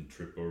didn't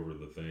trip over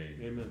the thing.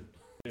 Amen.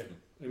 Yeah.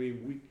 I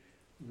mean,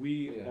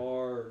 we Yeah.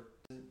 are.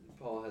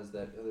 Paul has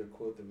that other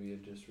quote that we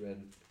had just read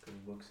a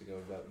couple books ago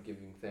about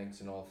giving thanks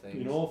in all things.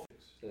 In all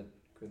things. Is that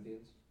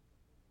Corinthians?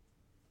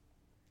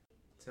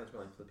 Sounds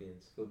more like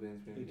Philippians.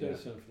 Philippians maybe? It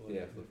does sound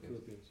familiar. Yeah,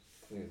 Philippians.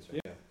 I think that's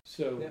right, yeah.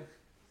 So, Yeah.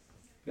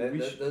 we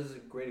That should- is a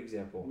great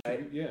example.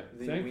 yeah,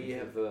 We thankfully.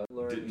 have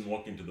learned... Didn't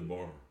walk into the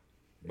bar,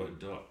 but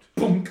ducked.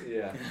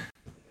 Yeah.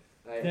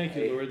 Thank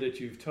you, Lord, that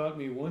you've taught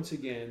me once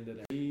again that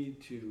I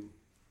need to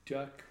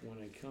duck when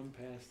I come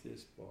past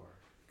this bar.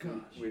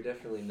 Gosh. We're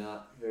definitely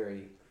not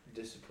very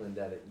disciplined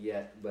at it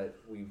yet, but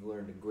we've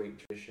learned a great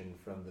tradition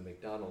from the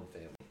McDonald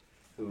family,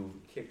 who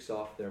kicks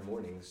off their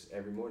mornings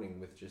every morning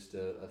with just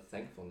a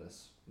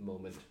thankfulness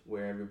moment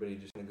where everybody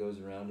just kind of goes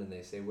around and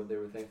they say what they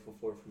were thankful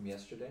for from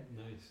yesterday,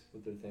 Nice.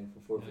 what they're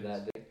thankful for Nice.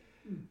 that day.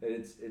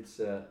 And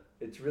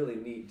it's really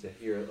neat to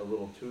hear a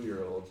little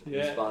 2-year-old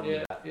Yeah, respond yeah,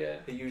 to that. yeah.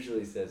 He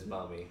usually says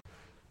 "mommy,"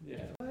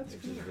 Yeah, that's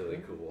which is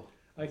really cool.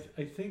 I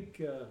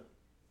think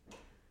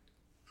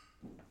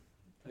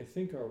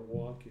our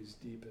walk is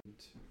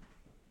deepened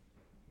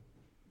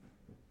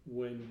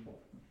when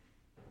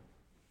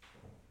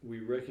we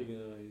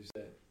recognize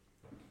that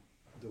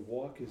the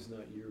walk is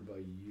not year by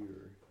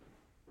year.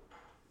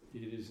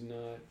 It is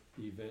not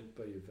event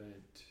by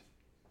event,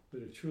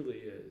 but it truly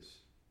is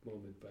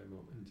moment by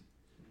moment.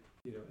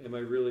 You know, am I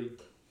really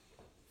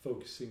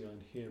focusing on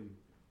him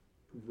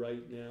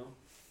right now?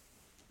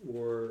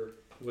 Or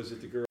was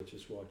it the girl that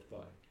just walked by?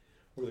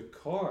 Or the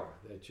car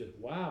that just,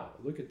 wow,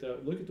 look at the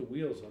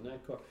wheels on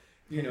that car.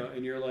 You know,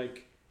 and you're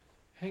like,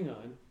 hang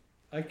on,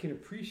 I can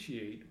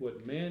appreciate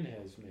what man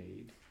has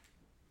made.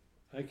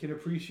 I can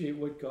appreciate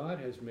what God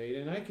has made,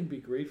 and I can be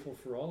grateful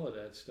for all of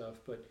that stuff,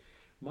 but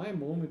my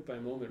moment by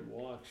moment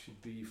walk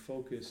should be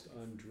focused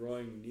on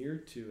drawing near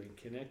to and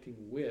connecting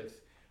with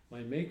my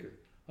maker.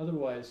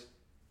 Otherwise,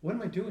 what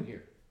am I doing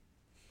here?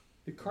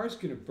 The car's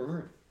going to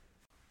burn.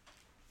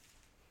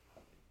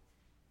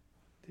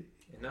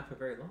 And not for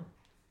very long.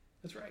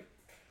 That's right.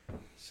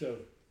 So,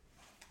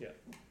 yeah.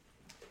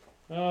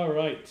 All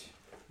right.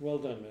 Well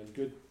done,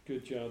 man.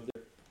 Good job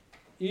there.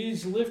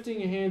 Is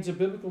lifting hands a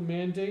biblical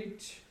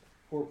mandate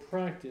or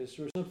practice,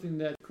 or something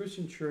that the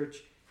Christian church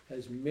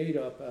has made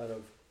up out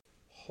of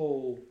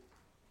whole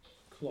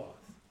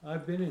cloth?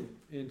 I've been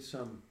in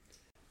some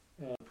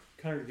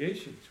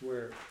congregations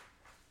where,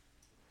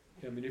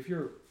 I mean, if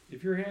your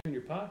hand in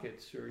your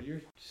pockets or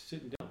you're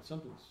sitting down,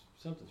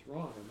 something's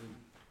wrong. I mean,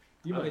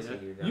 you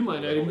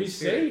might not even be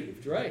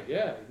saved, right?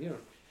 Yeah, you know.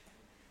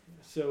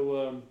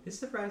 So this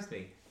surprised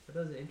me. That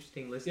was an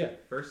interesting list Yeah. of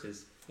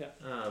verses. Yeah.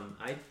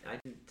 I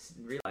didn't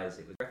realize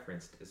it was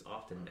referenced as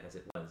often as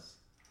it was.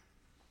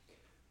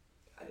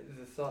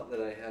 The thought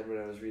that I had when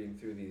I was reading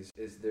through these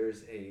is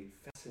there's a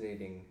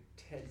fascinating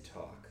TED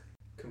Talk,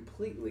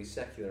 completely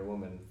secular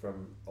woman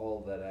from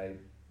all that I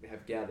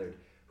have gathered,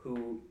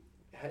 who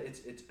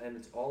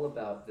it's all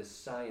about the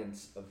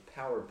science of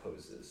power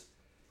poses.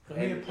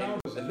 And power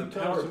pose. and the You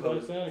power told us about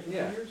pose, that a couple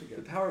yeah, years ago.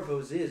 the power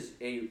pose is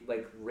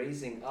like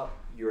raising up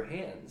your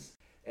hands,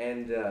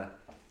 and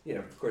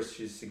of course,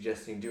 she's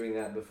suggesting doing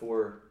that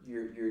before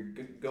you're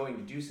going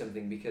to do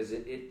something because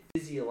it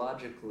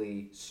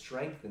physiologically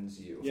strengthens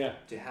you Yeah.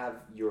 to have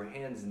your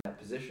hands in that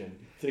position.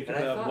 Think And I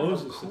about thought how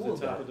Moses cool at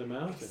the top that- of the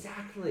mountain.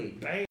 Exactly.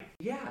 Bam.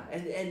 Yeah,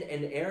 and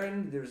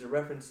Aaron. There's a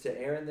reference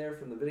to Aaron there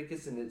from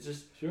Leviticus, and it's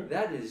just Sure.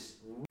 that is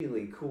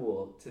really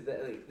cool.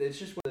 It's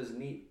just one of those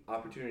neat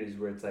opportunities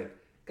where it's like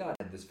God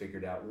had this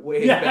figured out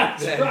way Yeah, back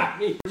that's then.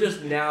 right. We're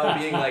just now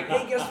being like,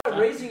 hey, guess what?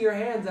 Raising your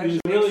hands actually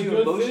It's a makes really you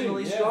good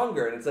emotionally thing, yeah.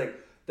 stronger, and it's like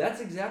that's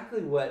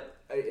exactly what.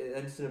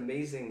 And it's an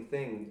amazing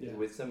thing Yeah.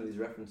 with some of these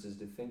references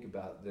to think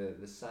about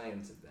the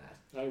science of that.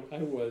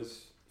 I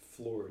was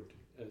floored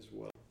as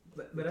well.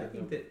 But I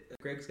think that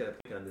Greg's got a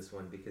point on this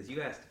one because you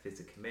asked if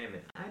it's a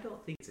commandment. I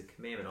don't think it's a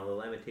commandment, although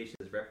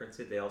Lamentations reference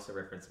it. They also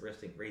reference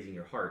raising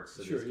your heart.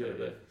 So Sure, there's yeah,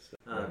 kind of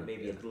yeah. a,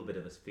 maybe a little bit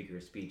of a figure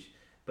of speech.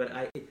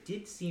 But it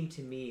did seem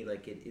to me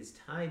like it is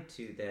tied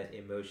to that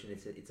emotion.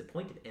 It's a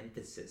point of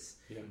emphasis.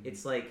 Yeah.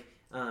 It's like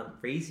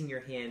raising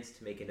your hands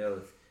to make an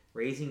oath,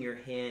 raising your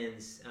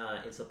hands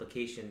in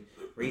supplication,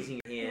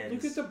 raising your hands.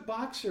 Look at the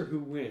boxer who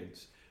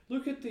wins.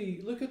 Look at the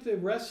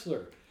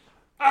wrestler.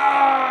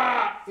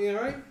 Ah, you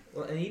know, right?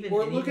 Well, and even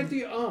Or and look even, at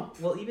the ump.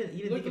 well, even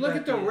Look think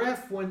at the about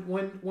ref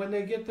when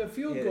they get the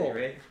field yeah, goal.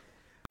 right.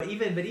 But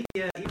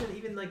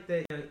even like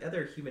the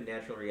other human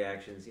natural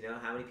reactions. You know,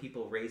 how many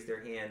people raise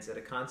their hands at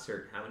a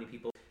concert? How many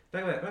people?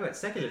 Talk about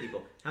secular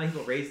people. How many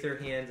people raise their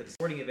hands at a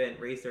sporting event?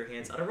 Raise their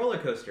hands on a roller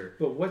coaster?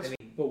 But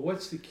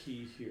what's the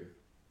key here?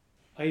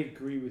 I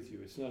agree with you.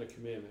 It's not a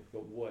commandment,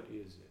 but what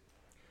is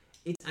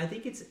it? I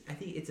think it's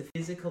a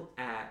physical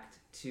act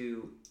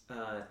to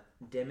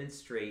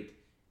demonstrate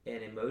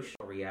an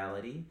emotional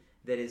reality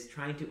that is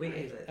trying to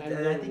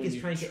I think it's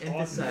trying to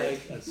emphasize.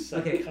 Like a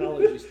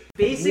psychologist.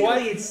 Basically,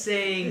 What? it's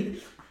saying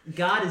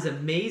God is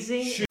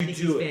amazing. Should I think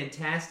you do He's it?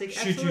 fantastic.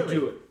 Should Absolutely. you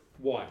do it?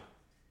 Why?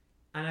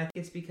 And I think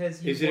it's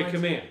because Is it a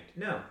command?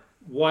 No,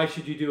 Why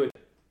should you do it?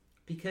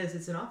 because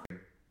it's an offering.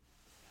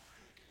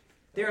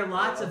 There are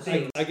lots of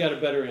things. I got a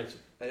better answer.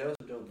 I also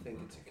don't think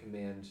it's a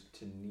command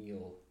to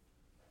kneel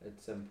at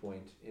some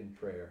point in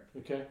prayer.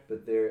 Okay.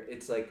 But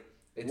it's like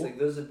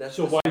that's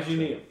So the why did you spectrum.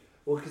 kneel?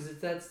 Well, because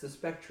that's the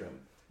spectrum.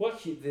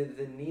 What?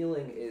 The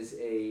kneeling is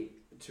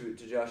to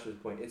Joshua's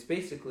point. It's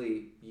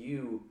basically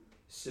you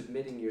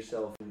submitting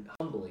yourself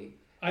humbly.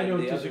 I And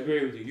don't the other-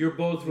 disagree with you. You're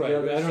both the right.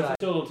 other But I side-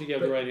 still don't think you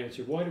have the right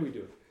answer. Why do we do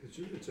it?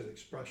 It's an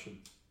expression.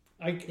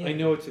 I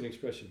know it's an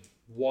expression.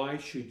 Why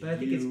should But I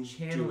think you it's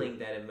channeling do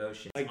that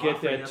emotion. it? I It's get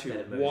offering that up too.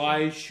 that emotion.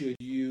 Why should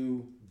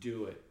you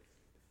do it?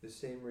 The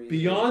same reason.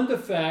 Beyond the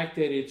fact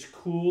that it's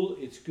cool,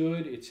 it's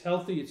good, it's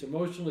healthy, it's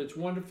emotional, it's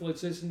wonderful,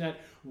 it's this and that,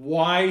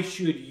 why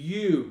should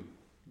you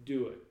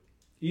do it?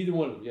 Either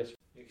one of them, yes.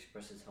 He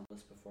expresses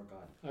humbleness before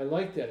God. I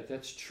like that.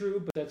 That's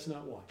true, but that's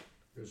not why.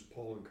 Because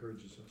Paul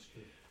encourages us to.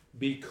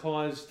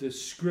 Because the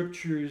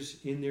scriptures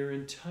in their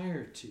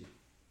entirety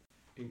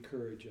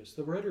encourage us.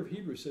 The writer of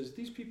Hebrews says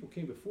these people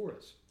came before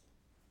us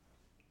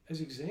as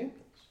examples.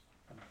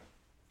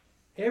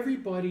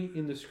 Everybody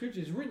in the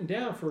scriptures is written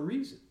down for a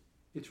reason.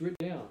 It's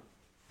written down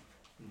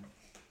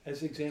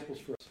as examples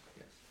for us.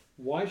 Yes.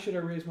 Why should I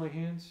raise my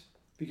hands?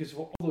 Because of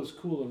all those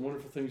cool and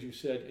wonderful things you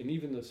said, and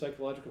even the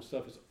psychological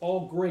stuff is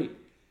all great.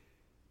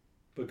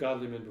 But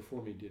godly men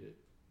before me did it.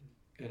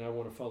 And I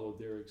want to follow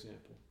their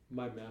example.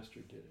 My master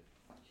did it.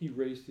 He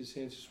raised his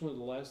hands. It's one of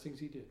the last things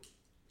he did.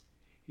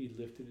 He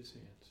lifted his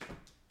hands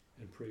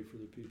and prayed for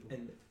the people.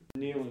 And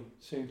Kneeling,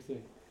 same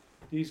thing.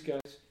 These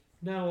guys,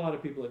 not a lot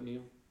of people that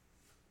kneel,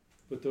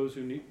 but those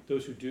who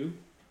do,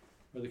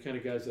 are the kind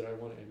of guys that I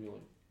want to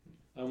emulate.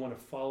 I want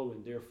to follow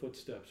in their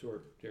footsteps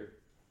or their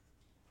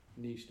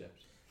knee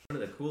steps.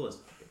 one of the coolest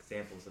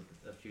examples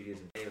of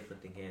Judaism today with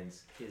lifting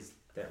hands is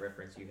that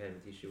reference you had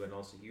with Yeshua, and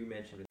also you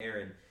mentioned with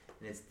Aaron,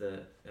 and it's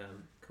the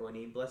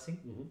Kohanim blessing.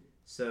 Mm-hmm.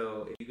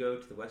 So if you go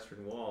to the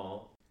Western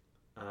Wall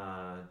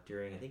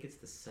during, I think it's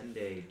the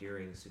Sunday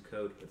during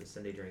Sukkot or the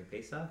Sunday during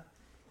Pesach,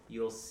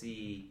 you'll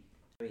see,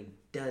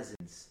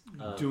 dozens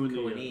of Doing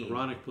Kohanim. the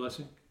Aaronic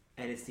blessing.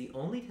 And it's the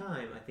only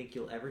time I think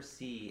you'll ever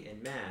see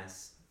in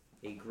Mass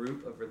a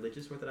group of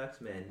religious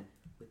Orthodox men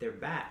with their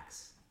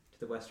backs to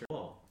the Western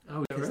Wall.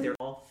 Oh, Because they're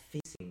all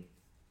facing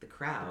the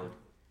crowd,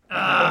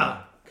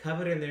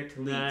 covered in their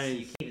tallits, Nice. so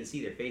you can't even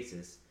see their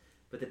faces.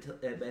 But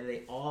and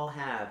they all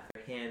have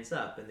their hands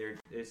up, and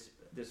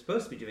they're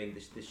supposed to be doing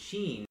the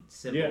sheen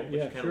symbol,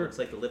 which kind of looks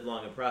like the "Live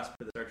Long and Prosper"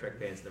 for the Star Trek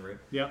fans in the room.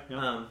 Yeah.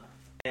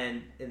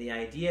 And the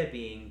idea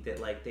being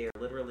that they are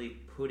literally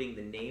putting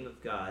the name of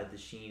God, the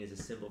sheen is a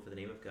symbol for the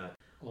name of God,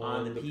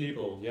 on the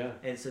people. Yeah.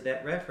 And so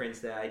that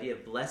reference, the idea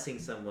of blessing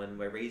someone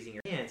by raising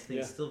your hands, I think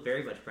is still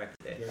very much practiced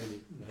today. Very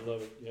neat. I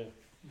love it.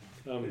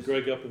 Yeah.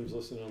 Greg Uppham's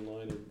listening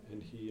online,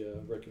 and he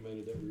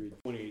recommended that we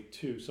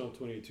read Psalm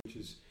 28:2, which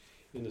is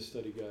in the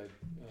study guide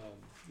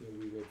that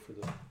we read for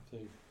the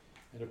thing,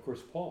 and of course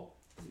Paul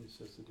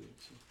says to do it.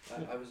 So,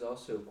 yeah. I was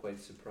also quite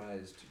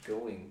surprised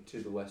going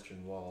to the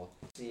Western Wall,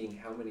 seeing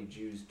how many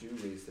Jews do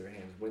raise their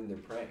hands when they're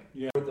praying.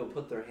 Yeah. Or they'll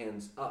put their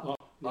hands up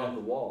Yeah. on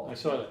the wall. I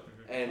saw that.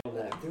 And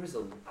there was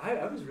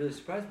I was really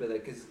surprised by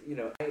that because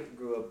I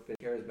grew up in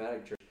a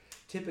charismatic church.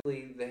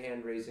 Typically, the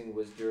hand raising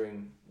was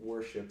during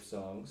worship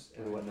songs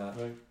and whatnot.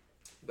 Right.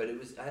 But it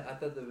was I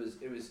thought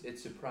that it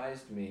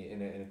surprised me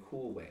in a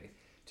cool way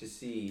to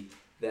see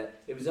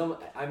that it was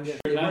almost, I'm sure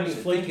they Not weren't as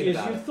even flaky thinking as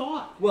about you it.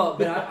 thought. Well,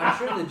 but I'm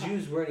sure the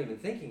Jews weren't even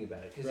thinking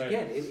about it because Right.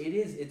 again,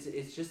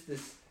 it's just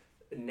this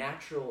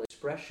natural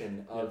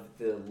expression of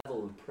the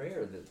level of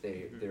prayer that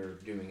they're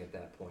doing at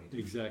that point.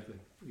 Exactly.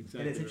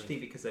 And it's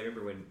interesting because I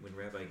remember when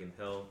Rabbi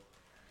Gimpel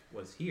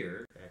was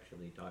here,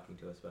 actually talking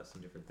to us about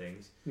some different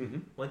things. Mm-hmm.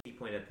 One thing he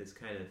pointed out that's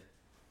kind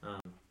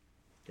of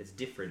that's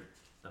different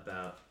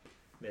about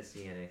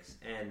Messianics,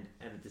 and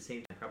at the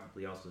same time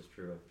probably also is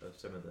true of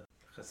some of the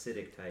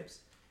Hasidic types,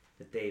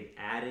 that they've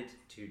added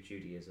to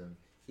Judaism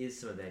is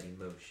some of that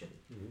emotion,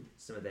 Mm-hmm.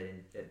 some of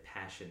that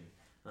passion.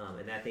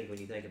 And I think when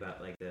you think about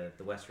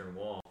the Western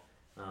Wall,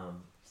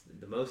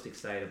 the most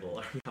excitable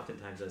are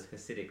oftentimes those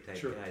Hasidic type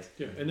Sure. guys.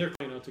 Yeah, and they're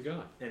crying out to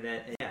God. And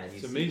that, and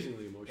It's you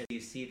amazingly emotional. and you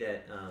see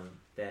that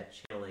that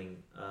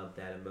channeling of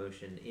that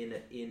emotion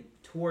in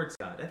towards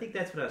God. I think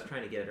that's what I was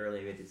trying to get at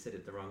earlier. I said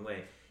it the wrong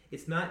way.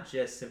 It's not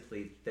just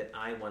simply that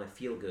I want to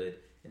feel good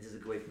and this is a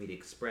good way for me to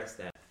express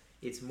that.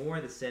 It's more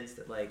the sense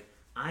that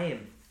I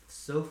am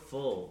so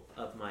full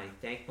of my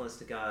thankfulness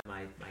to God,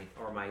 my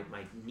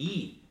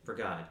need for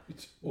God,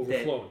 It's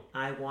overflowing. that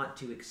I want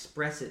to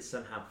express it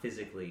somehow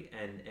physically,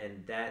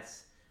 and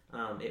that's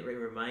it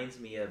reminds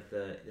me of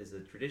there's a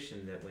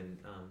tradition that when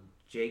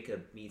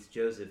Jacob meets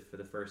Joseph for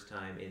the first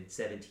time in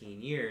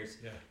 17 years,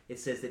 Yeah. it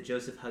says that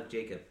Joseph hugged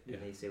Jacob, Yeah.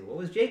 and they say, "What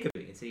was Jacob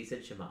doing?" And so he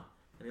said Shema,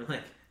 and they're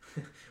like,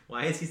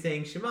 "Why is he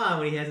saying Shema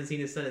when he hasn't seen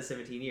his son in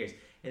 17 years?"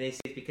 And they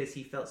say it's because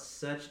he felt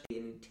such an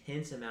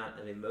intense amount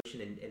of emotion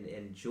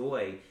and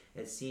joy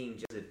at seeing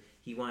Joseph,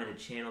 he wanted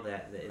to channel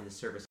that in the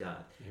service of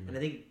God. Amen. And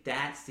I think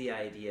that's the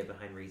idea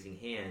behind raising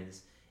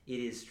hands. It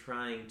is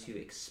trying to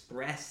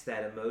express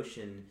that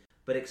emotion,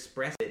 but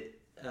express it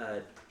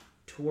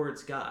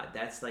towards God.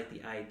 That's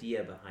the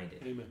idea behind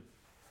it. Amen.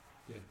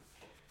 Yeah.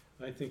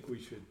 I think we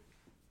should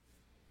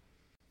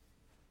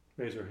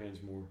raise our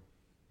hands more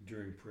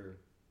during prayer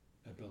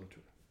at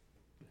Bellator.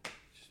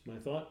 Just my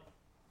thought.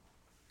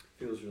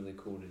 Feels really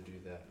cool to do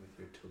that with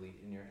your tallit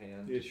in your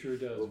hand. It sure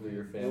does. Over man.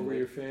 your family. Over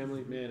your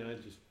family. Man,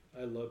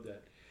 I love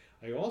that.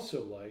 I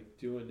also like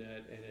doing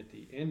that, and at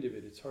the end of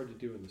it, it's hard to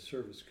do in the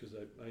service because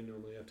I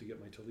normally have to get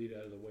my tallit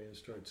out of the way and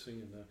start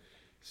singing the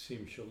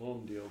Sim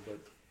Shalom deal, but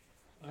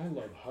I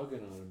love hugging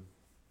on them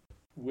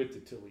with the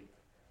tallit.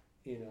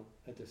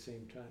 at the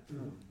same time. Oh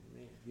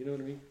man, you know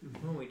what I mean?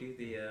 When we do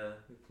the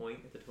we point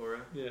at the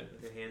Torah Yeah,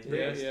 with your hands Yeah,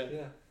 raised.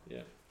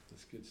 yeah.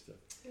 That's good stuff.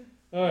 Yeah.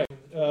 All right.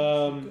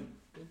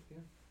 Good, yeah.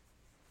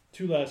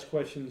 Two last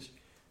questions.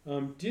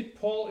 Did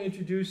Paul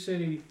introduce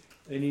any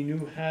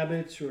new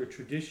habits or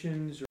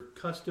traditions or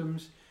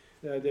customs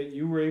that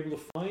you were able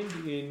to find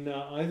in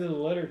either the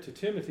letter to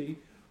Timothy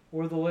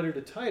or the letter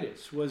to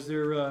Titus? Was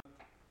there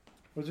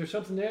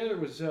something there that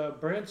was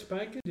brand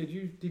spanking? Did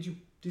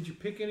you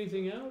pick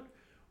anything out,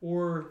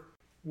 or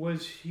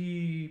was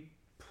he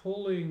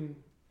pulling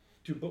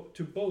to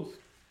both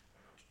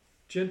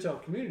Gentile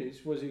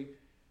communities? Was he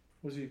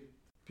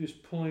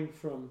just pulling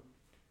from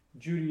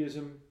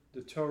Judaism,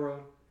 the Torah,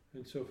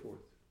 and so forth?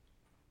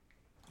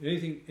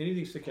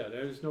 Anything stick out?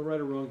 There's no right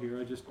or wrong here.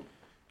 I'm just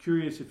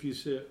curious if you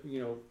said,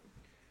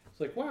 it's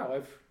like,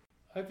 wow,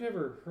 I've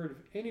never heard of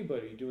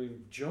anybody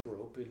doing jump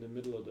rope in the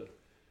middle of the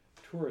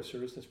Torah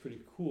service. That's pretty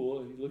cool.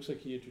 And it looks like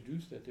he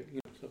introduced that there,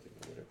 something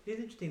or whatever. It's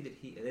interesting that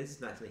and this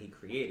is not something he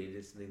created.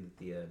 It's something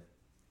that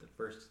the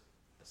first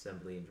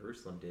assembly in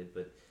Jerusalem did.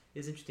 But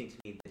it's interesting to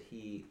me that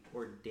he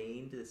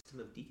ordained the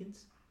system of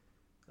deacons,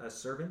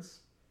 servants.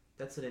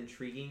 That's an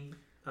intriguing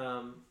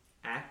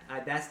act.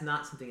 That's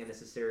not something I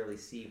necessarily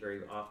see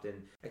very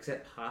often,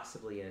 except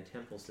possibly in a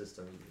temple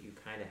system. You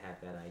kind of have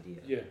that idea.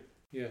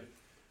 Yeah.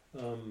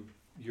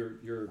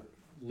 Your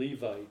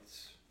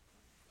Levites,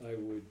 I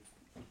would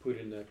put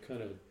in that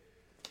kind of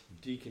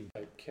deacon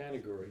type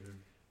category.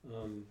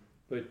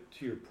 But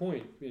to your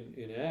point,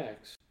 in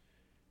Acts,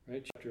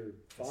 right, chapter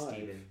 5,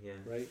 Stephen, yeah.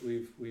 right,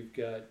 we've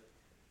got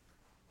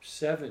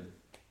 7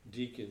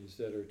 deacons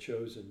that are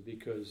chosen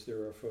because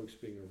there are folks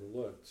being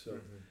overlooked. So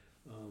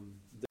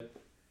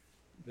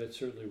that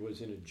certainly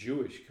was in a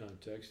Jewish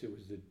context. It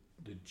was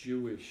the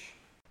Jewish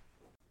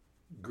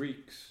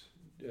Greeks,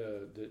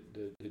 the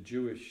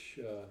Jewish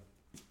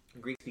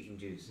Greek-speaking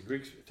Jews. the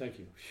Greeks. Thank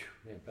you. Phew,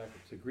 man,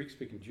 backwards. The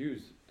Greek-speaking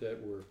Jews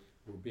that were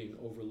being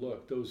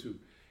overlooked. Those who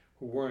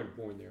weren't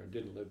born there and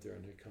didn't live there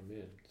and had come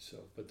in. So,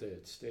 but they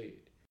had stayed.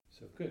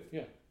 So good.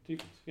 Yeah,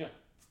 deacons. Yeah.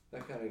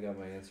 That kind of got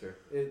my answer.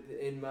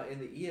 In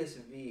the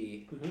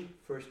ESV,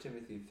 1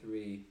 Timothy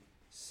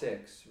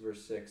 3:6,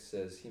 verse 6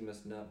 says, "He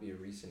must not be a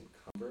recent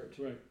convert."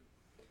 Right.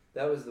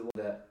 That was the one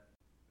that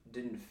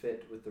didn't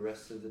fit with the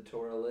rest of the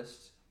Torah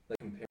list, like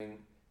comparing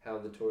how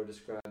the Torah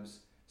describes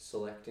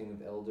selecting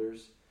of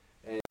elders.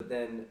 And but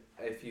then,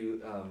 if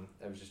you,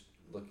 I was just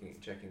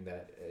checking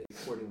that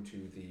according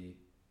to the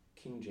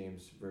King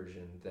James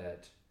version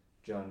that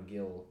John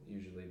Gill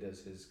usually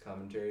does his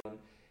commentary on.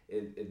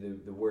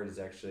 The word is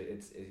actually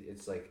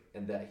it's like,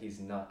 and that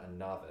he's not a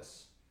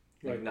novice,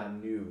 like Right. not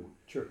new.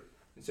 Sure.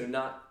 And so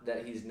not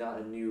that he's not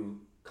a new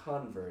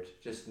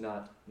convert, just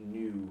not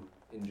new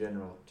in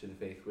general to the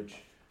faith, which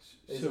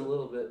is a So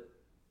little bit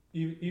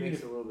even makes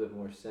if a little bit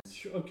more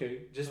sense.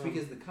 okay, Just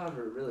because the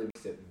convert really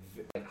makes it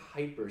like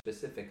hyper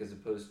specific as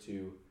opposed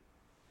to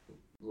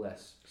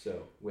less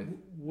so with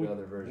would, the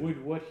other version.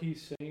 would what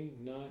he's saying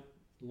not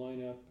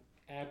line up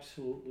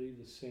absolutely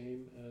the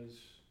same as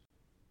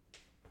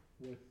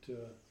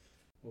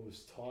what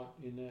was taught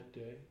in that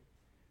day?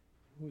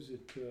 Was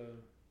it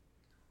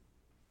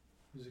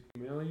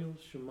Gamaliel,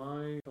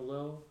 Shammai,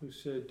 Hillel, who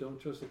said, "Don't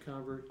trust a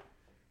convert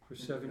for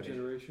 7 Right.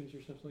 generations"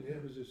 or something like that?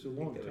 It was just a I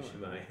long think that was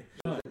time.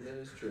 Shammai. That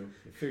is true.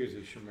 It figures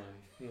it's Shammai.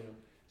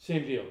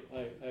 Same deal.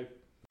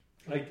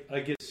 I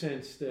get the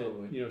sense that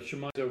Totally.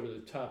 Shammai's over the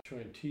top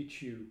trying to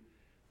teach you,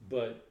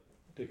 but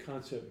the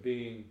concept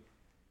being,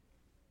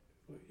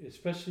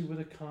 especially with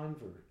a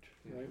convert,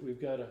 Yeah. right? We've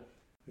got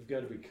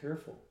to be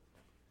careful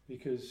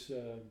because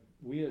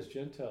we as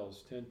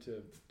Gentiles tend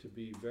to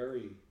be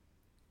very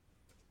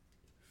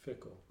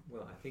fickle.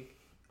 Well, I think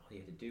all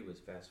you had to do was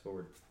fast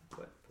forward,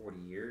 40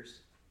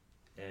 years,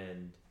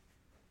 and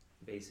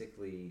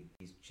basically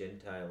these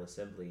Gentile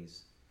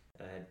assemblies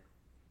had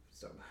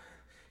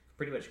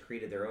pretty much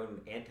created their own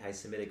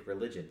anti-Semitic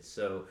religion.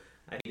 So,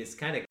 I mean, it's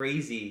kind of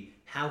crazy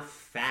how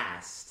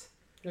fast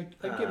I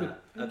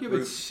a give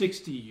group- it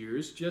 60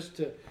 years just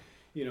to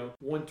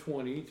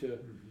 120 to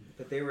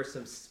But there were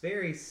some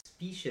very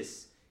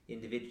specious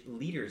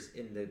leaders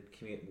in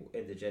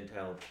the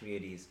Gentile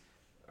communities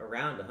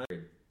around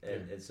 100,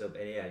 and so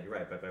yeah, you're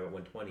right. By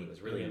 120, it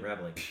was really Yeah.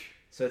 unraveling.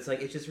 So it's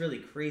just really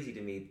crazy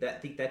to me. I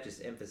think that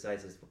just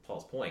emphasizes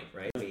Paul's point,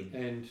 right? I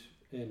mean,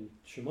 and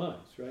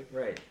Shammai's, right?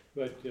 right.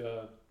 But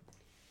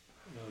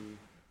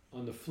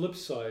on the flip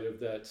side of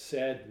that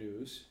sad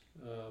news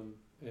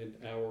and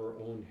our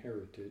own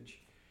heritage,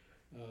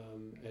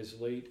 as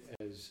late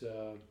as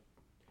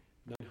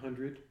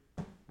 900,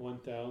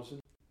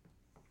 1000,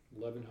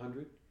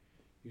 1100,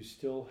 you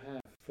still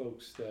have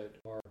folks that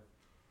are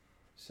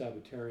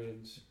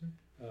Sabbatarians,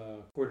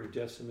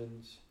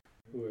 Quarterdecimans,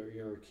 who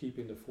are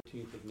keeping the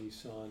 14th of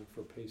Nisan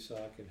for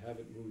Pesach and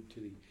haven't moved to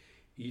the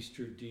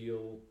Easter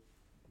deal,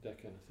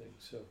 that kind of thing.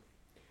 So,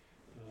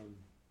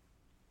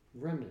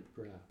 remnant,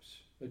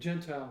 perhaps. A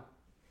Gentile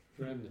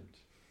remnant.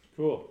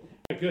 Cool.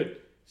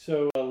 Good.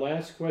 So,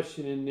 last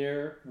question in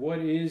there. What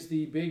is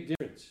the big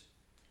difference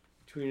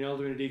between an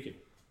elder and a deacon?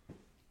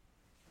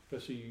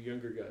 especially you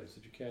younger guys,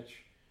 did you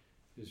catch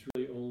there's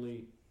really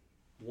only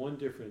one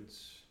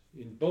difference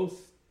in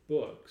both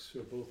books,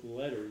 or both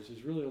letters,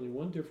 there's really only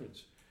one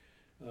difference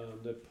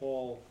that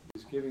Paul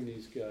is giving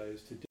these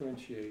guys to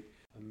differentiate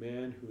a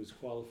man who is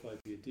qualified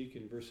to be a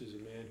deacon versus a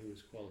man who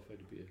is qualified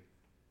to be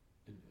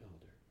an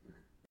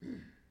elder.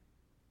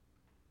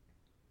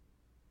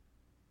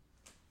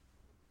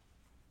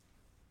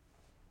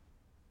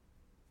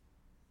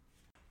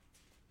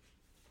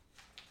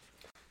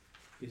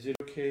 Is it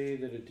okay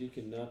that a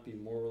deacon not be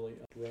morally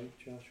upright,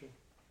 Joshua?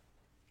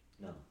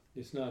 No.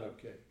 It's not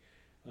okay.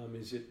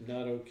 Is it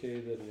not okay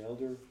that an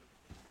elder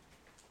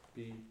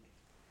be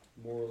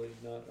morally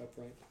not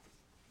upright?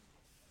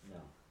 No.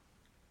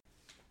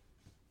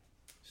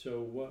 So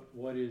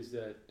what is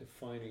that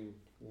defining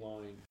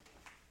line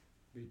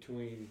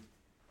between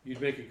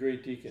you'd make a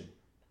great deacon,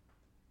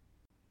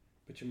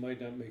 but you might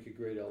not make a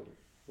great elder?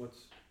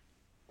 What's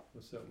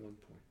that one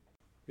point?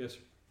 Yes, sir?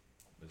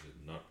 Is it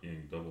not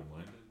being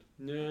double-minded?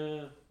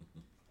 Nah,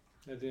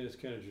 I think it's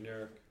kind of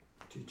generic.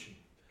 Teaching.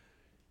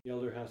 The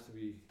elder has to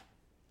be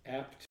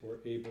apt or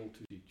able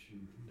to teach.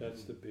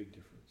 That's the big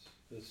difference.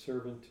 The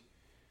servant,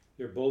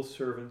 they're both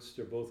servants,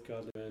 they're both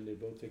godly men, they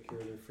both take care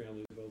of their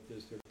family, they're both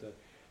this, they're that.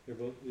 They're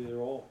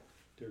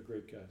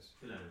great guys.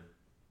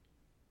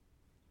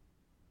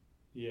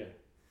 Yeah,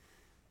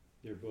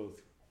 they're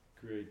both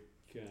great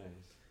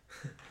guys.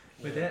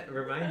 But that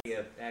reminds me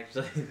of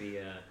actually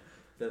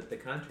the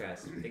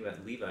contrast. Think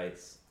about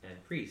Levites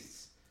and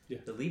priests. Yeah.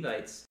 The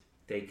Levites,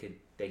 they could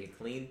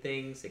clean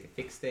things, they could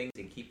fix things,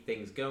 they could keep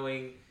things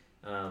going.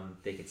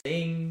 They could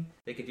sing,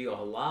 they could do a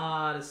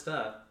lot of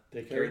stuff.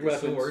 They carry carried the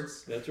weapons.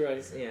 swords. That's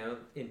right. You know,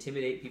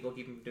 intimidate people,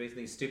 keep them from doing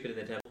something stupid in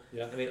the temple.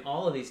 Yeah. I mean,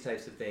 all of these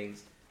types of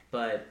things.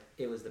 But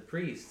it was the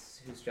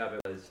priests whose job it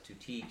was to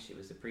teach. It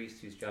was the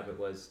priests whose job it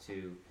was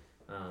to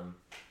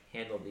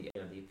handle the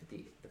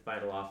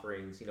final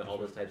offerings. All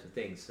those types of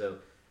things. So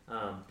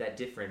that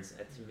difference,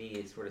 to me,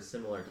 is sort of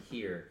similar to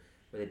here,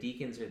 where the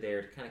deacons are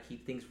there to kind of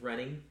keep things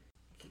running,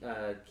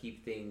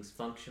 keep things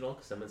functional,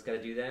 because someone's got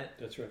to do that.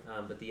 That's right.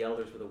 But the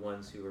elders were the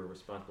ones who were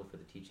responsible for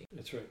the teaching.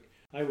 That's right.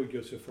 I would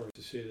go so far as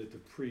to say that the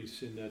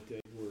priests in that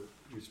day were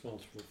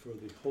responsible for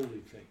the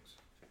holy things.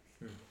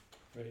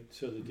 Right?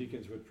 So the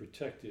deacons would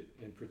protect it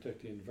and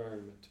protect the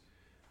environment,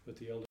 but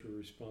the elders were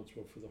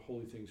responsible for the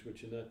holy things,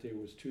 which in that day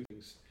was two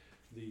things: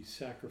 the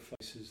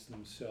sacrifices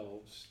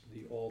themselves,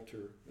 the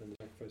altar and the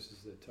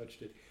sacrifices that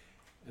touched it,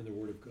 and the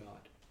Word of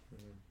God.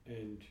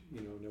 And,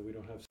 no, we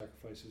don't have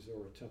sacrifices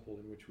or a temple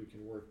in which we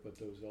can work, but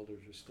those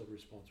elders are still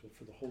responsible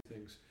for the holy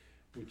things,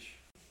 which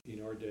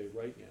in our day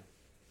right now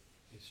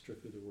is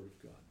strictly the Word of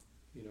God.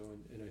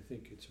 And I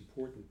think it's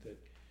important that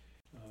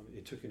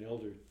it took an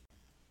elder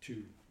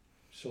to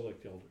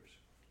select elders.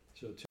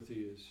 So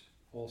Timothy is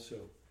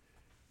also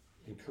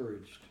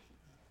encouraged,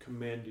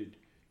 commanded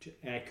to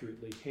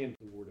accurately handle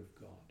the Word of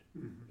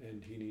God.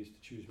 And he needs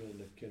to choose men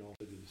that can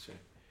also do the same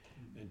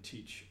and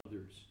teach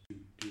others to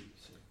do the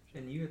same.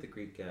 And you're the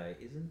Greek guy.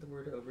 Isn't the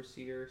word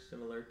overseer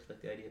similar to the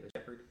idea of a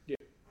shepherd? Yeah,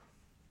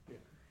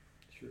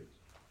 sure is.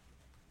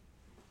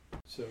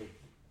 So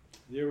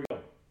there we go.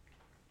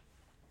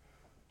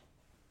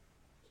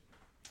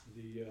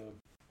 The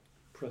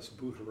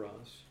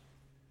presbyteros,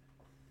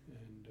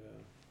 and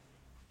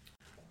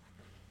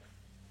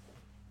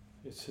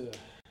it's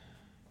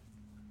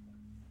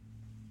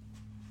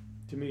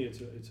to me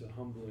it's a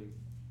humbling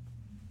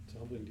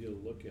deal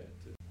to look at.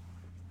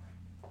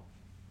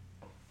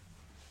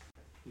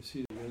 You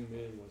see, the young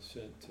man was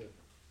sent to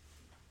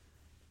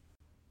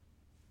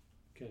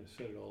kind of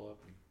set it all up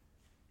and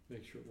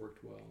make sure it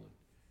worked well.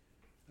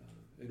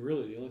 And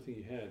really, the only thing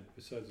he had,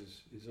 besides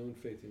his own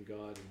faith in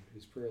God, and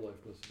his prayer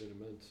life must have been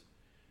immense,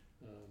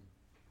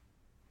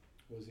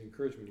 was the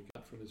encouragement he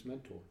got from his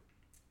mentor.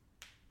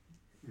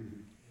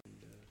 And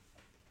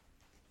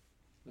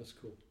that's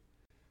cool.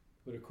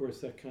 But of course,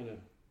 that kind of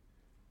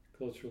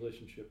close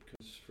relationship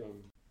comes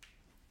from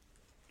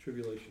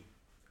tribulation,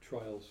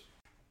 trials,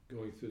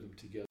 going through them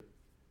together.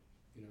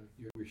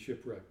 We're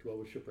shipwrecked. Well,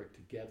 we're shipwrecked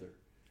together.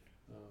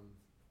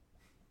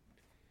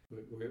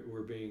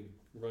 We're being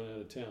run out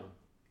of town.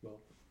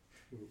 Well,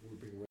 we're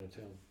being run out of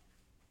town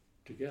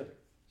together.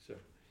 So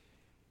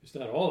it's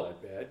not all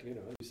that bad.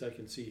 At least I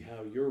can see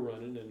how you're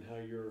running and how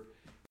you're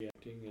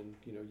reacting, and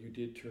you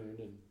did turn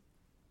and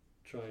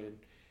try and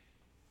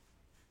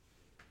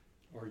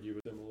argue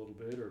with them a little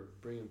bit or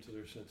bring them to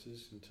their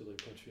senses until they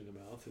punch you in the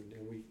mouth,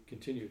 and we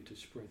continued to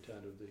sprint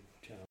out of the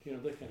town.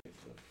 That kind of thing.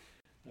 So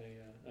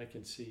I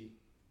can see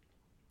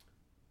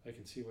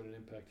what an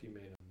impact he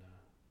made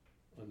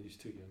on these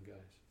two young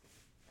guys,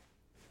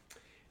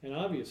 and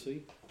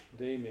obviously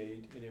they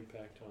made an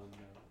impact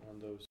on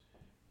those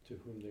to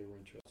whom they were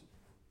entrusted.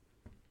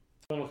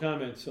 Final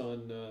comments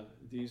on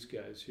these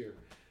guys here.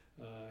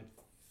 I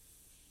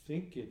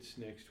think it's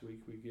next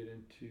week we get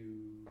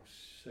into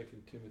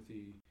 2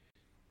 Timothy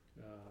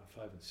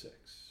 5 and 6,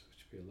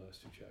 which will be the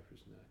last two chapters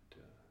in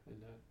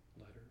that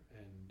letter,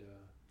 and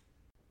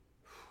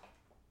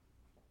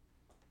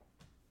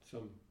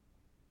some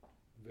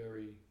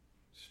very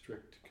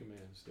strict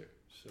commands there.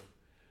 So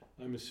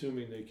I'm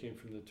assuming they came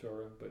from the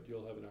Torah, but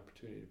you'll have an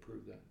opportunity to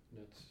prove that.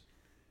 And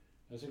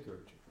that's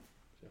encouraging.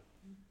 So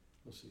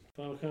we'll see.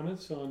 Final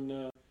comments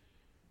on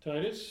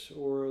Titus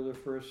or the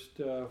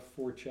first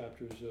 4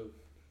 chapters of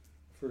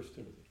 1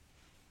 Timothy?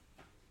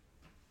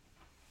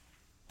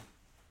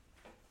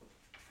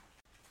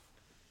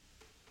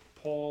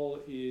 Paul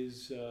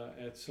is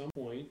at some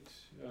point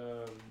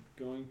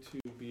going to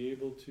be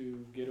able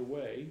to get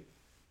away.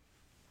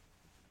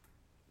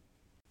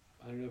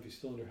 I don't know if he's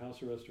still under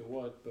house arrest or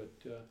what, but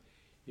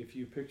if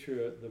you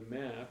picture the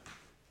map,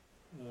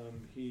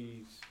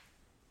 he's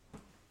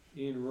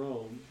in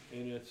Rome,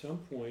 and at some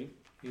point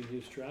in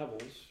his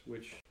travels,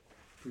 which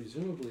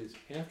presumably is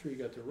after he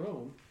got to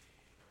Rome,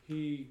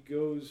 he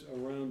goes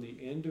around the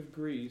end of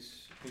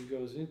Greece and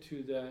goes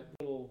into that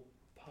little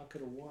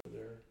pocket of water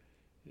there.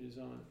 It is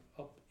on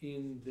up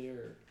in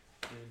there,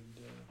 and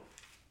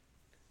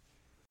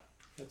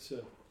that's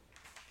an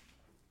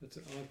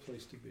odd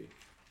place to be.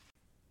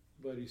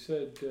 But he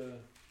said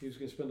he was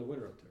going to spend the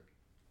winter up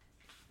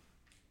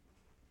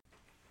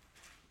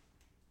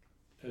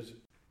there as a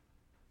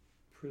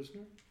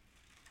prisoner.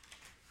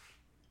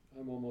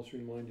 I'm almost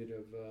reminded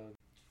of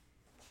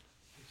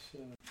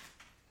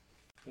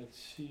that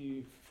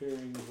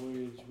seafaring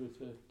voyage with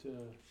that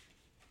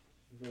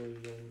very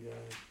young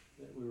guy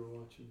that we were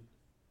watching,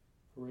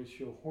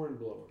 Horatio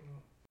Hornblower.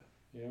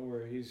 You know,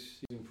 where he's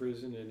in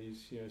prison and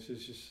he's, you know,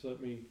 says, just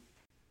let me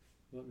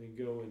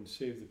go and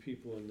save the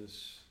people in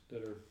this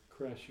that are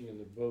crashing in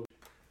the boat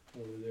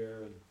over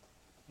there, and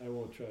I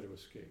won't try to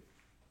escape.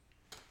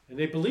 And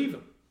they believe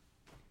him.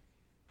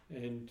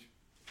 And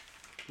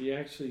he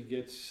actually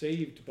gets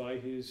saved by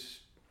his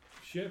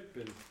ship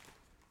and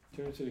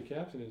turns to the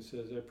captain and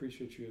says, I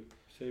appreciate you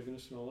saving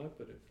us and all that,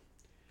 but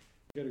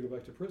you got to go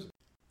back to prison.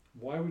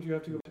 Why would you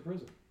have to go to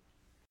prison?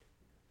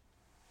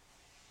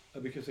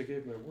 Because I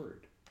gave my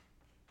word.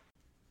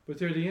 But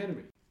they're the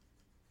enemy.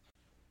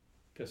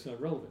 That's not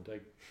relevant. I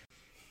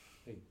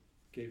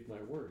gave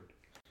my word.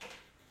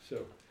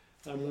 So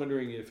I'm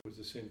wondering if it was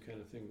the same kind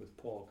of thing with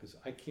Paul, because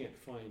I can't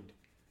find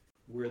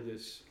where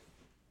this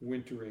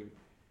wintering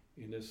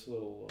in this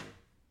little, I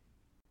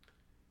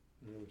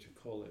don't know what you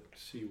call it,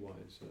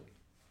 sea-wise,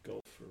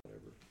 gulf or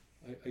whatever.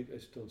 I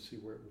just don't see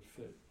where it would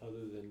fit,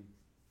 other than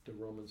the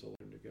Romans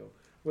allowed him to go.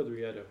 Whether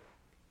he had a,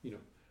 you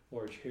know,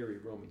 large hairy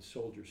Roman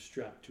soldier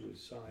strapped to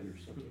his side or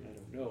something, I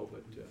don't know,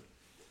 but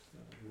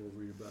we'll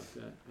read about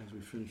that as we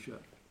finish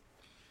up.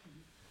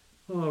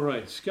 All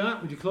right,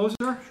 Scott, would you close,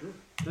 sir? Sure.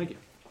 Thank you.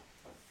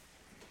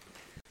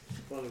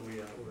 Father,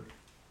 we're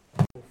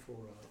thankful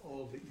for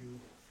all that you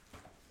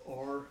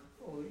are,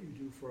 all that you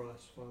do for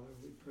us, Father.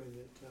 We pray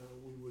that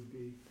we would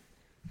be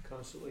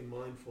constantly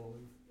mindful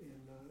and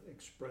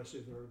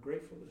expressive in our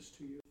gratefulness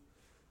to you.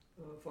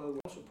 Father, we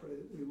also pray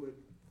that we would,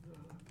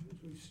 as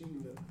we've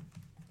seen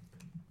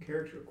the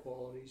character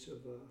qualities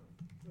of an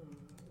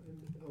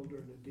elder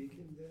and a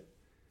deacon, that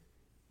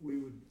we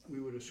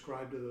would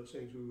ascribe to those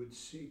things. We would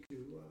seek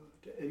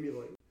to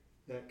emulate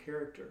that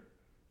character,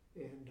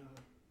 and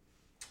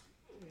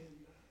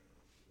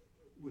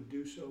would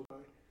do so by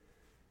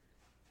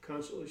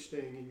constantly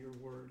staying in your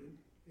word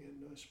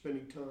and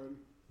spending time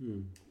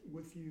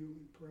with you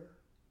in prayer.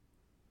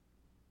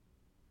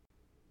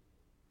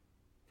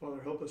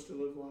 Father, help us to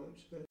live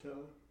lives that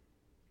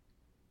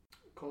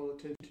call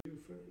attention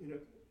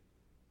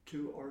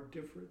to our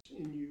difference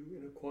in you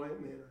in a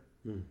quiet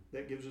manner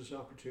that gives us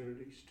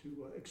opportunities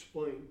to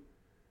explain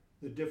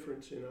the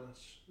difference in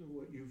us and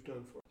what you've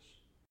done for us,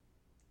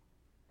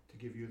 to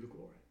give you the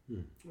glory.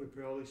 We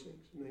pray all these things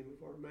in the name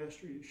of our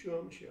Master,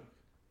 Yeshua Mashiach.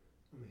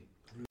 Amen.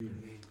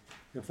 Amen.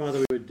 Now, Father,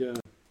 we would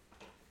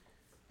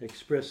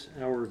express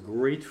our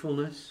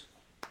gratefulness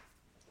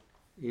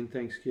in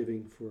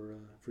thanksgiving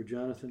for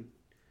Jonathan,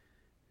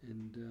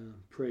 and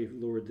pray,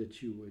 Lord,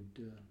 that you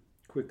would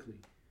quickly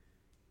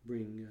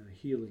bring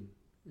healing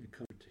and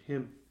comfort to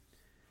him.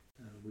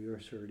 We are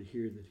sorry to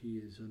hear that he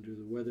is under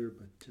the weather,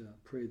 but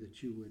pray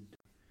that you would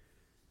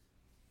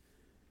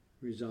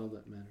resolve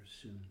that matter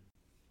soon.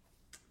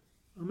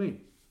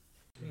 Amen.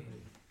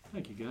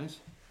 Thank you, guys.